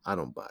 no, I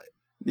don't buy it.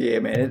 Yeah,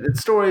 man. The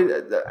story,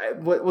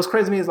 what was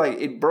crazy to me is like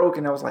it broke,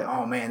 and I was like,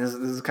 oh man, this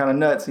is kind of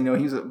nuts. You know,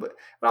 but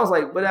I was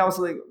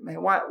like,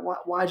 man,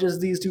 why just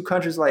these two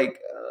countries? Like,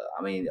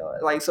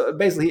 so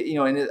basically, you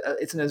know, and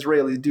it's an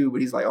Israeli dude,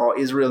 but he's like, oh,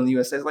 Israel and the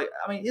USA. It's like,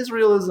 I mean,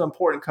 Israel is an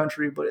important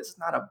country, but it's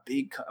not a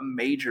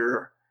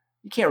major.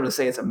 You can't really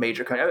say it's a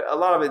major country. A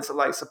lot of it's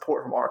like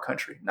support from our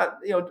country, not,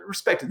 you know,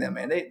 respect to them,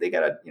 man. They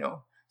got a, you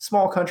know,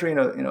 small country and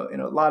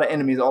a lot of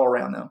enemies all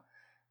around them.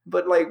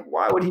 But like,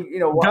 why would he? You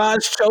know,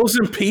 God's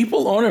chosen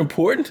people aren't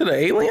important to the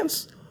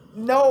aliens.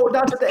 No,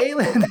 not to the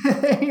aliens.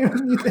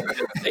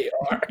 They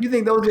are. You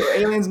think those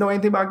aliens know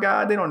anything about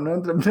God? They don't know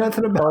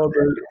nothing about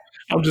it.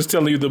 I'm just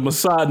telling you, the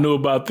Mossad knew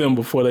about them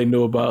before they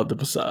knew about the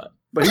Mossad.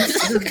 But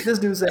this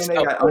dude's saying they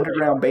got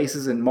underground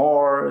bases in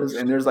Mars,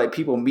 and there's like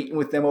people meeting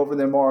with them over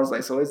there Mars.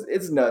 Like, so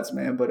it's nuts,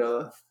 man. But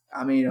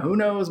I mean, who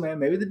knows, man?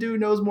 Maybe the dude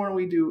knows more than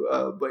we do.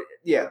 But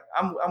yeah,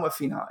 I'm a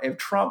phenom. If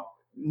Trump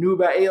knew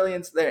about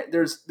aliens,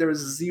 there's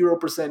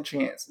 0%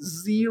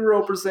 chance he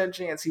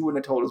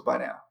wouldn't have told us by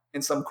now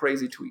in some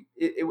crazy tweet.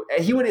 He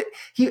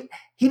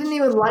didn't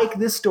even like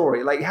this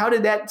story. Like, how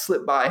did that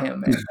slip by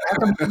him, man?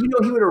 You know,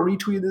 he would have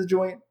retweeted this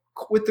joint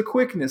with the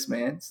quickness,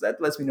 man. So that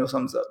lets me know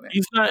something's up, man.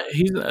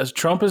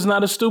 Trump is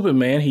not a stupid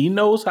man. He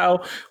knows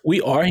how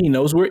we are. He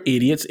knows we're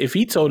idiots. If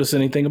he told us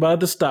anything about it,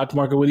 the stock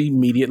market would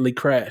immediately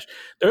crash.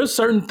 There are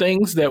certain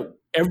things that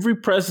every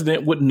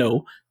president would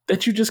know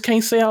that you just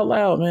can't say out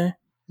loud, man.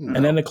 No.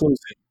 And that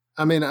includes it.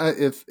 I mean,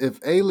 if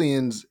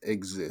aliens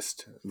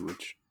exist,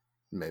 which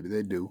maybe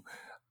they do,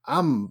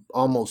 I'm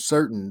almost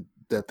certain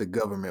that the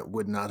government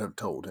would not have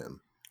told him.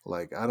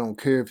 Like, I don't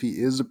care if he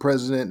is a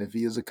president, if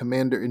he is a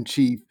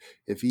commander-in-chief,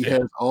 if he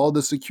has all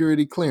the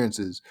security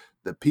clearances,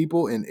 the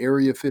people in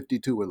Area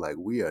 52 were like,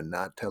 we are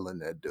not telling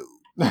that dude.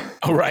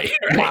 Right.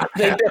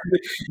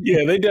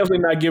 They definitely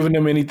not giving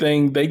him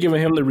anything. They giving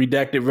him the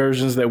redacted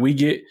versions that we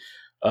get.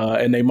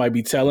 And they might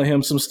be telling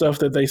him some stuff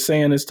that they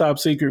saying is top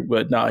secret,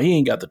 but no, he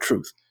ain't got the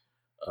truth.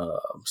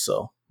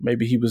 So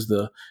maybe he was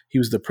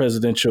the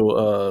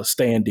presidential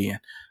stand-in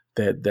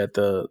that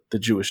the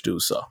Jewish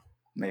dude saw.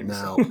 Maybe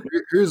now, so.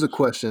 Here's a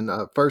question.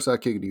 First, I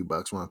kick it to you,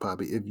 Box One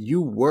Poppy. If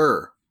you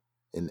were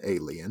an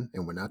alien,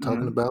 and we're not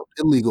talking about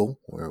illegal,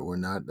 we're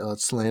not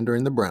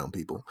slandering the brown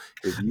people.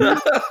 If you're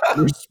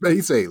a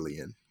space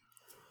alien,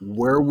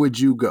 where would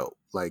you go?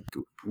 Like,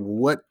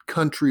 what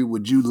country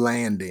would you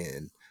land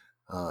in?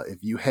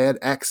 If you had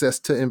access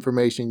to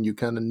information, you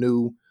kind of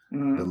knew the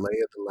lay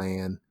of the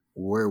land,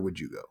 where would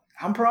you go?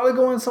 I'm probably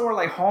going somewhere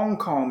like Hong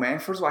Kong, man.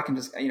 First of all, I can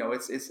just,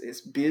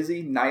 it's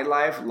busy,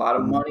 nightlife, a lot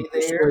of money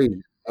there,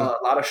 a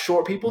lot of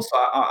short people. So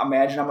I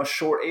imagine I'm a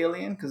short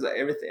alien because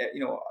everything,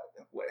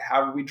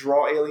 however we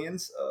draw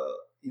aliens,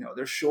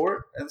 they're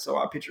short. And so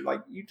I picture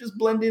like, you just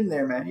blend in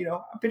there, man.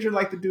 I picture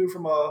like the dude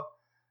from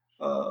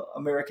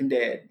American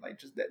Dad, like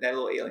just that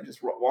little alien just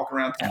walk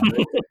around town.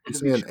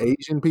 Saying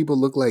Asian people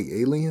look like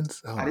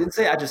aliens? I didn't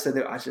say. I just said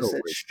that. I just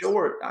said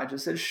short. I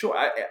just said short.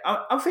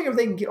 I'm thinking if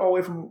they can get all the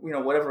way from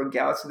whatever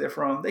galaxy they're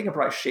from, they can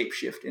probably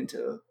shapeshift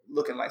into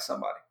looking like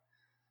somebody,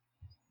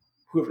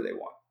 whoever they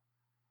want.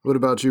 What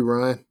about you,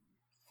 Ryan?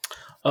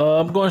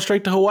 I'm going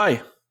straight to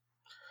Hawaii.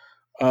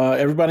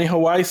 Everybody in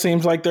Hawaii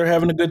seems like they're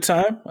having a good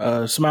time.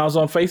 Smiles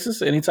on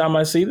faces anytime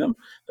I see them.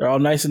 They're all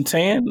nice and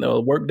tan. The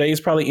work days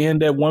probably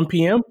end at 1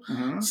 p.m.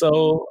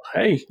 So,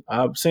 hey,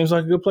 seems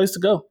like a good place to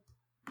go.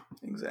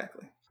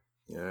 Exactly.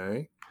 All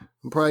right.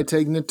 I'm probably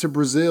taking it to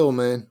Brazil,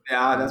 man.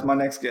 Yeah, that's my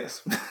next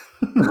guess.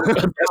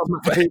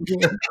 Take me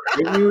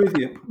with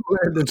you.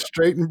 Landing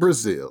straight in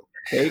Brazil.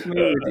 Take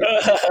me with you.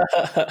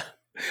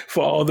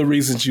 For all the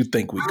reasons you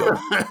think we go.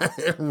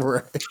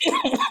 Right.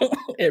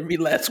 Every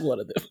last one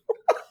of them.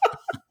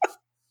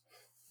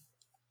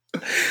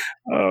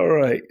 All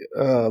right.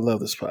 I love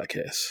this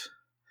podcast.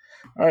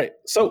 All right.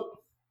 So,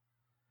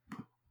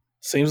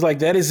 seems like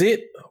that is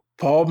it.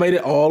 Paul made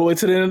it all the way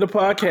to the end of the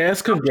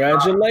podcast.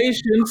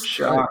 Congratulations.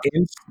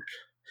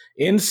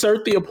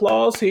 Insert the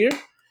applause here.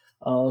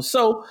 Let's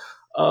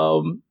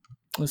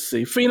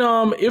see.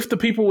 Phenom, if the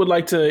people would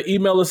like to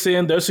email us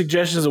in their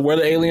suggestions of where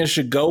the aliens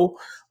should go,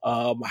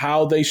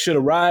 how they should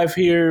arrive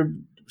here,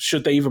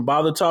 should they even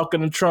bother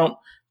talking to Trump?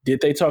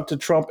 Did they talk to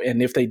Trump?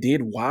 And if they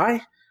did,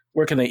 why?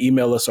 Where can they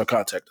email us or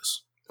contact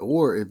us?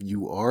 Or if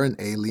you are an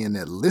alien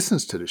that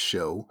listens to the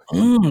show,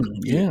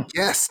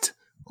 guest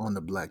on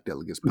the Black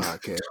Delegates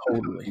podcast,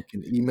 you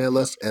can email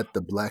us at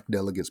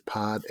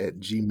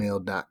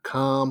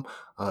theblackdelegatespod@gmail.com.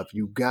 If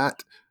you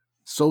got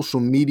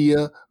social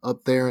media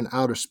up there in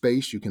outer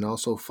space, you can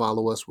also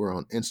follow us. We're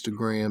on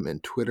Instagram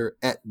and Twitter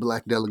at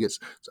Black Delegates.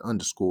 It's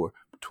 _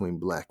 between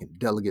Black and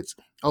Delegates.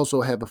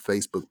 Also have a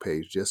Facebook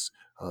page. Just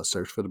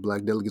search for the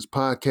Black Delegates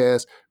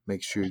podcast.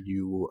 Make sure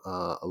you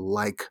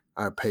like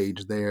our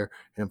page there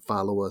and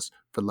follow us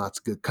for lots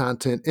of good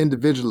content.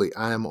 Individually,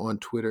 I am on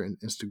Twitter and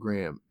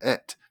Instagram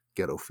at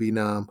Ghetto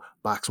Phenom.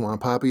 Boxwine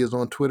Poppy is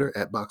on Twitter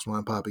at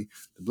Boxwine Poppy.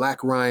 The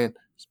Black Ryan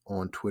is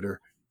on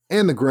Twitter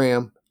and the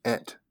gram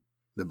at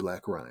The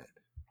Black Ryan.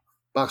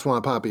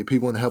 Boxwine Poppy, if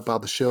people want to help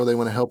out the show, they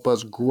want to help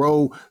us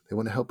grow, they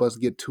want to help us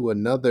get to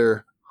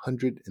another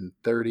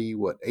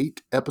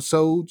 138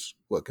 episodes,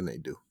 what can they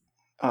do?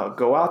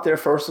 Go out there,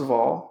 first of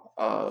all,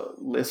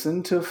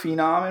 listen to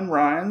Phenom and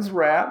Ryan's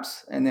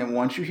raps, and then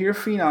once you hear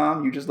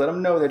Phenom, you just let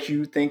them know that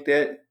you think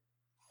that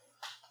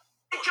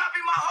copy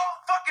my whole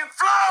fucking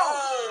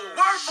flow,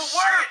 word for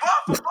word, bar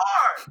for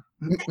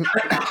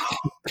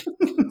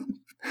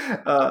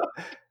bar.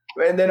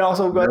 And then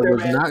also go out there,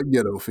 man. Not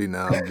Ghetto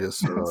Phenom,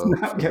 just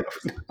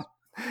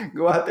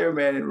go out there,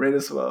 man, and rate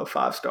us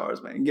 5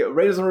 stars, man.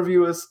 Rate us and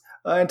review us,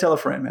 and tell a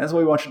friend, man. That's what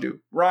we want you to do.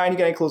 Ryan, you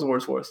got any closing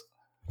words for us?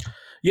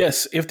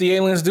 Yes, if the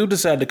aliens do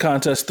decide to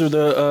contest through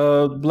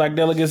the Black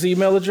Delegates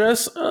email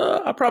address,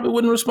 I probably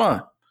wouldn't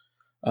respond.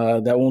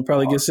 That won't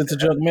probably get sent to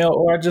junk mail,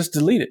 or I just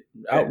delete it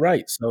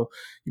outright. So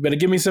you better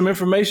give me some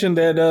information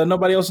that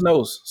nobody else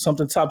knows,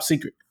 something top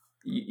secret.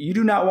 You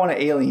do not want an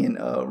alien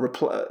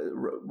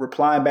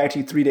replying back to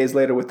you 3 days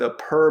later with a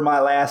per my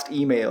last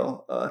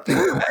email thing.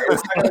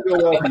 It's not going to go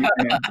well for you,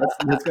 man.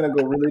 It's going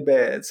to go really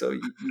bad. So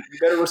you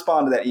better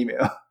respond to that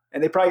email.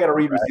 And they probably got a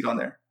read receipt on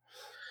there.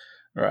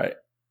 All right.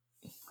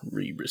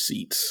 Read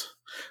receipts.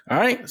 All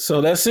right.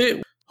 So that's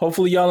it.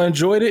 Hopefully y'all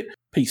enjoyed it.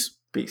 Peace.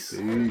 Peace.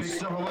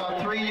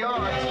 About 3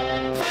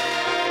 yards.